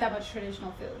don't eat that much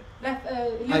traditional food.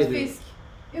 Lutefisk.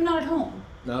 You're not at home.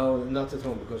 No, not at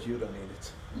home because you don't eat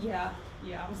it. Yeah,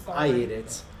 I'm sorry. I eat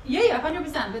it. Yeah,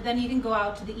 100%. But then you can go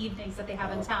out to the evenings that they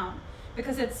have in town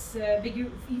because it's big.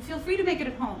 You feel free to make it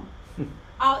at home.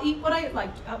 I'll eat what I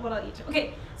like. What I'll eat.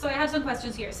 Okay, so I have some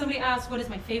questions here. Somebody asked, "What is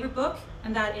my favorite book?"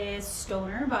 And that is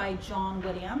Stoner by John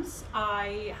Williams.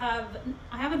 I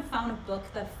haven't found a book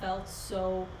that felt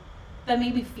so that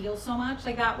made me feel so much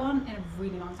like that one in a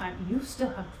really long time. You still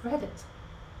haven't read it.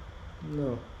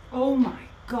 No. Oh my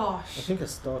gosh. I think I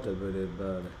started with it,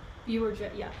 but You were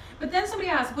yeah. But then somebody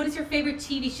asked, what is your favorite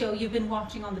TV show you've been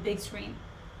watching on the big screen?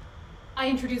 I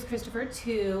introduced Christopher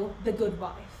to The Good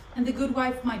Wife. And The Good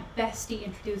Wife, my bestie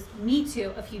introduced me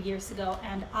to a few years ago,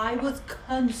 and I was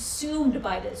consumed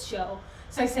by this show.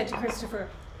 So I said to Christopher,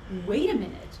 wait a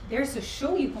minute, there's a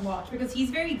show you can watch, because he's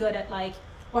very good at like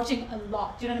watching a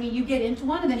lot. Do you know what I mean? You get into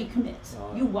one and then you commit.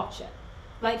 You watch it.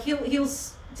 Like he'll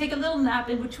take a little nap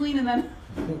in between and then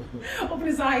open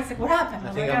his eyes like, what happened?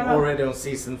 I think I'm already on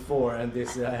season 4 and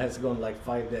this has gone like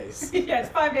 5 days. Yeah, it's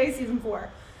 5 days, season 4.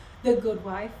 The Good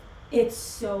Wife, it's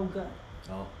so good.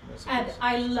 Oh, that's And awesome.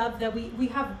 I love that we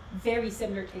have very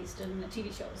similar taste in the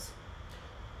TV shows.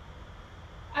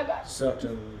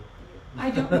 Certain. I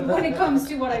don't, when it comes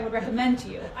to what I would recommend to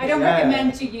you, I don't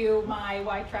recommend to you my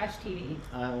white trash TV.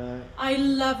 I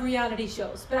love reality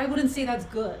shows, but I wouldn't say that's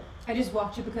good. I just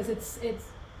watch it because it's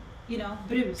you know,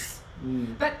 Bruce.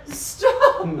 But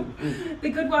stop! The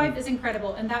Good Wife is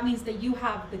incredible, and that means that you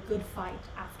have the good fight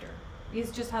after.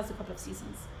 It just has a couple of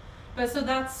seasons. But so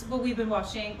that's what we've been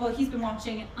watching. Well, he's been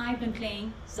watching, and I've been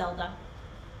playing Zelda.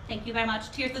 Thank you very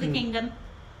much. Tears of the Kingdom.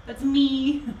 That's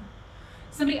me.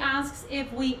 Somebody asks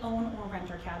if we own or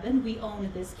rent our cabin. We own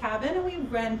this cabin, and we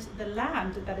rent the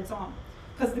land that it's on.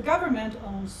 Because the government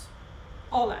owns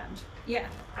all land. Yeah.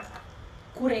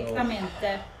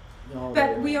 Correctamente. No,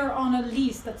 But we are on a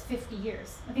lease that's 50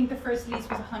 years. I think the first lease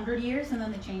was 100 years, and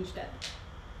then they changed it.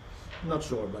 Not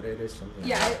sure, but it is something.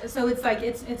 Yeah, so it's like,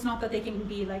 it's not that they can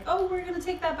be like, oh, we're gonna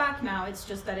take that back now. It's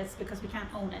just that it's because we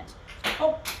can't own it.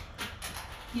 Oh,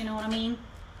 you know what I mean?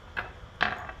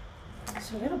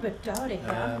 It's a little bit dirty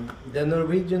here. The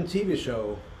Norwegian TV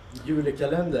show,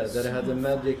 Julekalender, that had a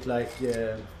magic like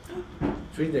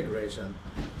tree decoration.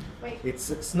 Wait,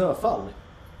 It's Snöfall.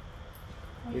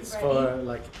 are you It's ready? for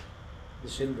like the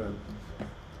children.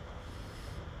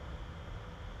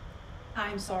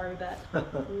 I'm sorry, but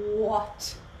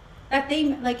what? That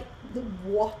they, like,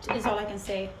 what is all I can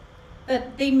say.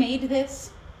 That they made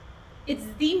this, it's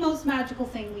the most magical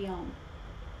thing we own.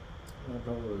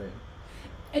 Probably.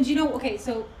 And you know, okay,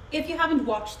 so if you haven't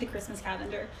watched the Christmas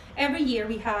calendar, every year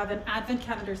we have an advent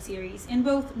calendar series in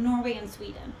both Norway and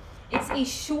Sweden. It's a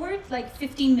short, like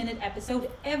 15-minute episode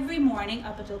every morning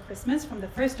up until Christmas from the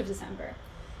 1st of December.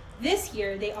 This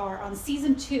year they are on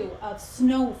season 2 of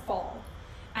Snowfall.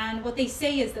 And what they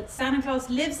say is that Santa Claus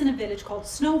lives in a village called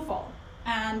Snowfall.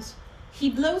 And he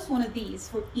blows one of these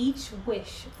for each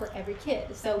wish for every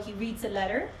kid. So he reads a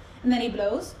letter and then he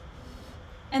blows.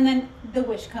 And then the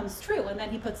wish comes true, and then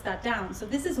he puts that down. So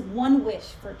this is one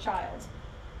wish for a child.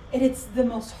 And it's the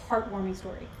most heartwarming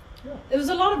story. Yeah. There was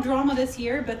a lot of drama this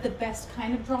year, but the best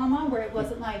kind of drama, where it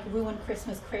wasn't like ruin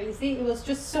Christmas crazy. It was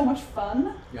just so much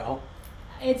fun. Yeah.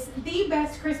 It's the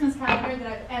best Christmas calendar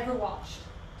that I've ever watched,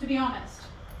 to be honest.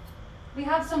 We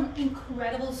have some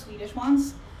incredible Swedish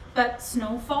ones, but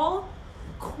Snowfall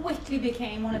quickly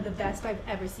became one of the best I've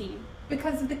ever seen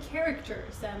because of the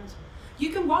characters, and you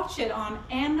can watch it on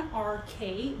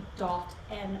nrk.no,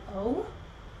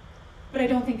 but I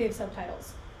don't think they have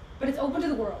subtitles. But it's open to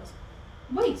the world.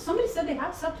 Wait, somebody said they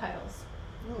have subtitles.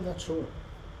 No, not sure.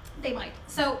 They might.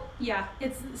 So yeah,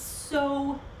 it's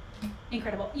so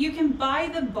incredible. You can buy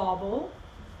the bauble,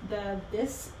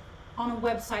 this, on a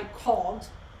website called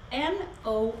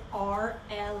norli.no.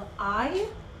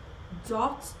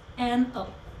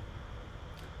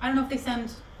 I don't know if they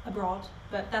send abroad,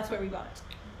 but that's where we got it.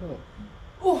 Oh.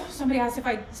 Oh, somebody asked if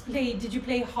did you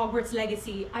play Hogwarts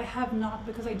Legacy? I have not,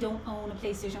 because I don't own a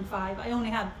PlayStation 5. I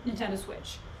only have Nintendo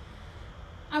Switch.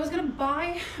 I was gonna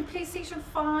buy a PlayStation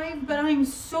 5, but I'm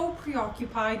so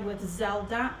preoccupied with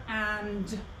Zelda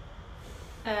and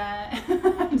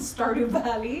Stardew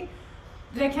Valley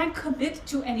that I can't commit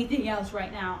to anything else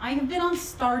right now. I have been on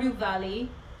Stardew Valley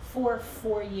for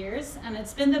 4 years, and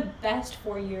it's been the best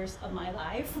 4 years of my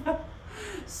life.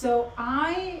 So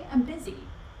I am busy.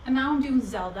 And now I'm doing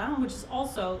Zelda, which is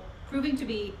also proving to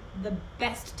be the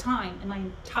best time in my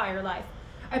entire life.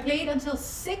 I played until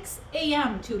 6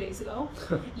 a.m. 2 days ago.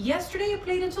 Yesterday I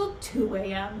played until 2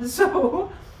 a.m.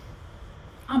 So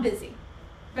I'm busy.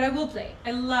 But I will play.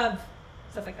 I love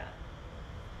stuff like that.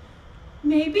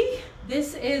 Maybe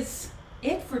this is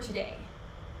it for today.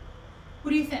 What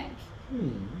do you think?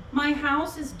 My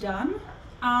house is done.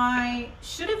 I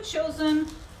should have chosen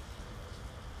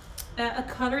a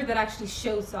color that actually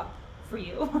shows up for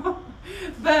you.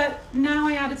 But now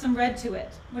I added some red to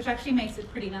it, which actually makes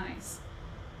it pretty nice.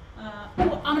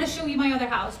 I'm gonna show you my other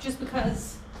house just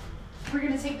because we're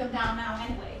gonna take them down now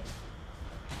anyway.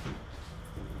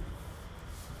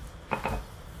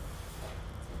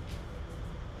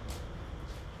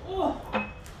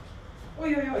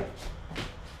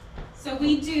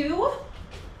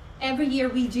 year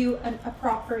we do a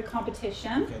proper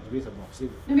competition. Kan inte visa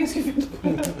baksidan. Let me excuse me.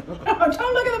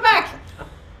 Don't look at the back.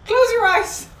 Close your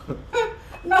eyes.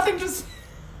 Nothing to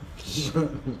see.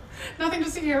 Nothing to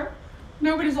see here.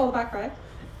 Nobody saw the back, right?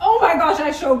 Oh my gosh,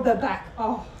 I showed the back.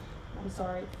 Oh, I'm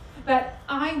sorry. But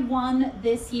I won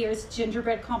this year's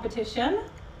gingerbread competition,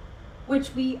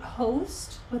 which we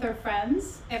host with our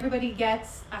friends. Everybody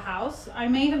gets a house. I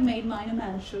may have made mine a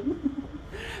mansion,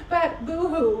 but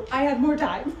boo-hoo, I had more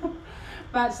time.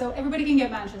 But so everybody can get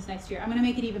mansions next year. I'm gonna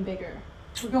make it even bigger.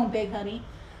 We're going big, honey.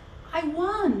 I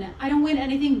won. I don't win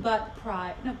anything but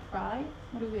pride. No, pride?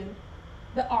 What do we win?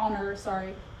 The honor,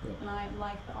 sorry. Yeah. And I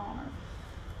like the honor.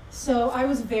 So I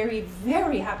was very,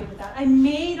 very happy with that. I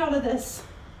made all of this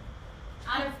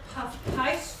out of puff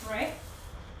pastry.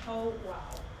 Oh,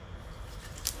 wow.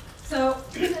 So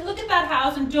look at that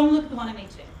house and don't look at the one I made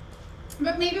today.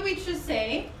 But maybe we should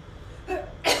say,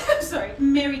 sorry,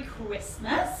 Merry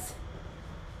Christmas.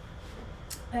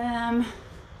 Merry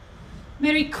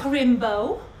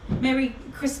Crimbo. Merry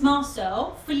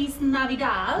Christmaso. Feliz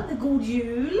Navidad. God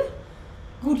Jul.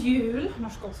 God Jul.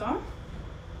 Norsk också.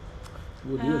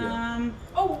 God Jul, yeah.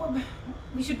 Oh,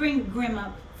 we should bring Grim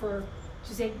up to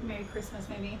say Merry Christmas,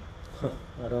 maybe.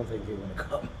 I don't think he want to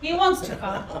come. He wants to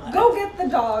come. Go get the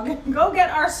dog. Go get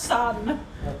our son,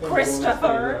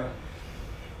 Christopher.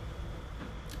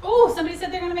 Oh, somebody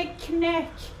said they're going to make knack.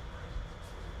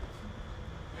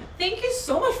 Thank you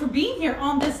so much for being here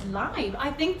on this live.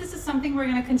 I think this is something we're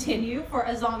going to continue for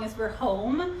as long as we're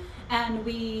home and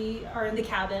we are in the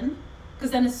cabin, because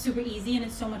then it's super easy and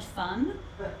it's so much fun.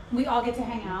 We all get to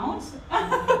hang out.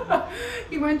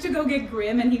 He went to go get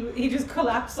Grim and he just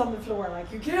collapsed on the floor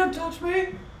like, you can't touch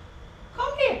me.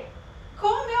 Kom here.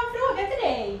 Kom, jag har en fråga till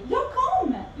dig. Ja,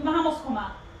 kom. Jo, men han måste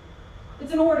komma.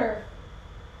 It's an order.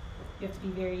 You have to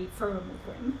be very firm with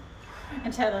Grim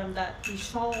and tell him that he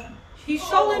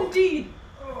shall indeed.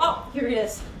 Oh, here it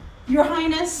is. Your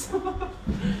Highness.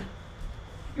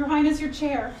 Your Highness, your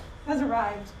chair has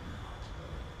arrived.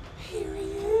 Here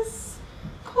he is.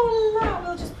 Kolla!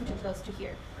 We'll just put it close to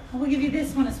here. And we'll give you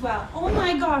this one as well. Oh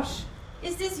my gosh.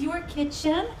 Is this your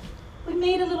kitchen? We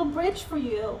made a little bridge for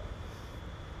you.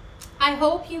 I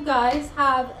hope you guys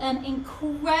have an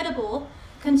incredible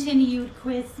continued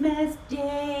Christmas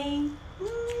day.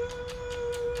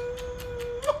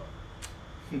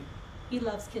 He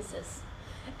loves kisses.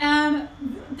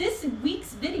 This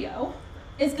week's video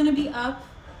is going to be up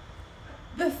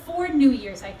before New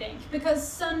Year's, I think, because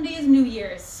Sunday is New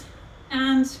Year's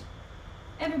and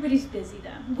everybody's busy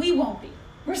then. We won't be.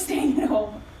 We're staying at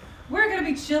home. We're going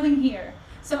to be chilling here.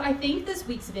 So I think this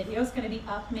week's video is going to be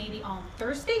up maybe on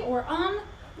Thursday or on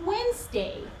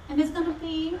Wednesday, and it's going to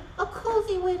be a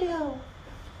cozy video.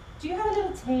 Do you have a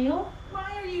little tail?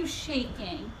 Why are you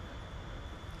shaking?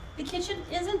 The kitchen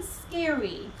isn't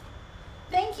scary.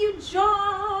 Thank you,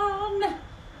 John.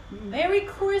 Merry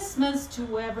Christmas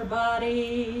to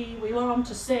everybody. We want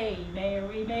to say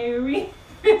Merry, Merry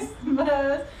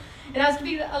Christmas. It has to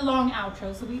be a long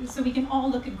outro so we can all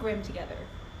look at Grim together.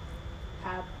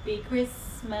 Happy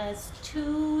Christmas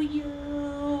to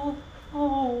you.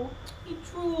 Oh, he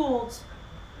drooled.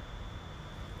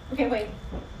 Okay, wait.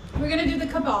 We're gonna do the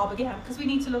kebab again because we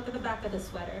need to look at the back of the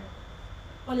sweater.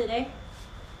 Holiday.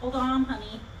 Hold on,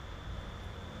 honey.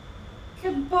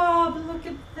 Kebab, look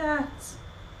at that.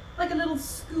 Like a little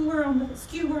skewer on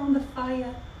the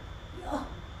fire. Oh.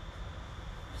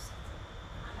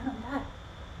 I don't know that.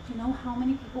 Do you know how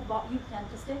many people bought you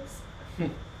dentist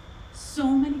So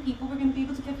many people were going to be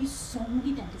able to give you so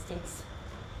many dentist.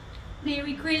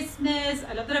 Merry Christmas.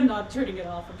 I love that I'm not turning it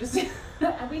off. I'm just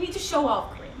we need to show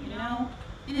off Grim, you know,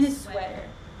 in his sweater.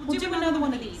 We'll do another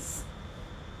one of these.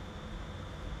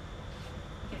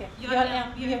 Okay, you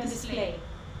have to display.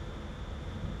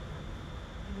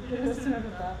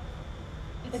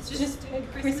 It's just a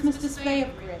Christmas display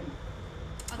of Grim.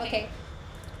 Okay.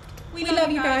 We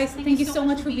love you guys. Thank you so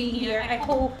much for being here. I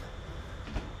hope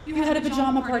you had a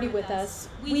pajama party with us.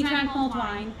 We drank mulled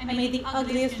wine. I made the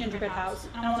ugliest gingerbread house.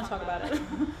 I don't want to talk about it.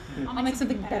 I'll make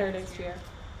something better next year.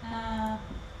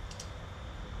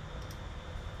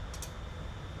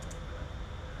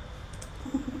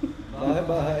 Bye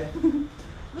bye.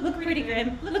 Look pretty,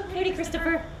 Grim. Look pretty,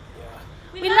 Christopher. Yeah.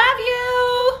 We love you.